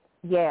handled.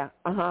 Yeah,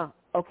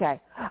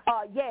 okay.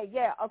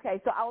 Yeah, okay,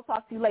 so I'll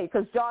talk to you later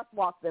because Josh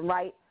walks in,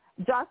 right?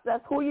 Josh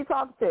says, who are you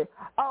talking to?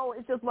 Oh,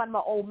 it's just one of my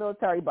old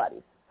military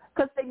buddies.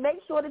 Because they make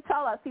sure to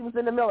tell us he was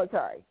in the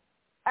military.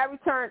 Every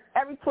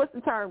twist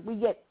and turn, we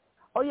get,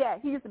 oh, yeah,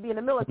 he used to be in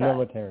the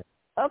military.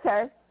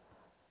 Okay.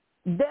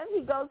 Then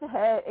he goes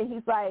ahead and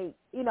he's like,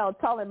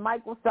 telling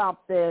Michael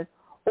something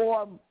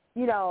or,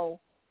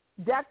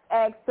 Dex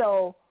asks,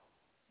 so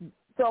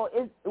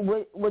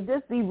would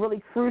this be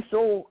really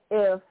crucial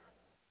if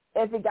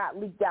it got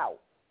leaked out?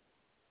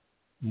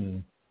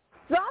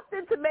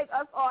 Something to make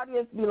us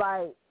audience be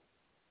like,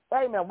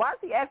 hey, man, why is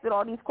he asking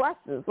all these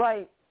questions?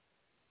 Like,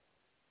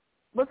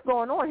 what's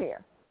going on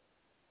here?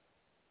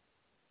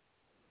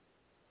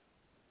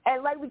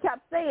 And like we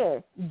kept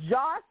saying,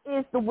 Josh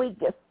is the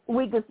weakest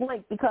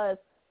link because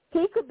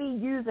he could be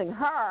using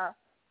her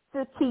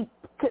to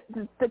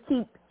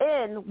keep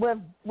in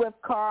with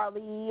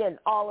Carly and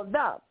all of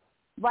them.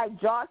 Like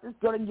Josh is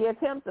going to give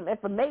him some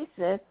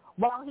information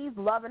while he's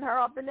loving her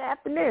up in the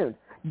afternoon.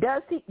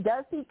 Does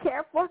he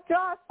care for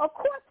Josh? Of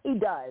course he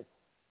does.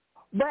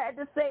 But at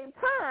the same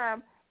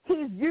time,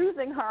 he's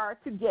using her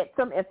to get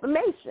some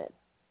information.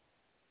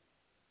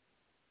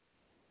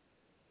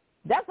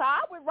 That's how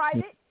I would write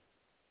it.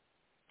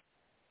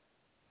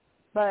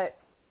 But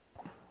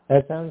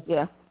that sounds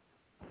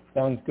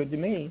good to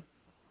me.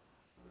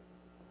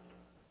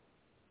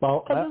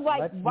 Well,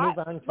 let's move on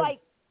to go ahead.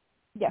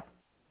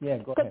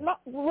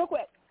 Real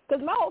quick,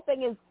 because my whole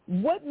thing is,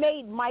 what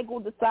made Michael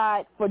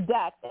decide for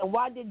Dex, and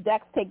why did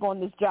Dex take on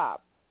this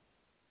job?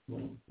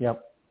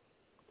 Yep,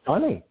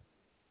 Sonny.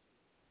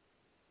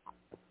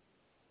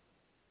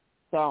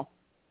 So,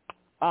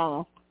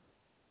 I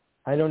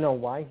don't know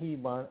why he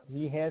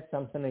has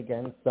something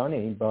against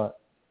Sonny, but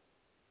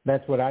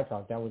that's what I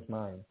thought. That was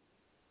mine.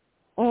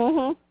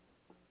 Mhm.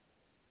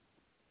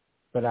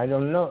 But I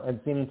don't know.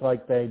 It seems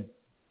like they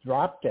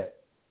dropped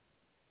it.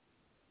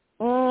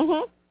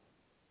 Mhm.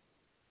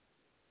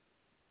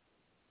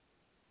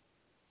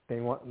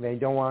 They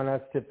don't want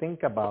us to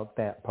think about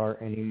that part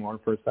anymore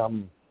for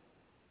some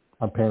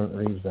apparent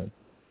reason.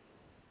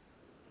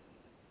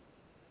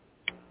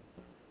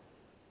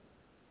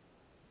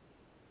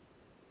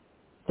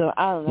 So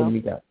I don't know. What do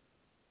we got?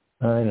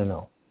 I don't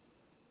know.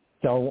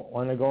 So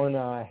want to go in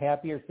a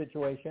happier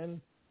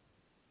situation?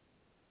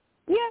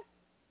 Yeah.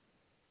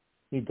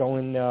 You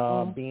going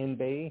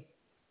B&B?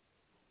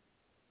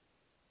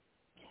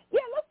 Yeah,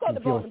 let's go to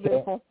Bold and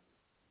Beautiful.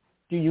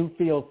 Do you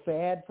feel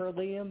sad for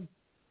Liam?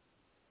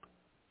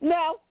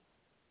 No.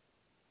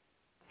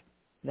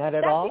 Not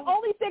at all? That's the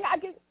only thing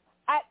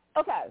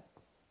okay.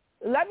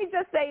 Let me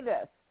just say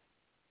this.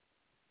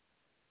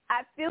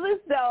 I feel as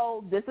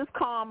though this is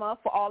karma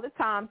for all the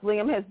times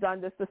Liam has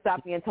done this to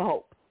Stephanie and to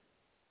Hope.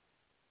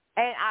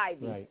 And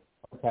Ivy. Right.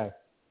 Okay.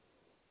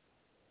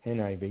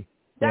 And Ivy.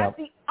 That's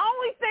the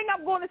only thing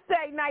I'm going to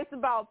say nice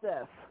about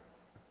this,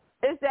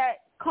 is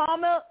that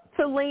karma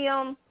to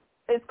Liam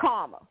is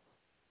karma.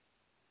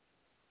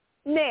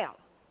 Now,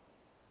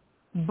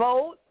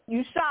 Bold,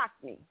 you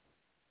shocked me.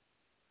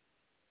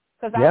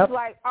 Because I was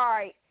like, all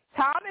right,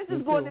 Thomas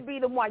is going to be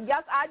the one.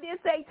 Yes, I did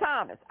say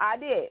Thomas. I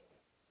did.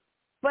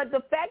 But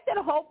the fact that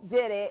Hope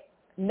did it,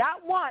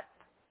 not once,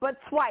 but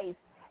twice,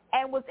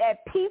 and was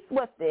at peace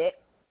with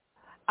it,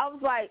 I was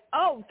like,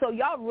 oh, so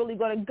y'all really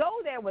going to go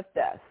there with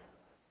this.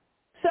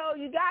 So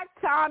you got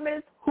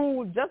Thomas,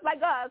 who, just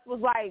like us,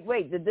 was like,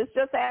 wait, did this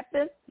just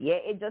happen? Yeah,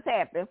 it just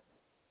happened.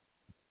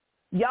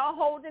 Y'all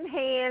holding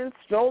hands,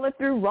 strolling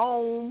through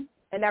Rome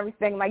and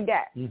everything like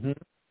that. Mm-hmm.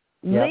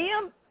 Yep.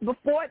 Liam,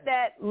 before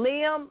that,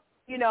 Liam,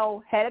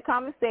 had a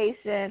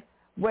conversation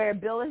where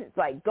Bill is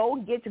like, go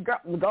get your girl,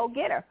 go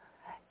get her.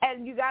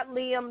 And you got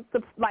Liam,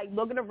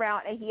 looking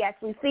around, and he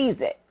actually sees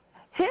it.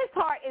 His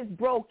heart is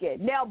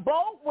broken. Now,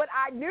 both what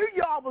I knew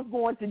y'all was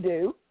going to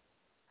do,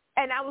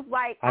 and I was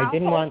like, I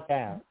didn't want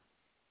that.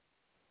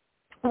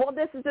 Well,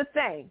 this is the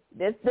thing.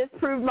 This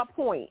proved my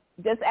point.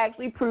 This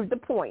actually proved the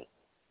point.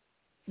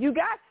 You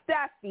got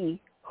Steffi,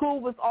 who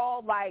was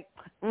all like,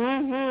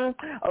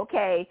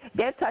 okay,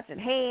 they're touching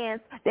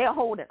hands, they're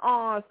holding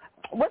arms.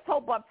 What's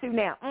Hope up to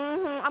now?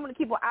 I'm going to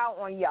keep an eye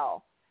on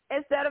y'all.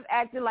 Instead of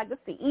acting like the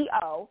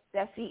CEO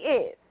that she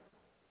is.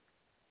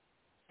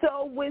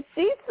 So when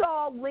she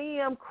saw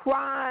Liam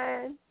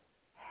crying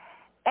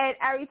and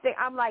everything,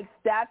 I'm like,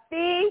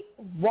 Steffi,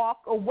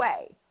 walk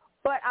away.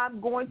 But I'm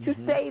going to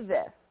say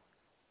this.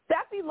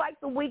 Steffi likes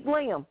the weak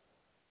Liam.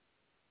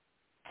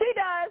 She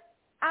does.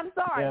 I'm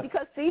sorry,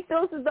 because she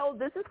feels as though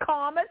this is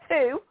karma,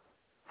 too,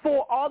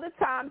 for all the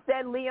times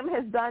that Liam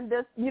has done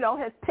this,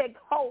 has picked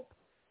Hope,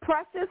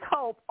 precious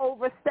Hope,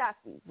 over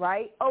Steffi,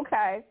 right?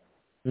 Okay.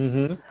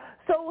 Mm-hmm.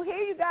 So here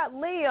you got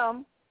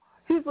Liam.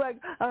 He's like,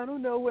 I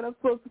don't know what I'm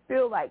supposed to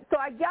feel like. So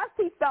I guess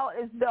he felt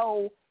as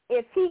though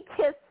if he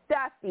kissed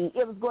Steffi,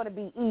 it was going to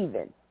be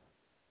even.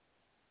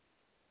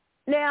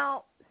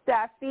 Now,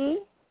 Steffi,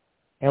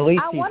 at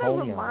least I want to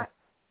remind,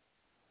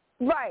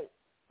 right,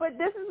 but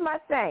this is my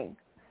thing.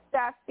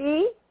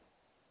 Steffi,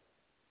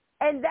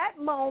 in that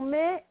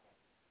moment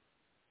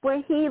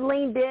when he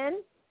leaned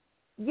in,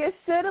 you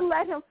should have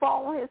let him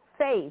fall on his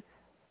face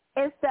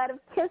instead of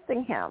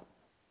kissing him.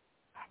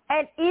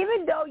 And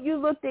even though you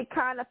looked it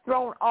kind of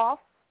thrown off,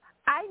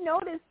 I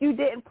noticed you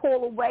didn't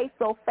pull away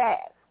so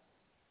fast.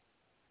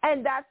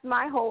 And that's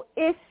my whole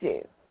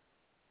issue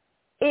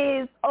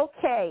is,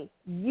 okay,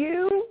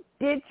 you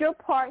did your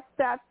part,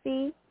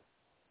 Steffi,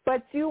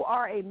 but you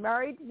are a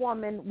married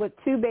woman with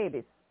 2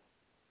 babies.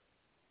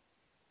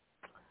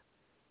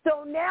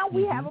 So now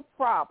we have a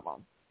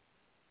problem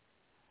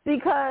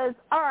because,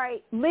 all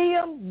right,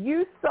 Liam,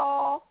 you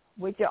saw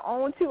with your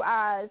own 2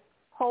 eyes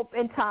Hope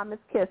and Thomas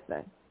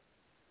kissing.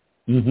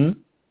 Mm-hmm.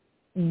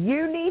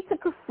 You need to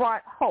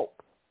confront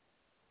Hope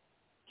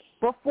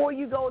before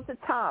you go to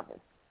Thomas.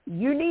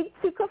 You need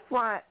to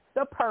confront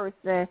the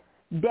person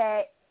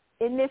that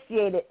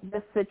initiated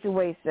this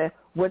situation,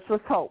 which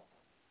was Hope.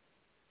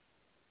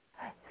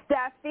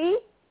 Steffi,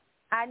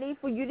 I need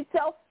for you to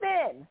tell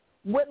Finn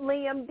what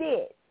Liam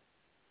did.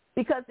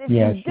 Because if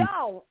you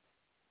don't,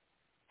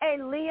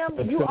 and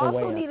Liam, you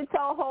also need to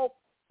tell Hope,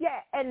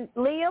 and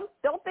Liam,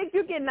 don't think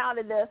you're getting out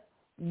of this.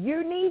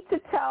 You need to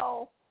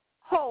tell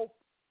Hope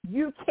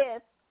you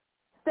kissed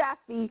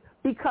Steffi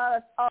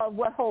because of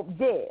what Hope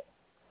did.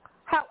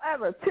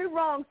 However, 2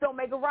 wrongs don't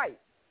make a right.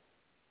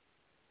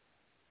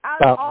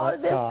 Out of all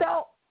of this,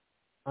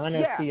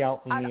 honesty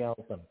out in the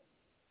open.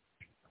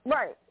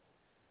 Right.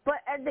 But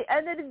at the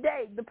end of the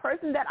day, the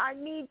person that I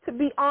need to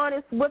be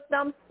honest with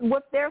them,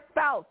 with their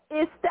spouse,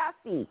 is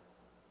Steffi.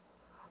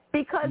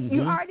 Because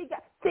you already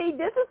got, see,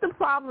 this is the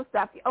problem with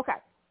Steffi. Okay.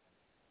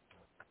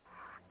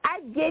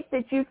 I get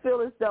that you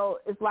feel as though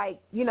it's like,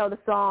 the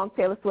song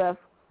Taylor Swift,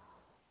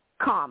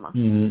 Karma.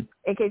 Mm-hmm.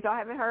 In case y'all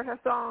haven't heard her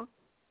song,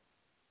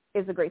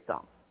 it's a great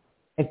song.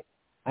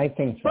 I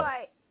think so.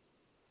 But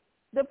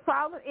the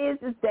problem is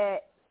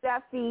that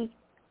Steffi,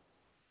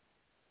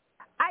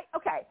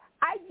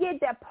 I get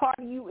that part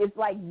of you is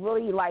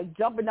really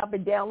jumping up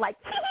and down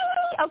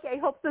okay,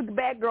 Hope's the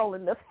bad girl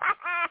in this.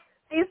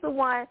 She's the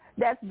one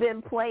that's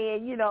been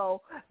playing,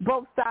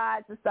 both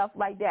sides and stuff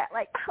like that.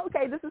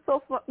 Okay, this is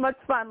so much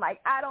fun.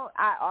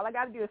 All I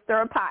got to do is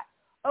stir a pot.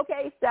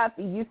 Okay,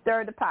 Steffi, you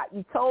stirred the pot.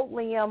 You told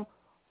Liam,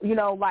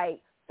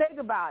 think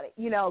about it.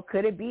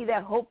 Could it be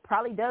that Hope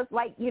probably does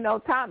like,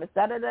 Thomas,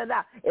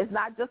 da-da-da-da. It's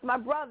not just my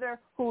brother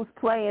who's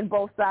playing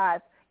both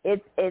sides.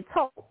 It's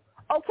Hope.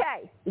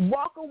 Okay,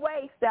 walk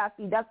away,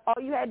 Steffi. That's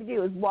all you had to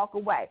do is walk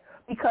away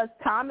because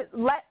Thomas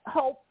let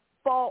Hope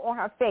fall on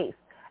her face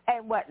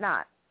and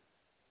whatnot.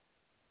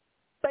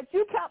 But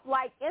you kept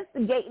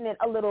instigating it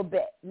a little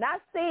bit.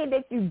 Not saying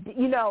that you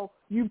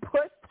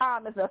pushed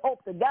Thomas and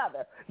Hope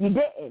together. You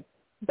didn't.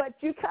 But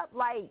you kept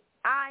saying,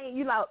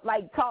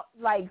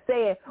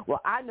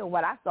 well, I know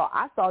what I saw.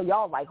 I saw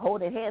y'all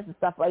holding hands and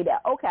stuff like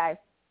that. Okay.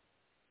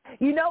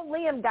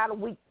 Liam got a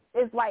weak.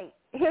 It's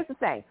here's the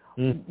thing.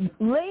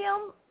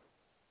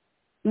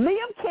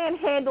 Liam can't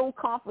handle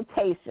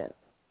confrontation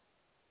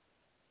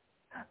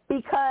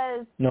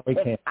because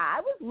if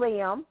I was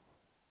Liam,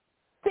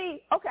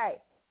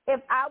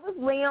 if I was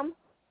Liam,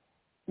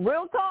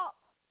 real talk,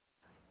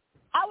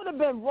 I would have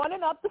been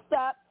running up the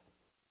steps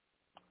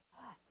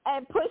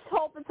and pushed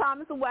Hope and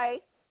Thomas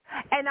away,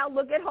 and I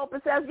look at Hope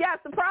and says, yes,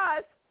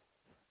 surprise.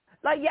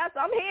 Yes,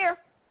 I'm here.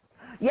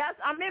 Yes,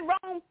 I'm in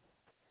Rome.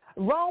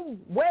 Rome,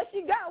 where'd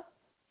she go?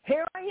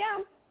 Here I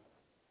am.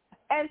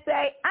 and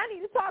say, I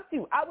need to talk to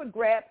you. I wouldn't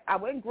grab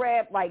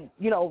like,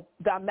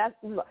 the mess.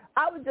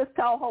 I would just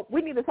tell Hope,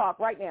 we need to talk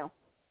right now.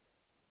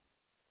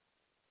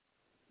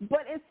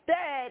 But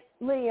instead,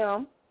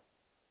 Liam,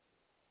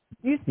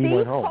 you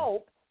see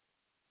Hope,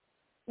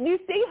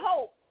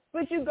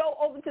 but you go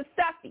over to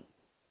Steffi.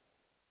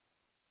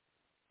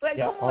 Like,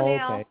 come on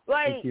now. Okay.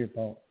 Like,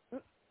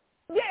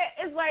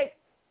 it's like,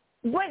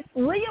 but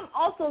Liam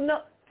also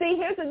knows. See,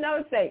 here's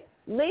another thing.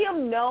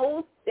 Liam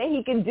knows that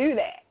he can do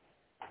that.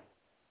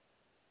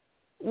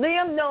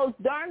 Liam knows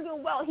darn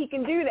good well he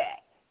can do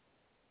that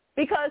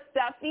because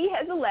Steffi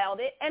has allowed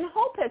it and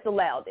Hope has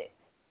allowed it.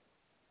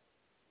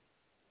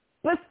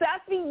 But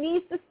Steffi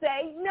needs to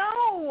say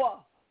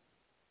no.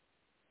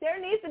 There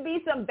needs to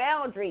be some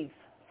boundaries,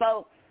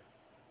 folks.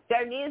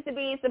 There needs to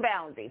be some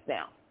boundaries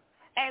now.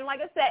 And like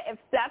I said, if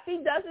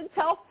Steffi doesn't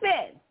tell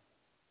Finn,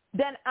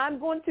 then I'm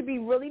going to be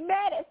really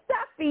mad at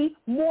Steffi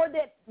more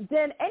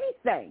than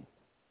anything.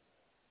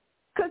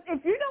 Because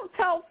if you don't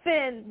tell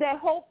Finn that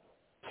Hope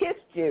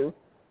kissed you,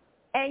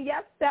 and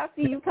yes,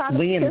 Steffi, you kind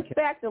of kissed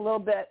back a little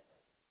bit.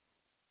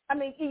 I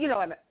mean, you know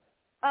what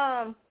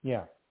I mean.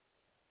 Yeah.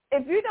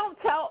 If you don't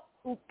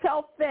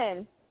tell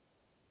Finn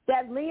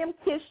that Liam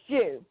kissed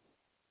you,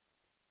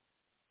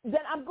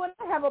 then I'm going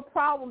to have a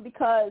problem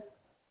because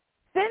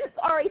Finn's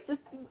already Finn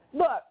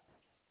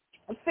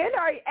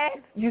already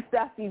asked you,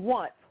 Steffi,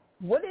 once.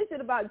 What is it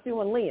about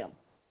you and Liam?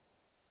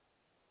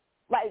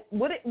 Like,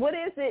 what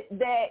is it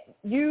that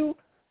you,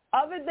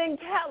 other than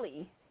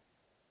Kelly,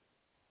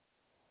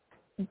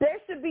 there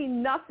should be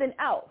nothing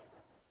else?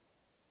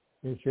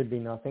 There should be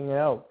nothing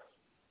else.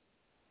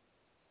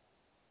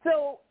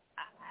 So,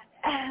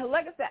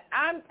 like I said,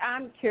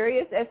 I'm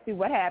curious as to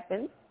what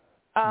happens.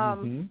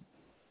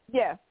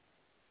 Yeah.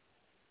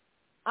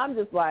 I'm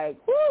just like,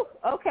 whew,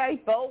 okay,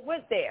 Bo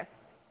went there.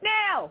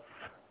 Now,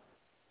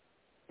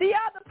 the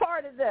other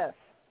part of this.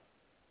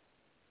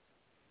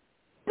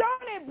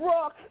 Darn it,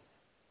 Brooke.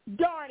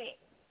 Darn it.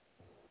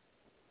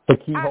 The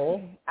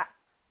keyhole?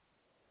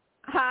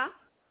 Huh?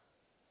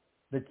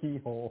 The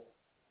keyhole.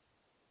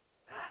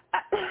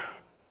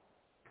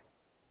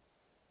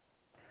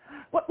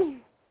 Well,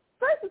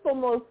 first and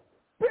foremost,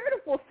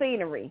 beautiful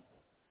scenery.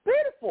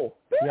 Beautiful.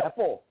 Yep.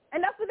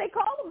 And that's what they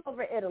call them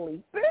over in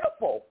Italy.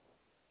 Beautiful.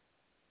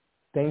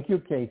 Thank you,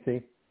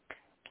 Casey.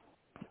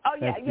 Oh,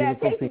 yeah,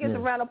 Casey gets a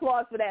round of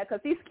applause for that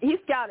because he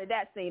scouted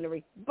that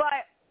scenery.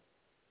 But,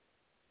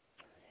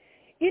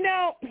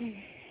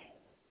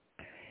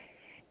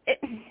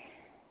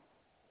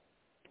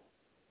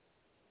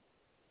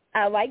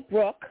 I like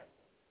Brooke.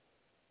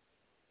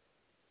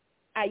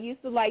 I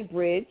used to like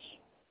Bridge.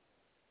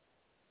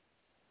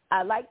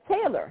 I like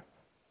Taylor.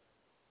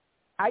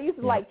 I used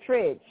to like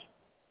Tridge.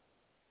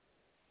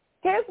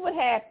 Here's what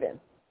happened.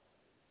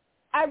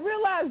 I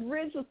realized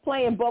Bridge was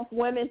playing both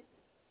women,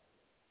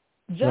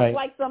 just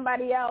like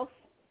somebody else.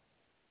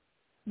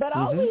 But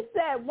I always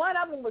said one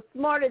of them was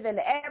smarter than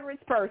the average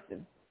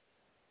person.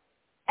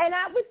 And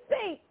I would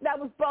think that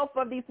was both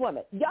of these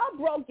women. Y'all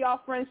broke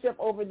y'all friendship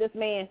over this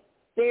man.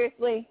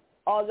 Seriously,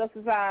 all jokes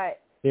aside.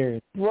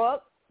 Seriously.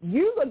 Brooke,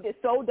 you looked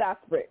so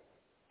desperate.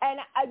 And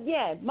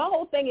again, my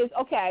whole thing is,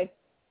 okay,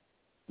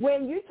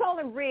 when you told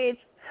him, Ridge,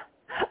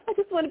 I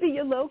just want to be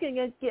your Logan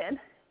again.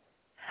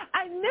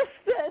 I miss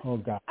this. Oh,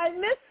 God. I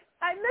miss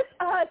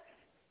us.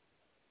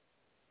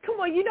 Come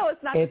on,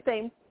 it's not the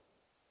same.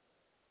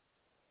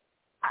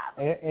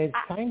 It's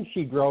time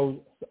she grows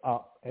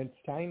up. It's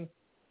time.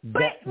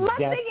 But my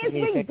thing is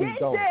we did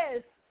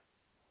this.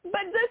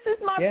 But this is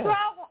my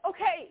problem.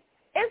 Okay,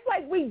 it's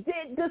like we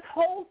did this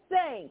whole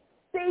thing.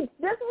 See,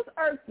 this was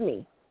irks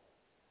me.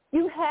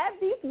 You have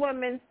these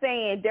women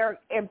saying they're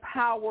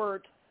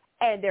empowered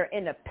and they're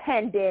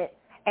independent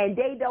and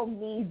they don't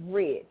need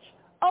Ridge.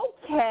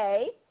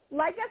 Okay,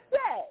 like I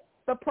said,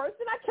 the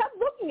person I kept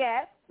looking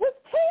at was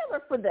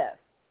Taylor for this.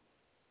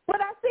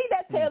 But I see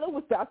that Taylor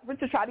was desperate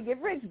to try to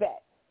get Ridge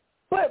back.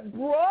 But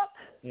Brooke,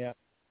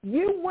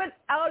 you went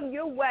out of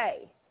your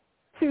way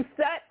to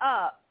set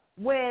up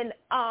when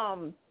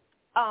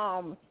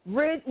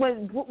Ridge,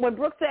 when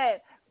Brooke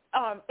said,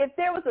 if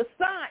there was a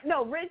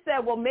sign, Ridge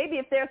said, well, maybe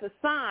if there's a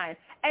sign.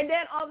 And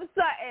then all of a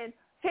sudden,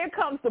 here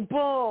comes the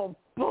boom,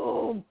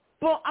 boom,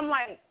 boom. I'm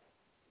like,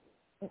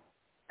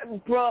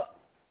 Brooke,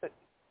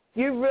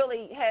 you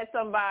really had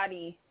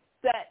somebody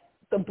set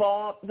the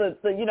bomb, the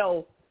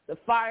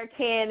fire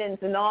cannons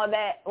and all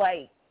that,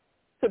 like,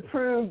 to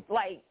prove,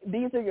 like,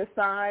 these are your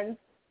signs.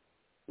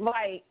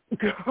 Like,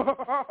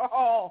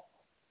 girl,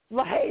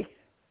 like,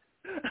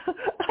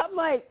 I'm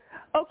like,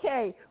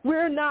 okay,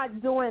 we're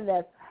not doing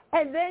this.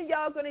 And then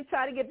y'all going to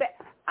try to get back.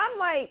 I'm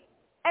like,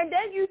 and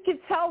then you can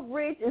tell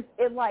Ridge is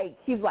like,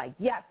 he's like,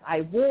 yes,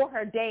 I wore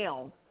her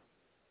down.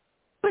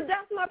 But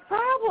that's my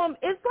problem.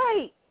 It's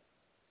like,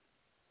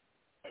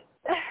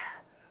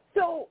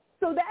 so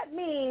that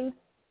means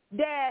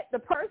that the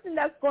person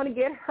that's going to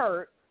get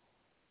hurt,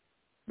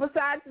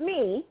 besides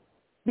me,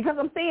 because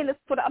I'm saying this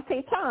for the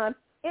uptake time,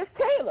 is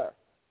Taylor.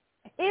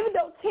 Even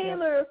though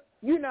Taylor,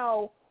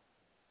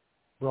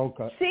 broke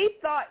up. She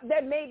thought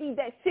that maybe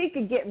that she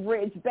could get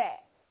Ridge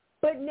back.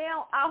 But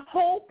now I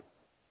hope,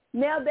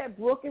 now that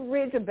Brooke and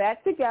Ridge are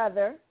back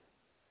together,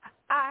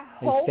 I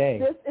hope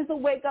this is a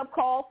wake-up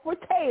call for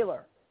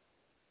Taylor.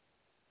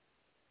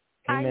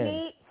 Amen. I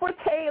need for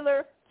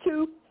Taylor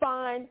to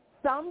find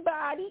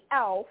somebody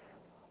else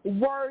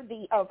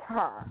worthy of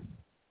her.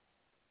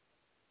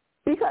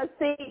 Because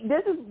see,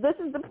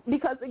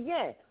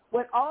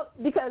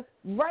 because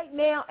right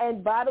now,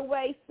 and by the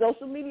way,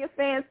 social media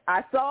fans,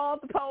 I saw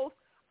the post.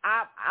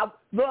 I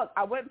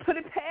went and put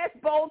it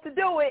past Bo to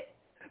do it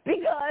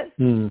because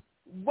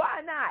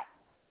why not?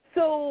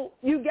 So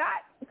here's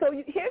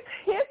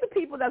the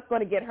people that's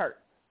going to get hurt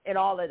in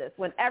all of this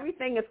when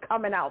everything is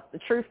coming out, the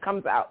truth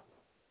comes out.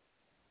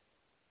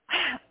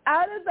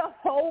 Out of the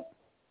Hope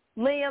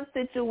Liam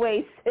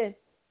situation,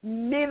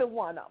 neither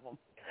one of them,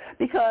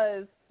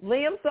 because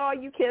Liam saw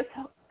you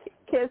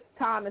kiss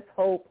Thomas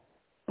Hope,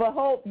 but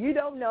Hope, you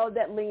don't know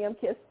that Liam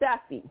kissed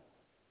Steffi.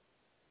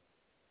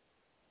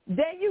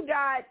 Then you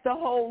got the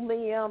whole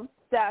Liam,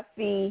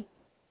 Steffi,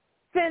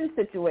 Finn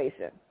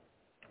situation.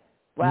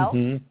 Well,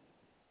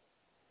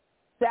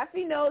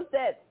 Steffi knows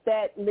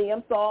that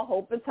Liam saw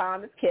Hope and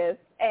Thomas kiss,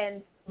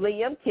 and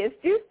Liam kissed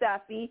you,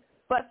 Steffi,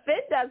 but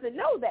Finn doesn't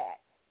know that.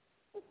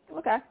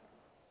 Okay.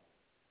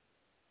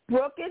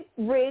 Brooke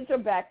and Ridge are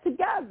back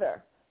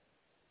together.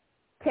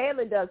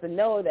 Taylor doesn't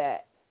know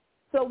that.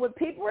 So what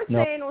people are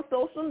saying on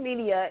social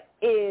media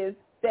is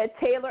that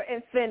Taylor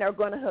and Finn are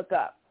going to hook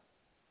up.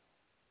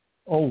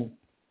 Oh.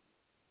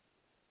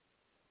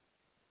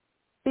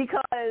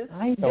 Because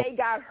they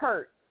got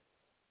hurt.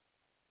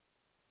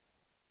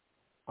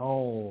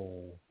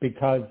 Oh,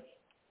 because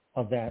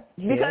of that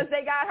kid? Because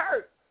they got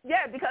hurt.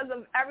 Yeah, because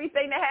of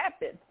everything that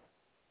happened.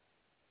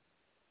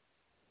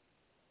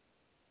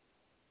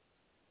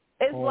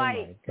 It's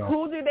like,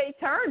 who do they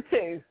turn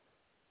to?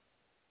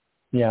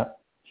 Yeah,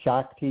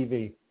 Shock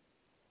TV.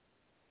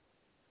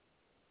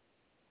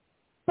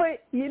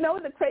 But you know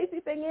what the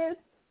crazy thing is?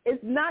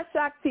 It's not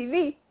Shock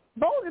TV.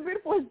 Bold and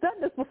Beautiful has done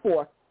this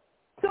before.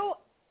 So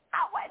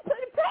I went to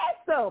the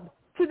past them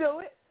to do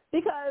it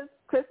because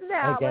Kristen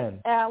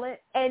Allen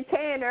and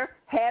Tanner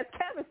has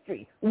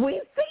chemistry.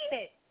 We've seen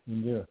it.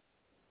 Yeah,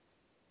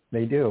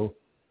 they do.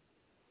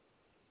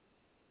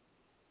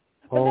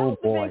 But that was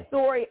the big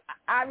story,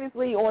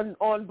 obviously,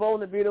 on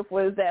Bold and Beautiful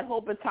is that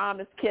Hope and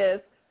Thomas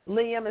kissed,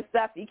 Liam and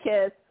Steffi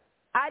kissed.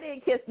 I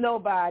didn't kiss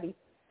nobody.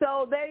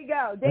 So there you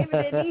go. David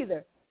didn't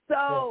either.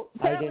 So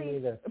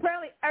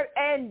apparently,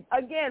 and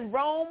again,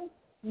 Rome,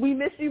 we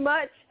miss you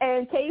much.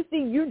 And Casey,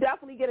 you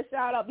definitely get a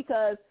shout out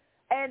because,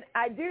 and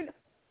I do,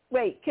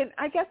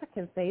 I guess I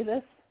can say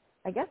this.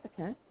 I guess I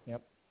can.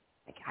 Yep.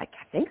 I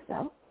think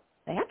so.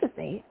 I have to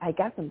say it. I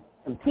got some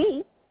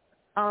tea.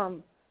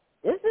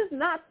 This is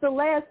not the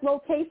last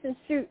location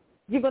shoot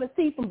you're going to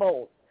see from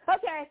Bold.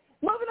 Okay,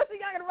 moving on to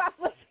Young and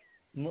Restless.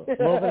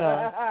 Moving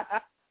on.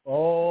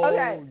 Oh,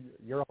 okay.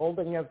 You're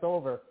holding us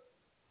over.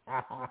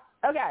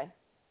 Okay.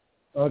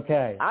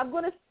 Okay. I'm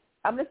gonna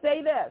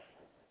say this.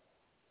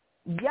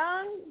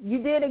 Young,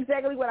 you did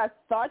exactly what I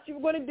thought you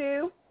were going to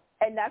do,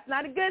 and that's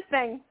not a good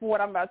thing for what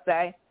I'm about to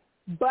say.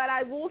 But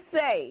I will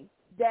say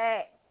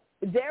that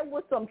there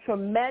was some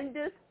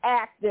tremendous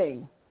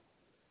acting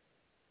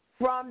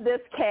from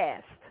this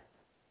cast.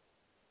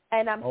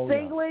 And I'm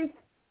singling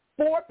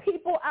 4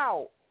 people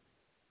out.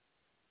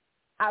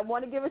 I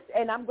want to give it,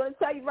 and I'm going to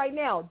tell you right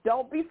now,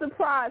 don't be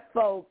surprised,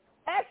 folks.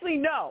 Actually,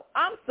 no,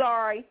 I'm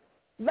sorry.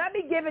 Let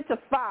me give it to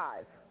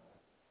 5.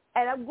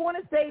 And I'm going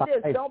to say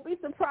this, don't be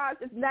surprised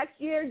if next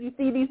year you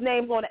see these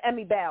names on the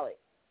Emmy ballot.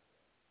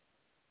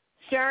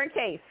 Sharon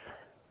Case.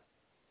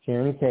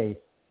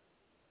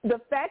 The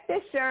fact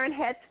that Sharon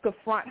had to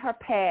confront her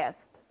past.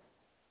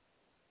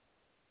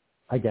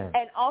 Again.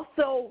 And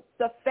also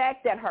the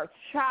fact that her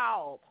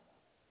child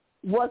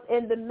was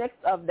in the mix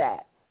of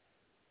that.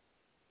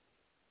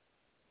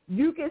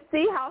 You can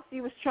see how she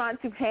was trying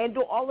to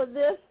handle all of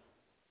this,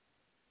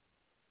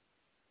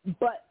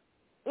 but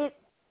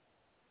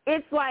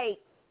it's like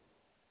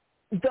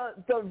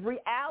the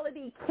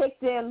reality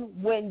kicked in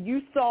when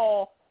you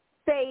saw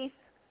Faith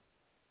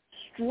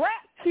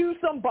strapped to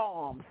some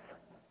bombs.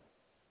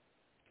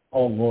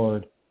 Oh,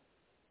 Lord.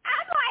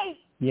 I'm like...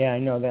 Yeah, I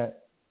know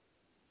that.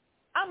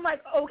 I'm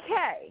like,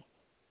 okay.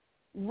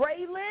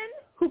 Raylan,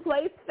 who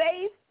plays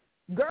Faith,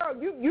 girl,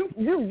 you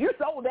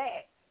sold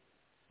that.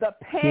 The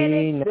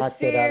panic, the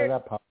fear. It out of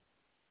that pop.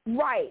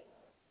 Right.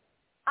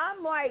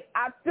 I'm like,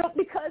 I feel,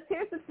 because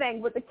here's the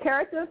thing with the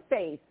character of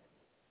Faith,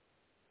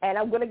 and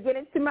I'm going to get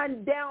into my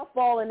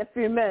downfall in a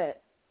few minutes.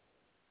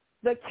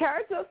 The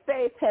character of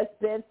Faith has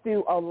been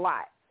through a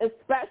lot,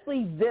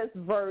 especially this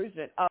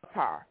version of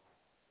her.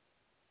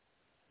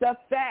 The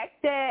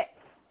fact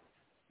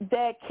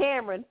that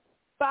Cameron,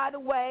 by the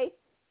way,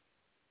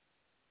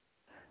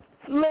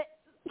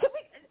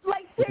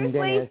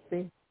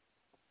 seriously,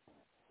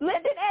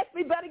 Lyndon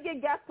Ashby better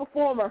get guest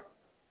performer.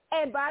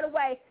 And by the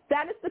way,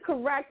 that is the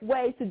correct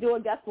way to do a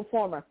guest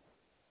performer.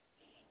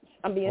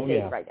 I'm being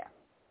serious right now.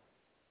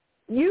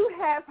 You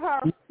have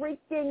her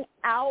freaking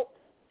out.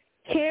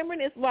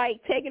 Cameron is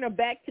like taking her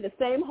back to the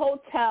same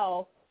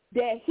hotel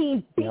that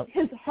he beat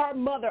her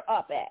mother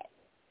up at.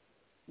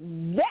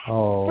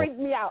 That freaked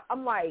me out.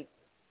 I'm like,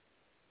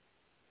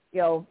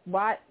 yo,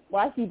 why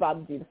is he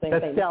about to do the same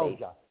thing?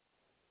 Nostalgia.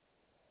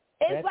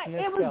 It's like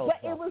it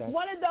was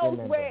one of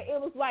those where it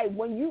was like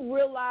when you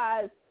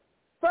realize,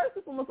 first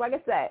and foremost, like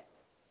I said,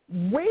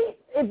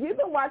 if you've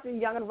been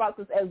watching Young and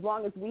Restless as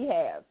long as we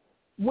have,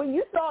 when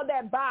you saw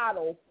that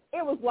bottle,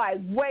 it was like,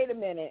 wait a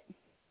minute,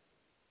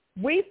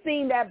 we've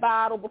seen that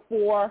bottle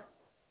before.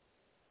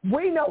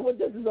 We know what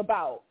this is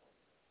about.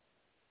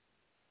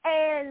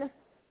 And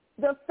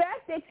the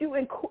fact that you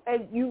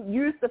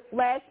use the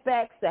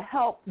flashbacks to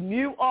help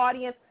new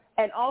audience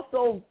and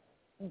also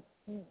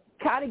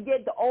kind of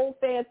get the old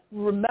fans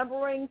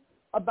remembering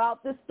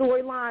about this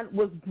storyline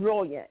was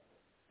brilliant.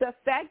 The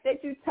fact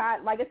that you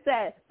tied, like I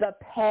said, the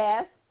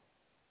past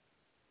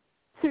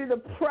to the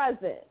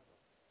present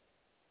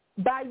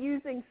by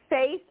using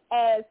Faith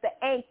as the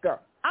anchor.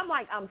 I'm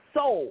like, I'm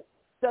sold.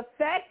 The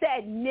fact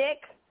that Nick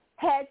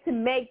had to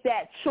make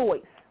that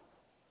choice,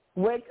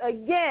 which,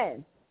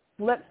 again,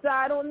 flip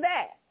side on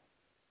that.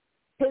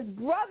 His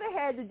brother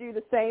had to do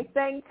the same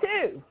thing,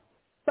 too,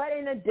 but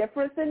in a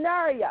different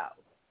scenario.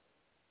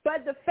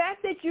 But the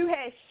fact that you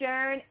had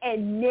Sharon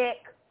and Nick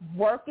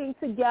working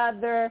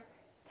together,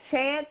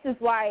 Chance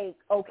is like,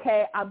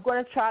 okay, I'm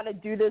going to try to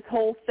do this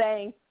whole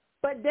thing.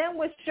 But then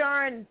when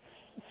Sharon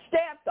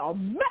stabbed the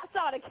mess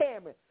out of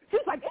Cameron,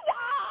 she's like, ah!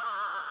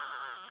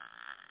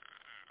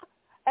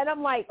 And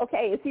I'm like,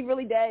 okay, is he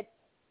really dead?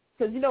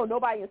 Because,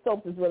 nobody in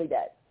soaps is really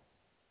dead.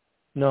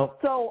 No.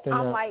 So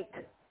I'm like,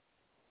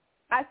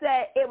 I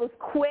said it was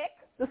quick.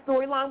 The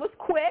storyline was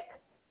quick,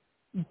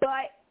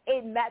 but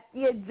it met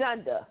the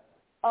agenda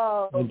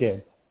of, it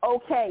did.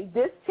 Okay,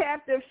 this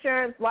chapter of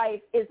Sharon's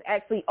life is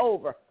actually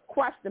over.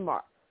 Question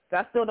mark. So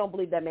I still don't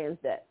believe that man's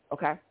dead,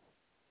 okay?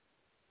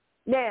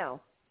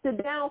 Now, the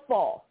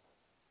downfall.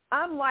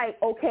 I'm like,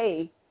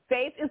 okay,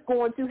 Faith is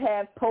going to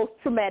have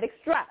post-traumatic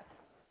stress.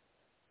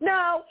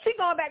 No, she's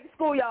going back to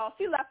school, y'all.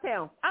 She left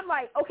town. I'm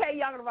like, okay,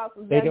 Young and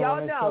Restless,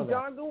 y'all know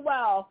during the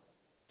well,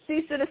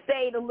 she should have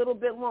stayed a little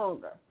bit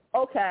longer.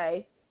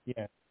 Okay.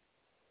 Yeah.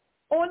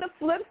 On the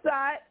flip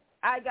side,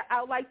 I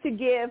would like to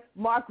give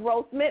Mark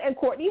Grossman and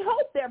Courtney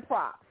Hope their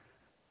props.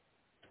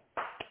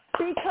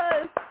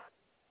 Because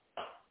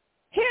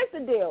here's the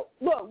deal.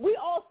 Look, we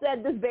all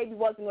said this baby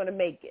wasn't going to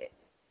make it.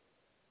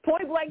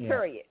 Point blank,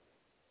 period.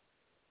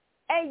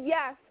 And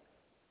yes,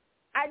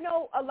 I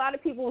know a lot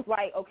of people was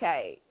like,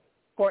 okay,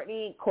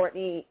 Courtney,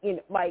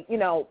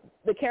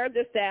 the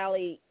character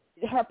Sally,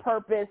 her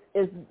purpose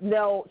is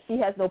she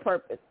has no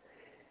purpose.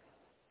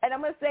 And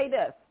I'm going to say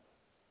this.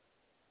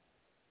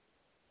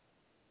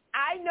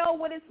 I know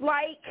what it's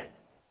like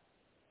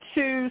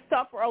to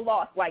suffer a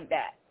loss like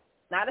that,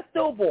 not a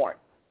stillborn.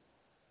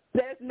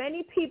 There's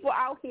many people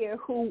out here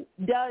who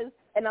does,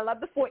 and I love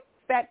the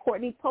fact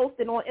Courtney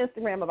posted on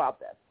Instagram about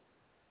this.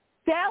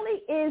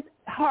 Sally is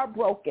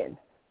heartbroken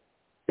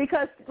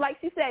because, like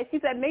she said,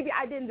 maybe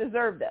I didn't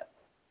deserve this.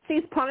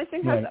 She's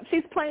punishing herself. Right.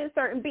 She's playing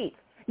certain beats.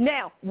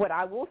 Now, what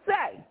I will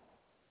say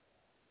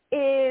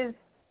is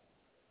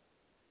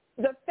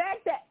the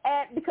fact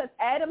that because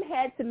Adam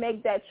had to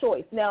make that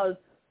choice. Now,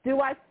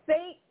 do I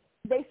think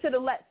they should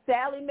have let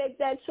Sally make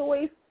that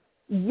choice?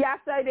 Yes,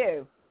 I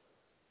do.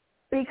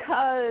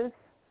 Because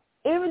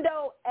even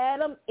though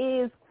Adam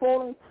is,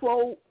 quote,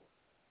 unquote,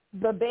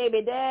 the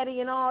baby daddy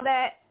and all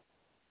that,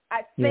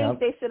 I think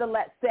they should have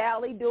let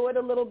Sally do it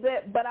a little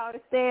bit. But I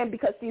understand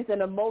because she's an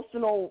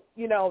emotional,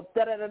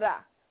 da-da-da-da.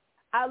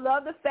 I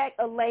love the fact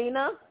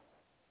Elena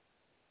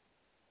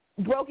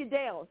broke it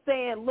down,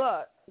 saying,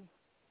 look,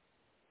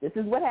 this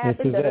is what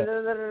happened,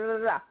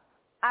 da-da-da-da-da-da.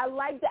 I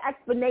like the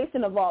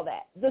explanation of all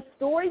that. The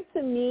story,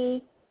 to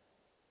me,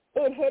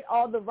 it hit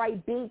all the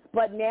right beats,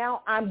 but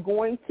now I'm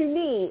going to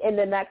need, in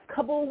the next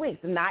couple of weeks,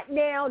 not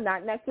now,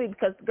 not next week,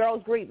 because the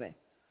girl's grieving.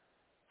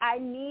 I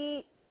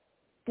need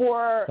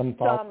I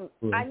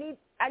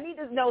need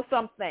to know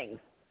some things.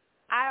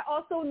 I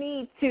also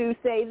need to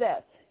say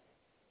this.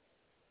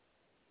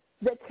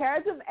 The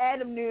character of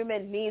Adam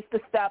Newman needs to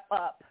step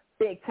up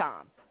big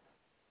time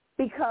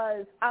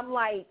because I'm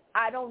like,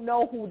 I don't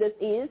know who this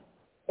is.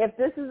 If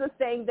this is a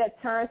thing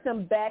that turns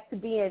him back to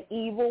being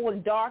evil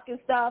and dark and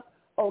stuff,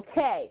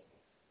 okay.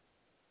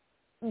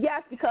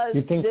 Yes, because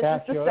you think this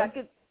that's is the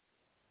second.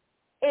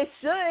 It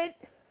should.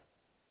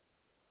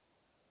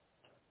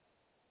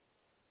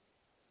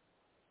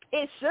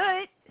 It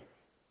should.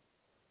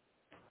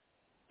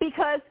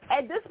 Because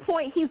at this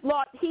point, keep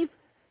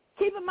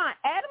in mind,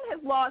 Adam has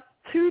lost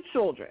 2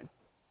 children.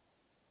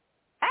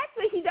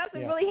 Actually, he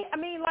doesn't really,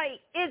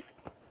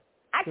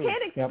 I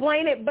can't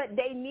explain it, but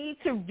they need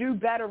to do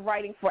better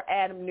writing for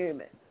Adam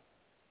Newman.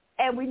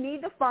 And we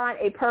need to find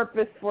a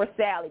purpose for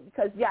Sally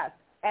because, yes,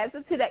 as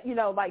of today,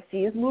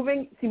 she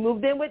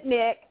moved in with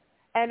Nick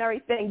and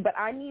everything, but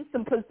I need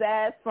some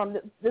pizzazz from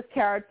this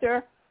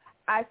character.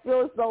 I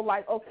feel as though,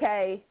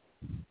 okay,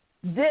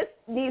 this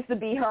needs to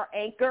be her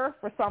anchor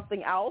for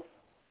something else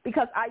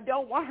because I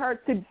don't want her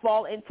to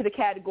fall into the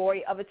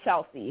category of a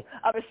Chelsea,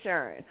 of a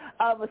Sharon,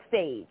 of a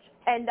Stage.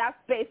 And that's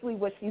basically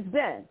what she's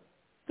been.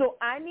 So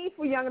I need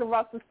for Young and the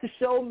Restless to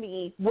show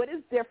me what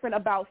is different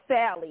about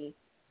Sally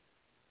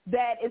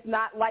that is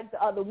not like the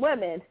other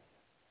women.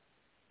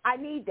 I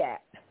need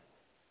that.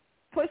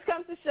 Push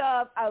comes to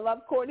shove. I love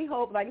Courtney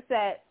Hope. Like I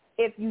said,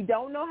 if you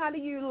don't know how to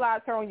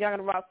utilize her on Young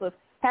and the Restless,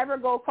 have her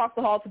go across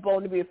the hall to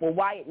Bold and the Beautiful.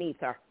 Wyatt needs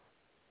her.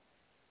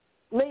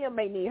 Liam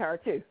may need her,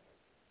 too.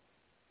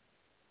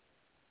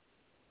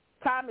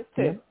 Thomas,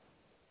 too.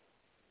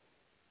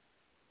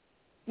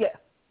 Yeah.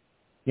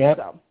 Yep.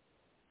 So.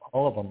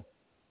 All of them.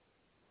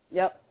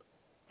 Yep.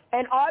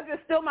 And Audra's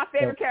still my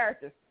favorite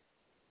character.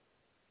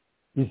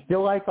 You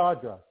still like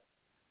Audra?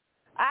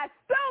 I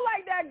still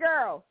like that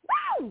girl.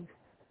 Woo!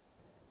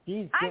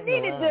 I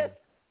needed around. this.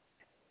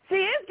 She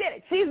is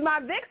getting. She's my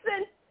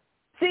vixen.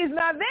 She's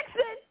my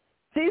vixen.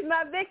 She's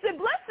my vixen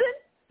blessing.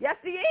 Yes,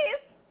 she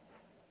is.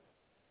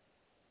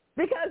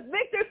 Because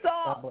Victor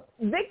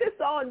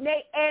saw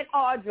Nate and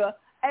Audra,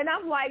 and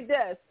I'm like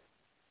this.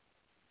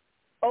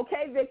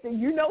 Okay, Victor,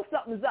 you know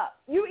something's up.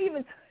 You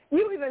even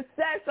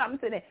said something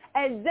to them,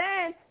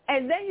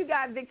 and then you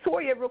got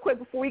Victoria real quick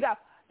before we go.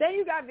 Then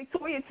you got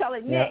Victoria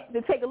telling Nick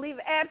to take a leave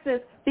of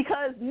absence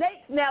because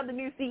Nate's now the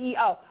new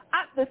CEO.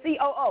 I'm the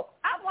COO.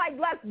 I'm like,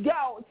 let's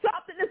go.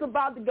 Something is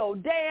about to go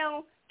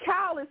down.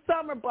 Kyle and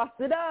Summer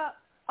busted up.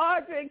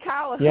 Audra and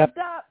Kyle are hooked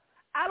up.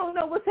 I don't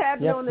know what's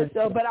happening on this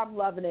show, but I'm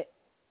loving it.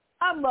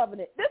 I'm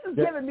loving it. This is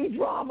giving me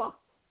drama.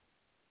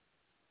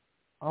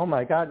 Oh,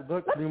 my God.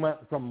 Look, we went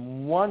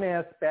from one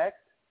aspect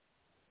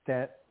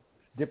that's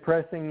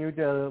depressing you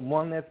to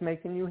one that's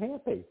making you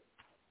happy.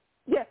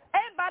 Yeah.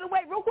 And, by the way,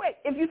 real quick,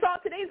 if you saw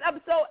today's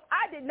episode,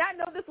 I did not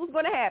know this was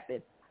going to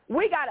happen.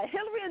 We got a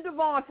Hillary and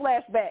Devon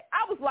flashback.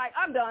 I was like,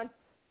 I'm done.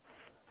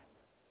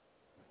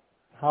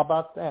 How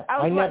about that?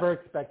 I never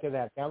expected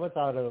that. That was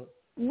out of...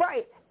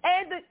 Right.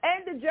 And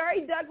the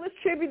Jerry Douglas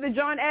tribute to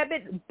John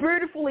Abbott,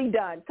 beautifully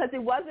done, because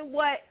it wasn't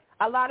what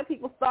a lot of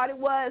people thought it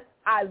was.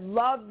 I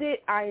loved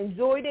it. I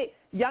enjoyed it.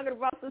 Young and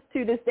the Restless,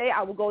 to this day,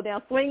 I will go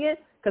down swinging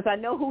because I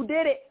know who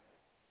did it.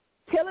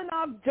 Killing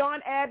off John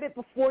Abbott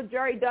before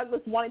Jerry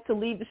Douglas wanted to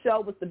leave the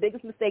show was the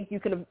biggest mistake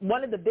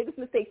one of the biggest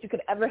mistakes you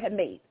could ever have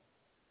made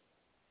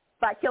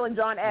by killing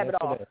John Abbott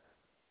off.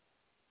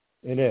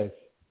 It is.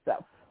 So,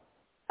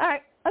 all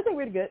right. I think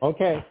we're good.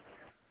 Okay.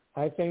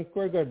 I think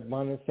we're good.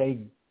 Want to say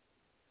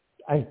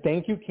I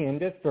thank you,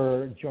 Candace,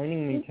 for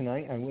joining me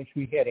tonight. I wish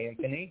we had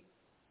Anthony.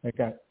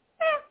 Okay.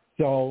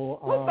 So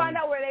we'll find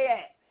out where they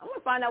at. I'm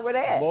gonna find out where they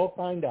at. We'll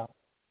find out.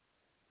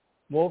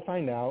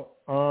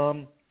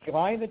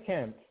 July the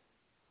 10th.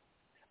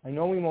 I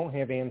know we won't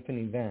have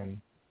Anthony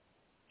then,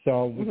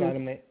 so we got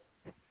to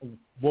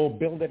we'll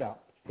build it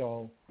up.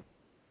 So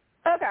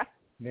okay.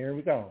 There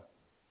we go.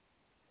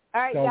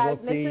 All right, so guys.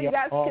 We'll make sure you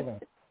guys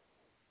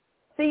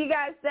see you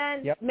guys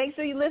then. Yep. Make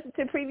sure you listen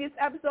to previous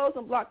episodes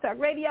on Blog Talk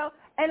Radio,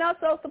 and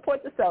also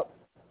support the soap.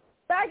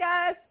 Bye,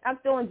 guys. I'm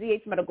still on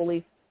GH Medical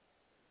Leave.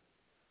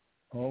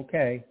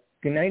 Okay.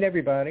 Good night,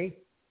 everybody.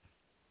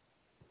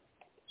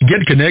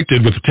 Get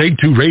connected with Take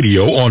Two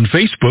Radio on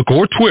Facebook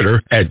or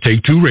Twitter at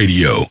Take Two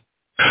Radio.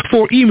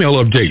 For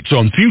email updates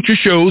on future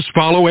shows,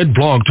 follow at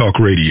Blog Talk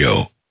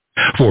Radio.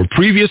 For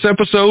previous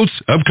episodes,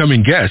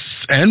 upcoming guests,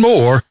 and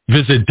more,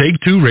 visit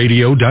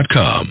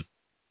Take2Radio.com.